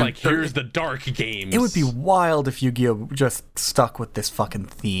Note Just would like, here's the dark games. It would be wild if Yu-Gi-Oh! Just stuck with this fucking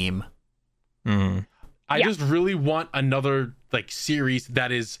theme. I just really want another, like, series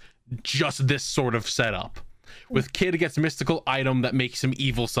that is just this sort of setup. With Kid gets mystical item that makes him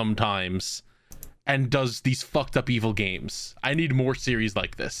evil sometimes and does these fucked up evil games. I need more series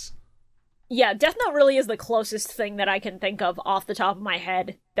like this. Yeah, Death Note really is the closest thing that I can think of off the top of my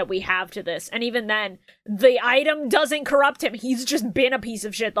head that we have to this. And even then, the item doesn't corrupt him. He's just been a piece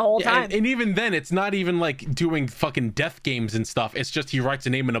of shit the whole time. And even then, it's not even like doing fucking death games and stuff. It's just he writes a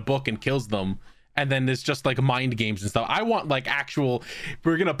name in a book and kills them. And then it's just like mind games and stuff. I want like actual,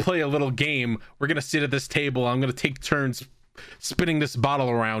 we're going to play a little game. We're going to sit at this table. I'm going to take turns spinning this bottle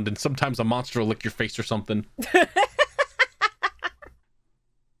around. And sometimes a monster will lick your face or something.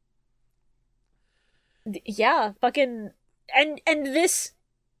 Yeah, fucking, and this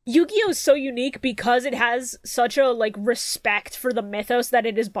Yu-Gi-Oh! Is so unique because it has such a, like, respect for the mythos that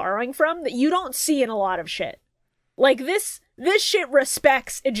it is borrowing from that you don't see in a lot of shit. Like, this shit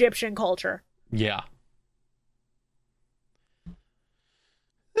respects Egyptian culture. Yeah.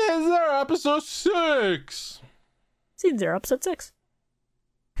 This is our episode 6. Season 0, episode 6.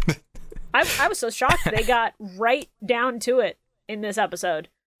 I was so shocked they got right down to it in this episode.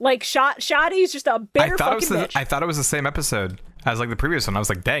 Like, Shoddy's just a bitter fucking bitch. I thought it was the same episode as like the previous one. I was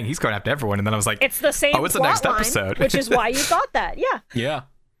like, dang, he's going after everyone. And then I was like, it's the same it's the plot next line, episode. which is why you thought that. Yeah. Yeah.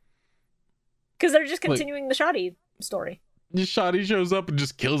 Because they're just continuing the Shoddy story. Shoddy shows up and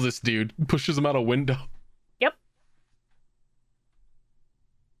just kills this dude. Pushes him out a window. Yep.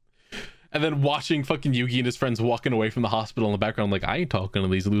 And then watching fucking Yugi and his friends walking away from the hospital in the background, like, I ain't talking to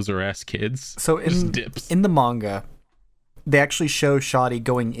these loser ass kids. So just dips. In the manga, they actually show Shoddy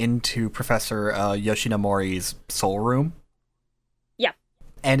going into Professor Yoshinamori's soul room. Yeah.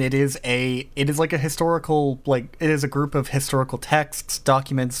 And it is like a historical, like, it is a group of historical texts,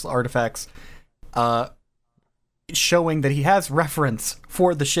 documents, artifacts, showing that he has reference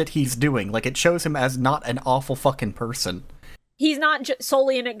for the shit he's doing. Like, it shows him as not an awful fucking person. He's not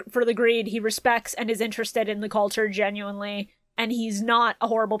solely in it for the greed. He respects and is interested in the culture genuinely, and he's not a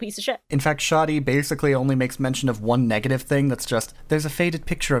horrible piece of shit. In fact, Shoddy basically only makes mention of one negative thing that's just, there's a faded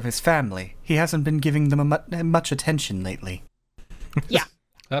picture of his family. He hasn't been giving them much attention lately. Yeah.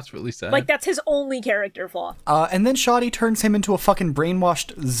 That's really sad. Like, that's his only character flaw. And then Shoddy turns him into a fucking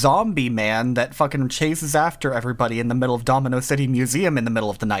brainwashed zombie man that fucking chases after everybody in the middle of Domino City Museum in the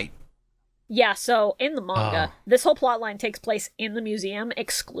middle of the night. Yeah, so in the manga, this whole plotline takes place in the museum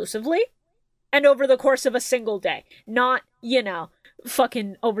exclusively, and over the course of a single day. Not,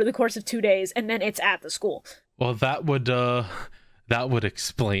 fucking over the course of 2 days, and then it's at the school. Well, that would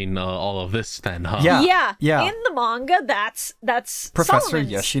explain all of this then, huh? Yeah. In the manga, that's Professor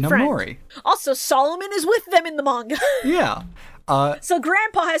Solomon's Yoshinamori. friend. Also, Solomon is with them in the manga. Yeah. So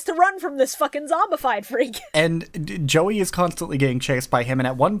Grandpa has to run from this fucking zombified freak. And Joey is constantly getting chased by him, and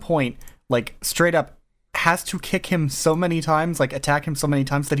at one point, like, straight up has to kick him so many times, like, attack him so many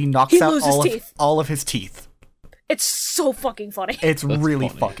times that he knocks out all of his teeth. It's so fucking funny. It's really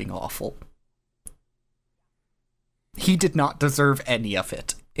funny. fucking awful. He did not deserve any of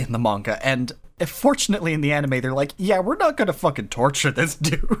it in the manga, and fortunately in the anime, they're like, yeah, we're not gonna fucking torture this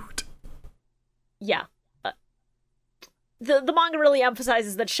dude. Yeah. The manga really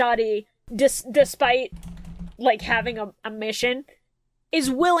emphasizes that Shadi, despite, like, having a mission,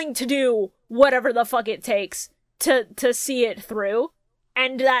 is willing to do whatever the fuck it takes to see it through,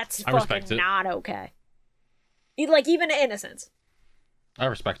 and that's I respect fucking it. not okay. Like, even innocence. I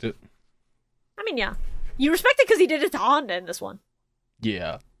respect it. I mean, yeah. You respect it because he did it to Honda in this one.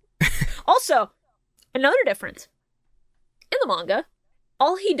 Yeah. Also, another difference. In the manga,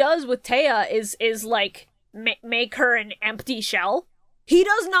 all he does with Taya is like, make her an empty shell. He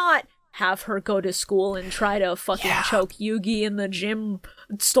does not have her go to school and try to fucking choke Yugi in the gym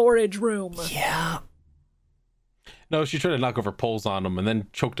storage room. Yeah. No, she tried to knock over poles on him and then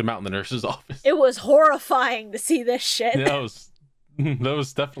choked him out in the nurse's office. It was horrifying to see this shit. That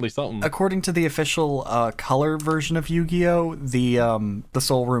was definitely something. According to the official color version of Yu-Gi-Oh, the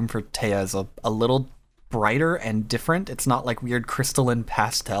soul room for Taya is a little brighter and different. It's not like weird crystalline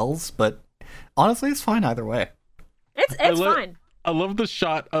pastels, but honestly, it's fine either way. It's fine. I love the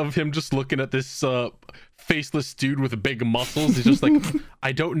shot of him just looking at this faceless dude with big muscles. He's just like,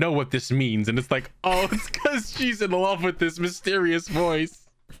 I don't know what this means. And it's like, oh, it's because she's in love with this mysterious voice.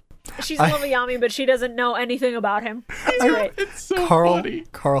 She's in love with Yami, but she doesn't know anything about him. It's great. It's so Carl, funny.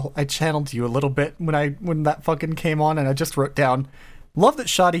 Carl, I channeled you a little bit when that fucking came on, and I just wrote down, love that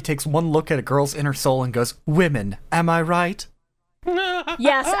Shadi takes one look at a girl's inner soul and goes, women, am I right?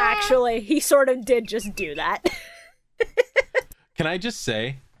 Yes, actually, he sort of did just do that. Can I just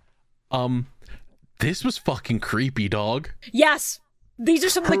say, this was fucking creepy, dog. Yes, these are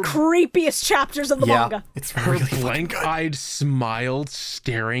some of the creepiest chapters of the manga. It's Her really fucking good. blank-eyed smile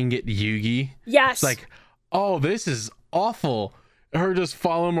staring at Yugi. Yes. It's like, oh, this is awful. Her just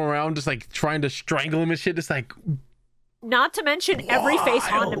follow him around, just like trying to strangle him and shit. It's like, Not to mention every face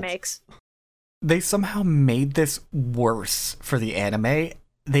Honda Wild. makes. They somehow made this worse for the anime.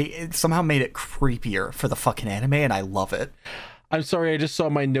 They somehow made it creepier for the fucking anime, and I love it. I'm sorry, I just saw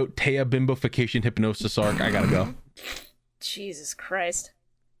my note, Taya bimbofication hypnosis arc. I gotta go. Jesus Christ.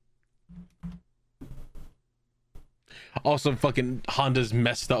 Also, fucking Honda's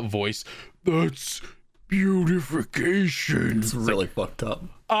messed up voice. That's beautification. It's really fucked up.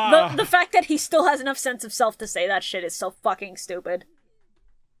 The fact that he still has enough sense of self to say that shit is so fucking stupid.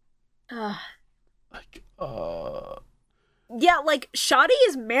 Yeah, like, Shadi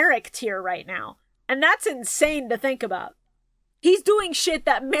is Merrick tier right now. And that's insane to think about. He's doing shit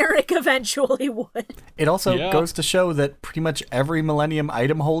that Merrick eventually would. It also goes to show that pretty much every Millennium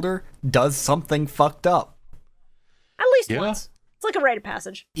item holder does something fucked up. At least once. It's like a rite of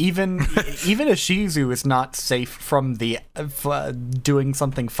passage. Even a Shizu is not safe from the doing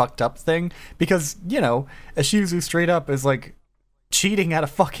something fucked up thing, because, you know, a Shizu straight up is like cheating at a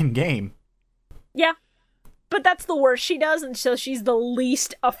fucking game. Yeah. But that's the worst she does, and so she's the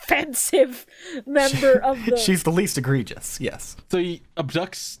least offensive member of the... She's the least egregious, yes. So he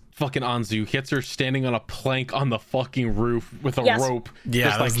abducts fucking Anzu, hits her standing on a plank on the fucking roof with a rope. Yeah,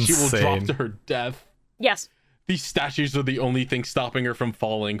 just like that's she will drop insane. to her death. Yes. These statues are the only thing stopping her from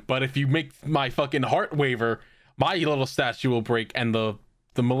falling. But if you make my fucking heart waver, my little statue will break, and the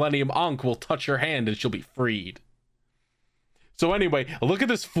Millennium Ankh will touch her hand, and she'll be freed. So anyway, look at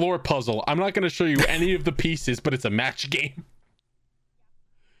this floor puzzle. I'm not going to show you any of the pieces, but it's a match game.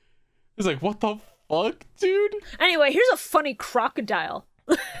 It's like, what the fuck, dude? Anyway, here's a funny crocodile.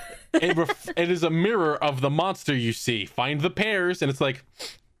 It is a mirror of the monster you see. Find the pairs, and it's like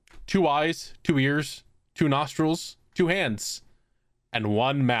 2 eyes, 2 ears, 2 nostrils, 2 hands, and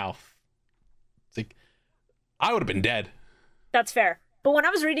 1 mouth. It's like, I would have been dead. That's fair. But when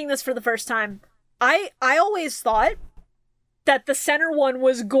I was reading this for the first time, I always thought that the center one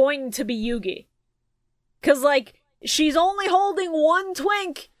was going to be Yugi. 'Cause, like, she's only holding 1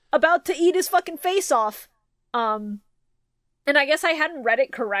 twink about to eat his fucking face off. And I guess I hadn't read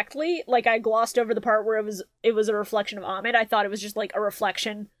it correctly. Like, I glossed over the part where it was a reflection of Ahmed. I thought it was just, like, a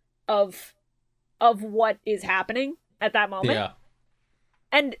reflection of what is happening at that moment. Yeah.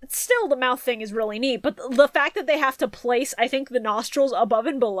 And still, the mouth thing is really neat. But the fact that they have to place, I think, the nostrils above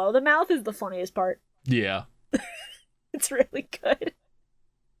and below the mouth is the funniest part. Yeah. It's really good.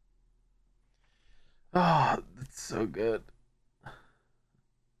 Oh, that's so good.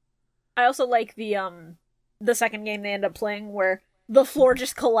 I also like the second game they end up playing where the floor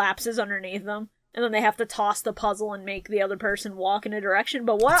just collapses underneath them, and then they have to toss the puzzle and make the other person walk in a direction.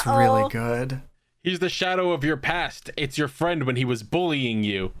 But what? It's really good. He's the shadow of your past. It's your friend when he was bullying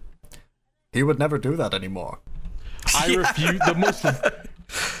you. He would never do that anymore. I refuse the most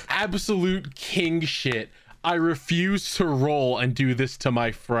absolute king shit. I refuse to roll and do this to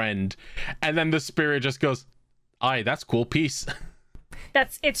my friend. And then the spirit just goes, aye, that's cool, peace.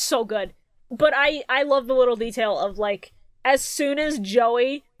 It's so good. But I love the little detail of, like, as soon as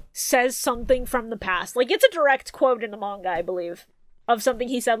Joey says something from the past, like, it's a direct quote in the manga, I believe, of something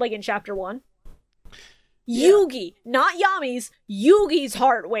he said, like, in chapter 1. Yeah. Yugi, not Yami's, Yugi's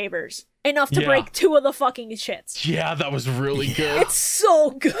heart wavers enough to break 2 of the fucking shits. Yeah, that was really good. It's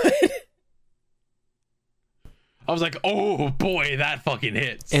so good. I was like, oh boy, that fucking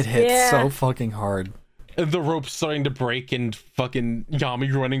hits. It hits so fucking hard. And the rope's starting to break and fucking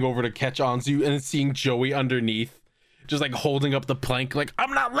Yami running over to catch Anzu and seeing Joey underneath, just like holding up the plank like,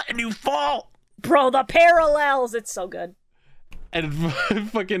 I'm not letting you fall. Bro, the parallels, it's so good. And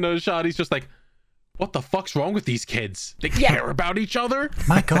fucking Shadi's just like, what the fuck's wrong with these kids? They care about each other?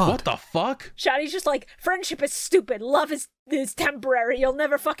 My God. What the fuck? Shadi's just like, friendship is stupid. Love is temporary. You'll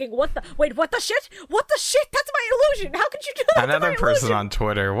never fucking... What the shit? What the shit? That's my illusion. How could you do that? Another person illusion? on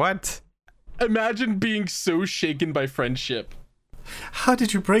Twitter. What? Imagine being so shaken by friendship. How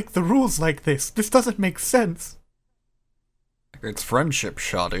did you break the rules like this? This doesn't make sense. It's friendship,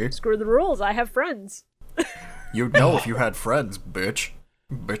 Shadi. Screw the rules. I have friends. You'd know if you had friends, bitch.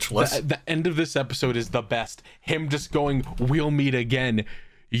 Bitchless. The end of this episode is the best. Him just going, we'll meet again,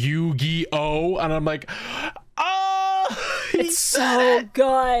 Yu-Gi-Oh! And I'm like, it's so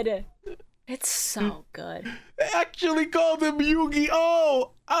good. It's so good. They actually called him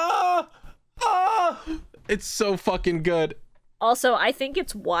Yu-Gi-Oh! It's so fucking good. Also, I think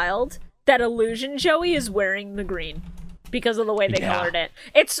it's wild that Illusion Joey is wearing the green because of the way they colored it.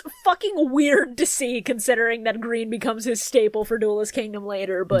 It's fucking weird to see, considering that green becomes his staple for Duelist Kingdom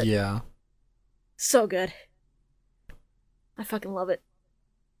later, but yeah. So good. I fucking love it.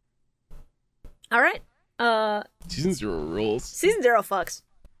 Alright. Season 0 rules. Season 0 fucks.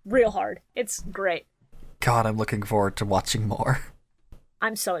 Real hard. It's great. God, I'm looking forward to watching more.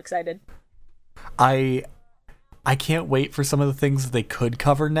 I'm so excited. I can't wait for some of the things that they could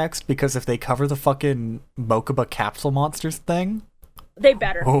cover next, because if they cover the fucking Mokuba capsule monsters thing... They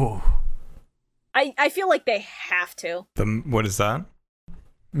better. Oh. I feel like they have to. What is that?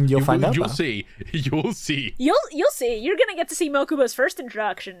 You'll find out. You'll see. You'll see. You'll see. You're gonna get to see Mokuba's first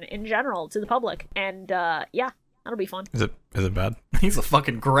introduction in general to the public, and yeah, that'll be fun. Is it bad? He's a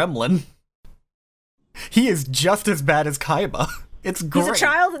fucking gremlin. He is just as bad as Kaiba. It's great. He's a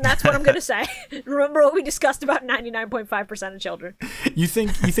child, and that's what I'm gonna say. Remember what we discussed about 99.5% of children. You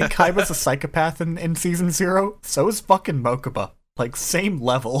think Kaiba's a psychopath in season 0? So is fucking Mokuba. Like, same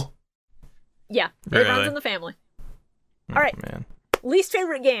level. Yeah, Really? It runs in the family. All right, Man. least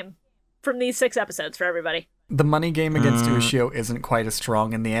favorite game from these 6 episodes for everybody. The money game against Ushio isn't quite as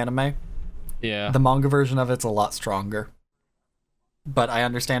strong in the anime. Yeah. The manga version of it's a lot stronger. But I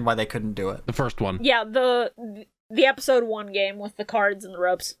understand why they couldn't do it. The first one. Yeah, the episode 1 game with the cards and the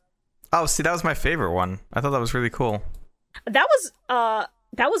ropes. Oh, see, that was my favorite one. I thought that was really cool. That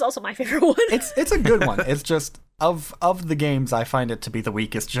was also my favorite one. It's a good one. It's just of the games, I find it to be the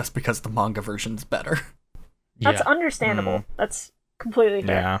weakest just because the manga version's better. That's understandable. That's completely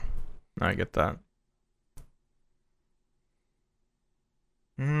fair. Yeah, I get that.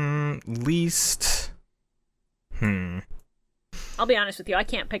 Least. I'll be honest with you, I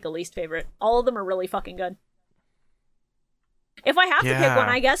can't pick a least favorite. All of them are really fucking good. If I have to pick one,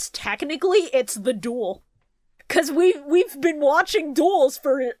 I guess technically it's the duel. Because we've been watching duels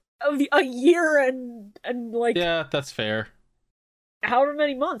for a year and like... Yeah, that's fair. However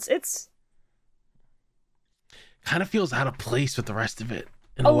many months. It's... Kind of feels out of place with the rest of it,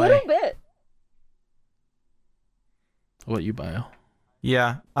 in a a way. little bit. What you, Bio?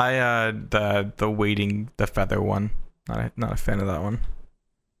 Yeah, I the waiting the feather one. Not a fan of that one.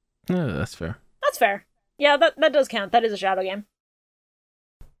 Yeah, that's fair. That's fair. Yeah, that does count. That is a shadow game.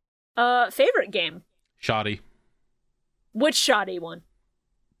 Favorite game? Shoddy. Which shoddy one?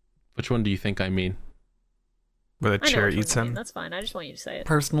 Which one do you think I mean? Where the I know chair which one eats you mean. him. That's fine. I just want you to say it.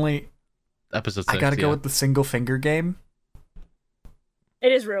 Personally, Episode 6, I gotta go with the single finger game.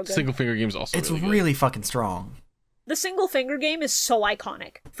 It is real good. Single finger game's also It's really good. really fucking strong. The single finger game is so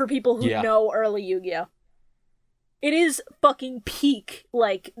iconic for people who Yeah. know early Yu-Gi-Oh! It is fucking peak.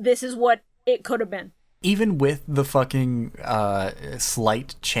 Like, this is what it could have been. Even with the fucking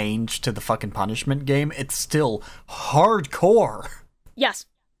slight change to the fucking punishment game, it's still hardcore. Yes.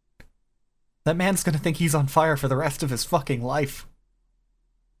 That man's gonna think he's on fire for the rest of his fucking life.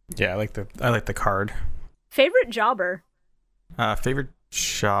 Yeah, I like the card. Favorite jobber? Favorite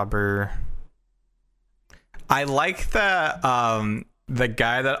jobber. I like the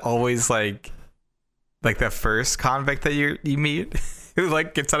guy that always like like the first convict that you meet, who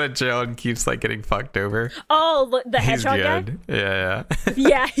like gets out of jail and keeps like getting fucked over. Oh, the He's hedgehog guy? good. Yeah.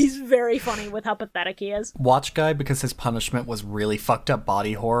 Yeah, he's very funny with how pathetic he is. Watch guy, because his punishment was really fucked up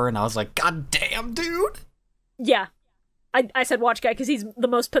body horror, and I was like, God damn, dude! Yeah. I said watch guy because he's the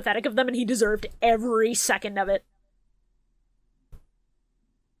most pathetic of them and he deserved every second of it.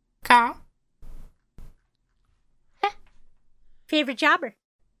 Carl. Favorite jobber?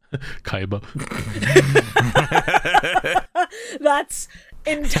 Kaiba. That's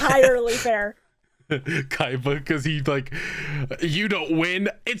entirely fair. Kaiba, because he's like, you don't win,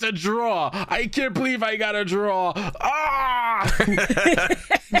 it's a draw. I can't believe I got a draw. Ah!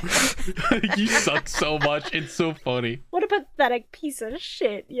 You suck so much. It's so funny. What a pathetic piece of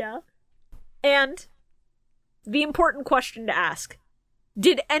shit, yeah. And the important question to ask: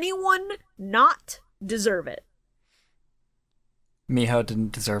 did anyone not deserve it? Miho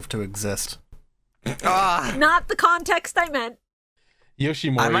didn't deserve to exist. Not the context I meant.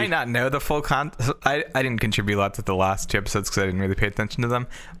 Yoshimori. I might not know the full I didn't contribute a lot to the last 2 episodes because I didn't really pay attention to them.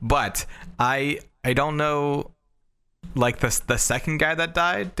 But I don't know. Like the second guy that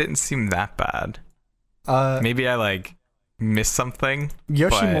died didn't seem that bad. Maybe I like missed something.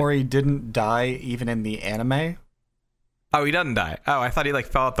 Yoshimori didn't die even in the anime. Oh, he doesn't die. Oh, I thought he like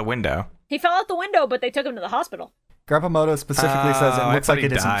fell out the window. He fell out the window, but they took him to the hospital. Grappamoto specifically says it I looks thought like he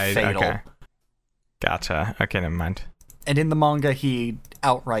it isn't died. fatal. Okay. Gotcha. Okay, never mind. And in the manga, he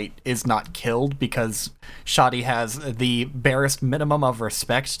outright is not killed because Shadi has the barest minimum of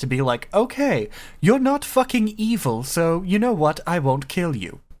respect to be like, okay, you're not fucking evil, so you know what? I won't kill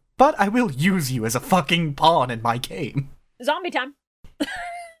you. But I will use you as a fucking pawn in my game. Zombie time.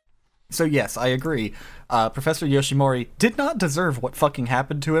 So yes, I agree. Professor Yoshimori did not deserve what fucking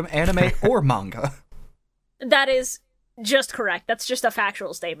happened to him, anime or manga. That is just correct. That's just a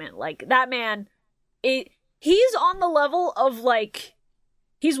factual statement. Like, that man, he's on the level of, like,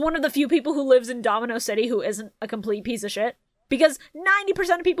 he's one of the few people who lives in Domino City who isn't a complete piece of shit. Because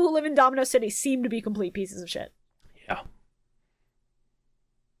 90% of people who live in Domino City seem to be complete pieces of shit. Yeah.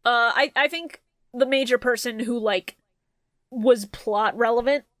 I think the major person who, like, was plot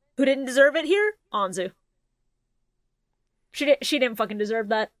relevant, who didn't deserve it here, Anzu. She didn't fucking deserve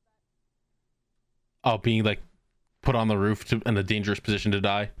that. Oh, being like put on the roof in a dangerous position to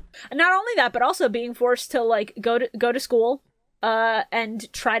die. And not only that, but also being forced to like go to school,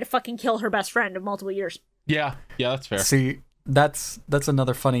 and try to fucking kill her best friend of multiple years. Yeah, that's fair. See, that's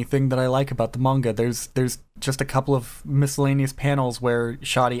another funny thing that I like about the manga. There's just a couple of miscellaneous panels where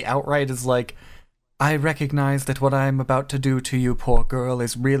Shadi outright is like, I recognize that what I'm about to do to you, poor girl,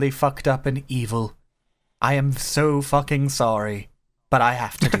 is really fucked up and evil. I am so fucking sorry, but I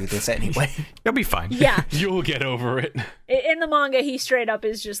have to do this anyway. You'll be fine. Yeah. You'll get over it. In the manga, he straight up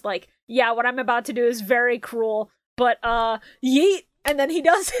is just like, yeah, what I'm about to do is very cruel, but, yeet, and then he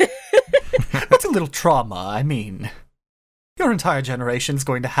does it. That's a little trauma, I mean. Your entire generation's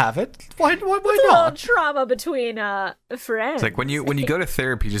going to have it. Why It's a little not? trauma between, friends. It's like when you go to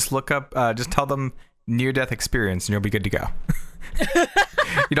therapy, just look up, just tell them near-death experience, and you'll be good to go.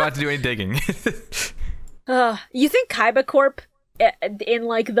 You don't have to do any digging. You think Kaiba Corp, in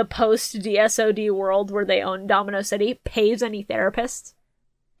like the post-DSOD world where they own Domino City, pays any therapists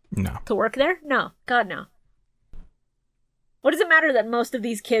No. to work there? No. God, no. What does it matter that most of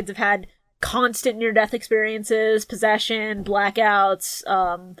these kids have had constant near-death experiences, possession, blackouts,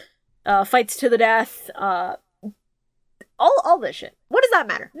 fights to the death, all this shit? What does that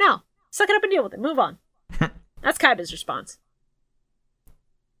matter? No. Suck it up and deal with it. Move on. That's Kaiba's response.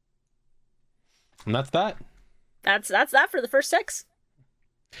 And that's that. That's that for the first 6.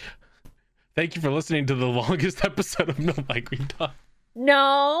 Thank you for listening to the longest episode of No Like we've done.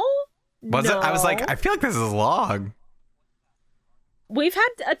 No. Was it? I was like, I feel like this is long. We've had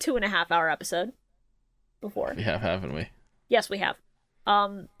a 2.5-hour episode before. We have, haven't we? Yes, we have.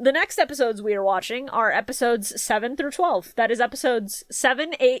 The next episodes we are watching are episodes 7 through 12. That is episodes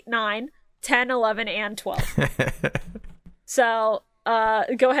 7, 8, 9, 10, 11, and 12. So,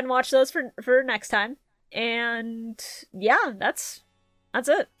 go ahead and watch those for next time. And yeah, that's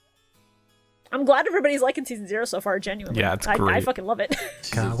it. I'm glad everybody's liking season 0 so far, genuinely. Yeah, it's great. I fucking love it.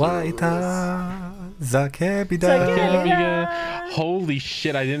 Kawaita Zakebida. Zakebida. Holy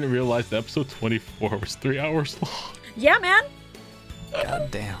shit, I didn't realize that episode 24 was 3 hours long. Yeah, man.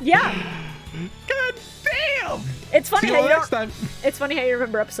 God damn. Yeah. God damn! It's funny See how you you next don't. time. It's funny how you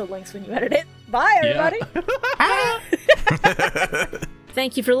remember episode links when you edit it. Bye, everybody.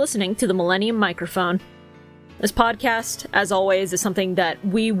 Thank you for listening to the Millennium Microphone. This podcast, as always, is something that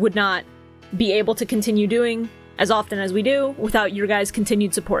we would not be able to continue doing as often as we do without your guys'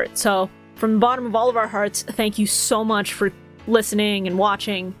 continued support. So from the bottom of all of our hearts, thank you so much for listening and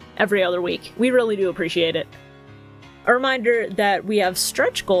watching every other week. We really do appreciate it. A reminder that we have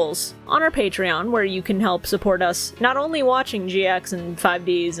stretch goals on our Patreon where you can help support us not only watching GX and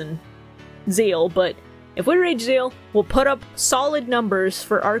 5Ds and Zeal, but if we reach Zeal, we'll put up solid numbers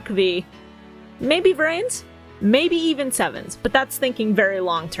for Arc V. Maybe Vrains, maybe even 7s, but that's thinking very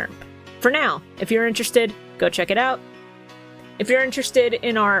long term. For now, if you're interested, go check it out. If you're interested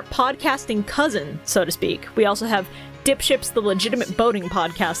in our podcasting cousin, so to speak, we also have Dipships, the legitimate boating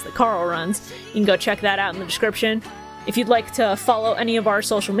podcast that Carl runs. You can go check that out in the description. If you'd like to follow any of our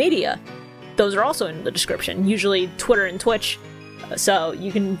social media, those are also in the description, usually Twitter and Twitch. So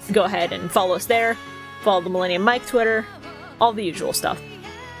you can go ahead and follow us there, follow the Millennium Mike Twitter, all the usual stuff.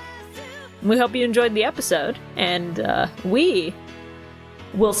 We hope you enjoyed the episode, and we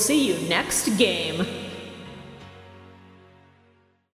will see you next game.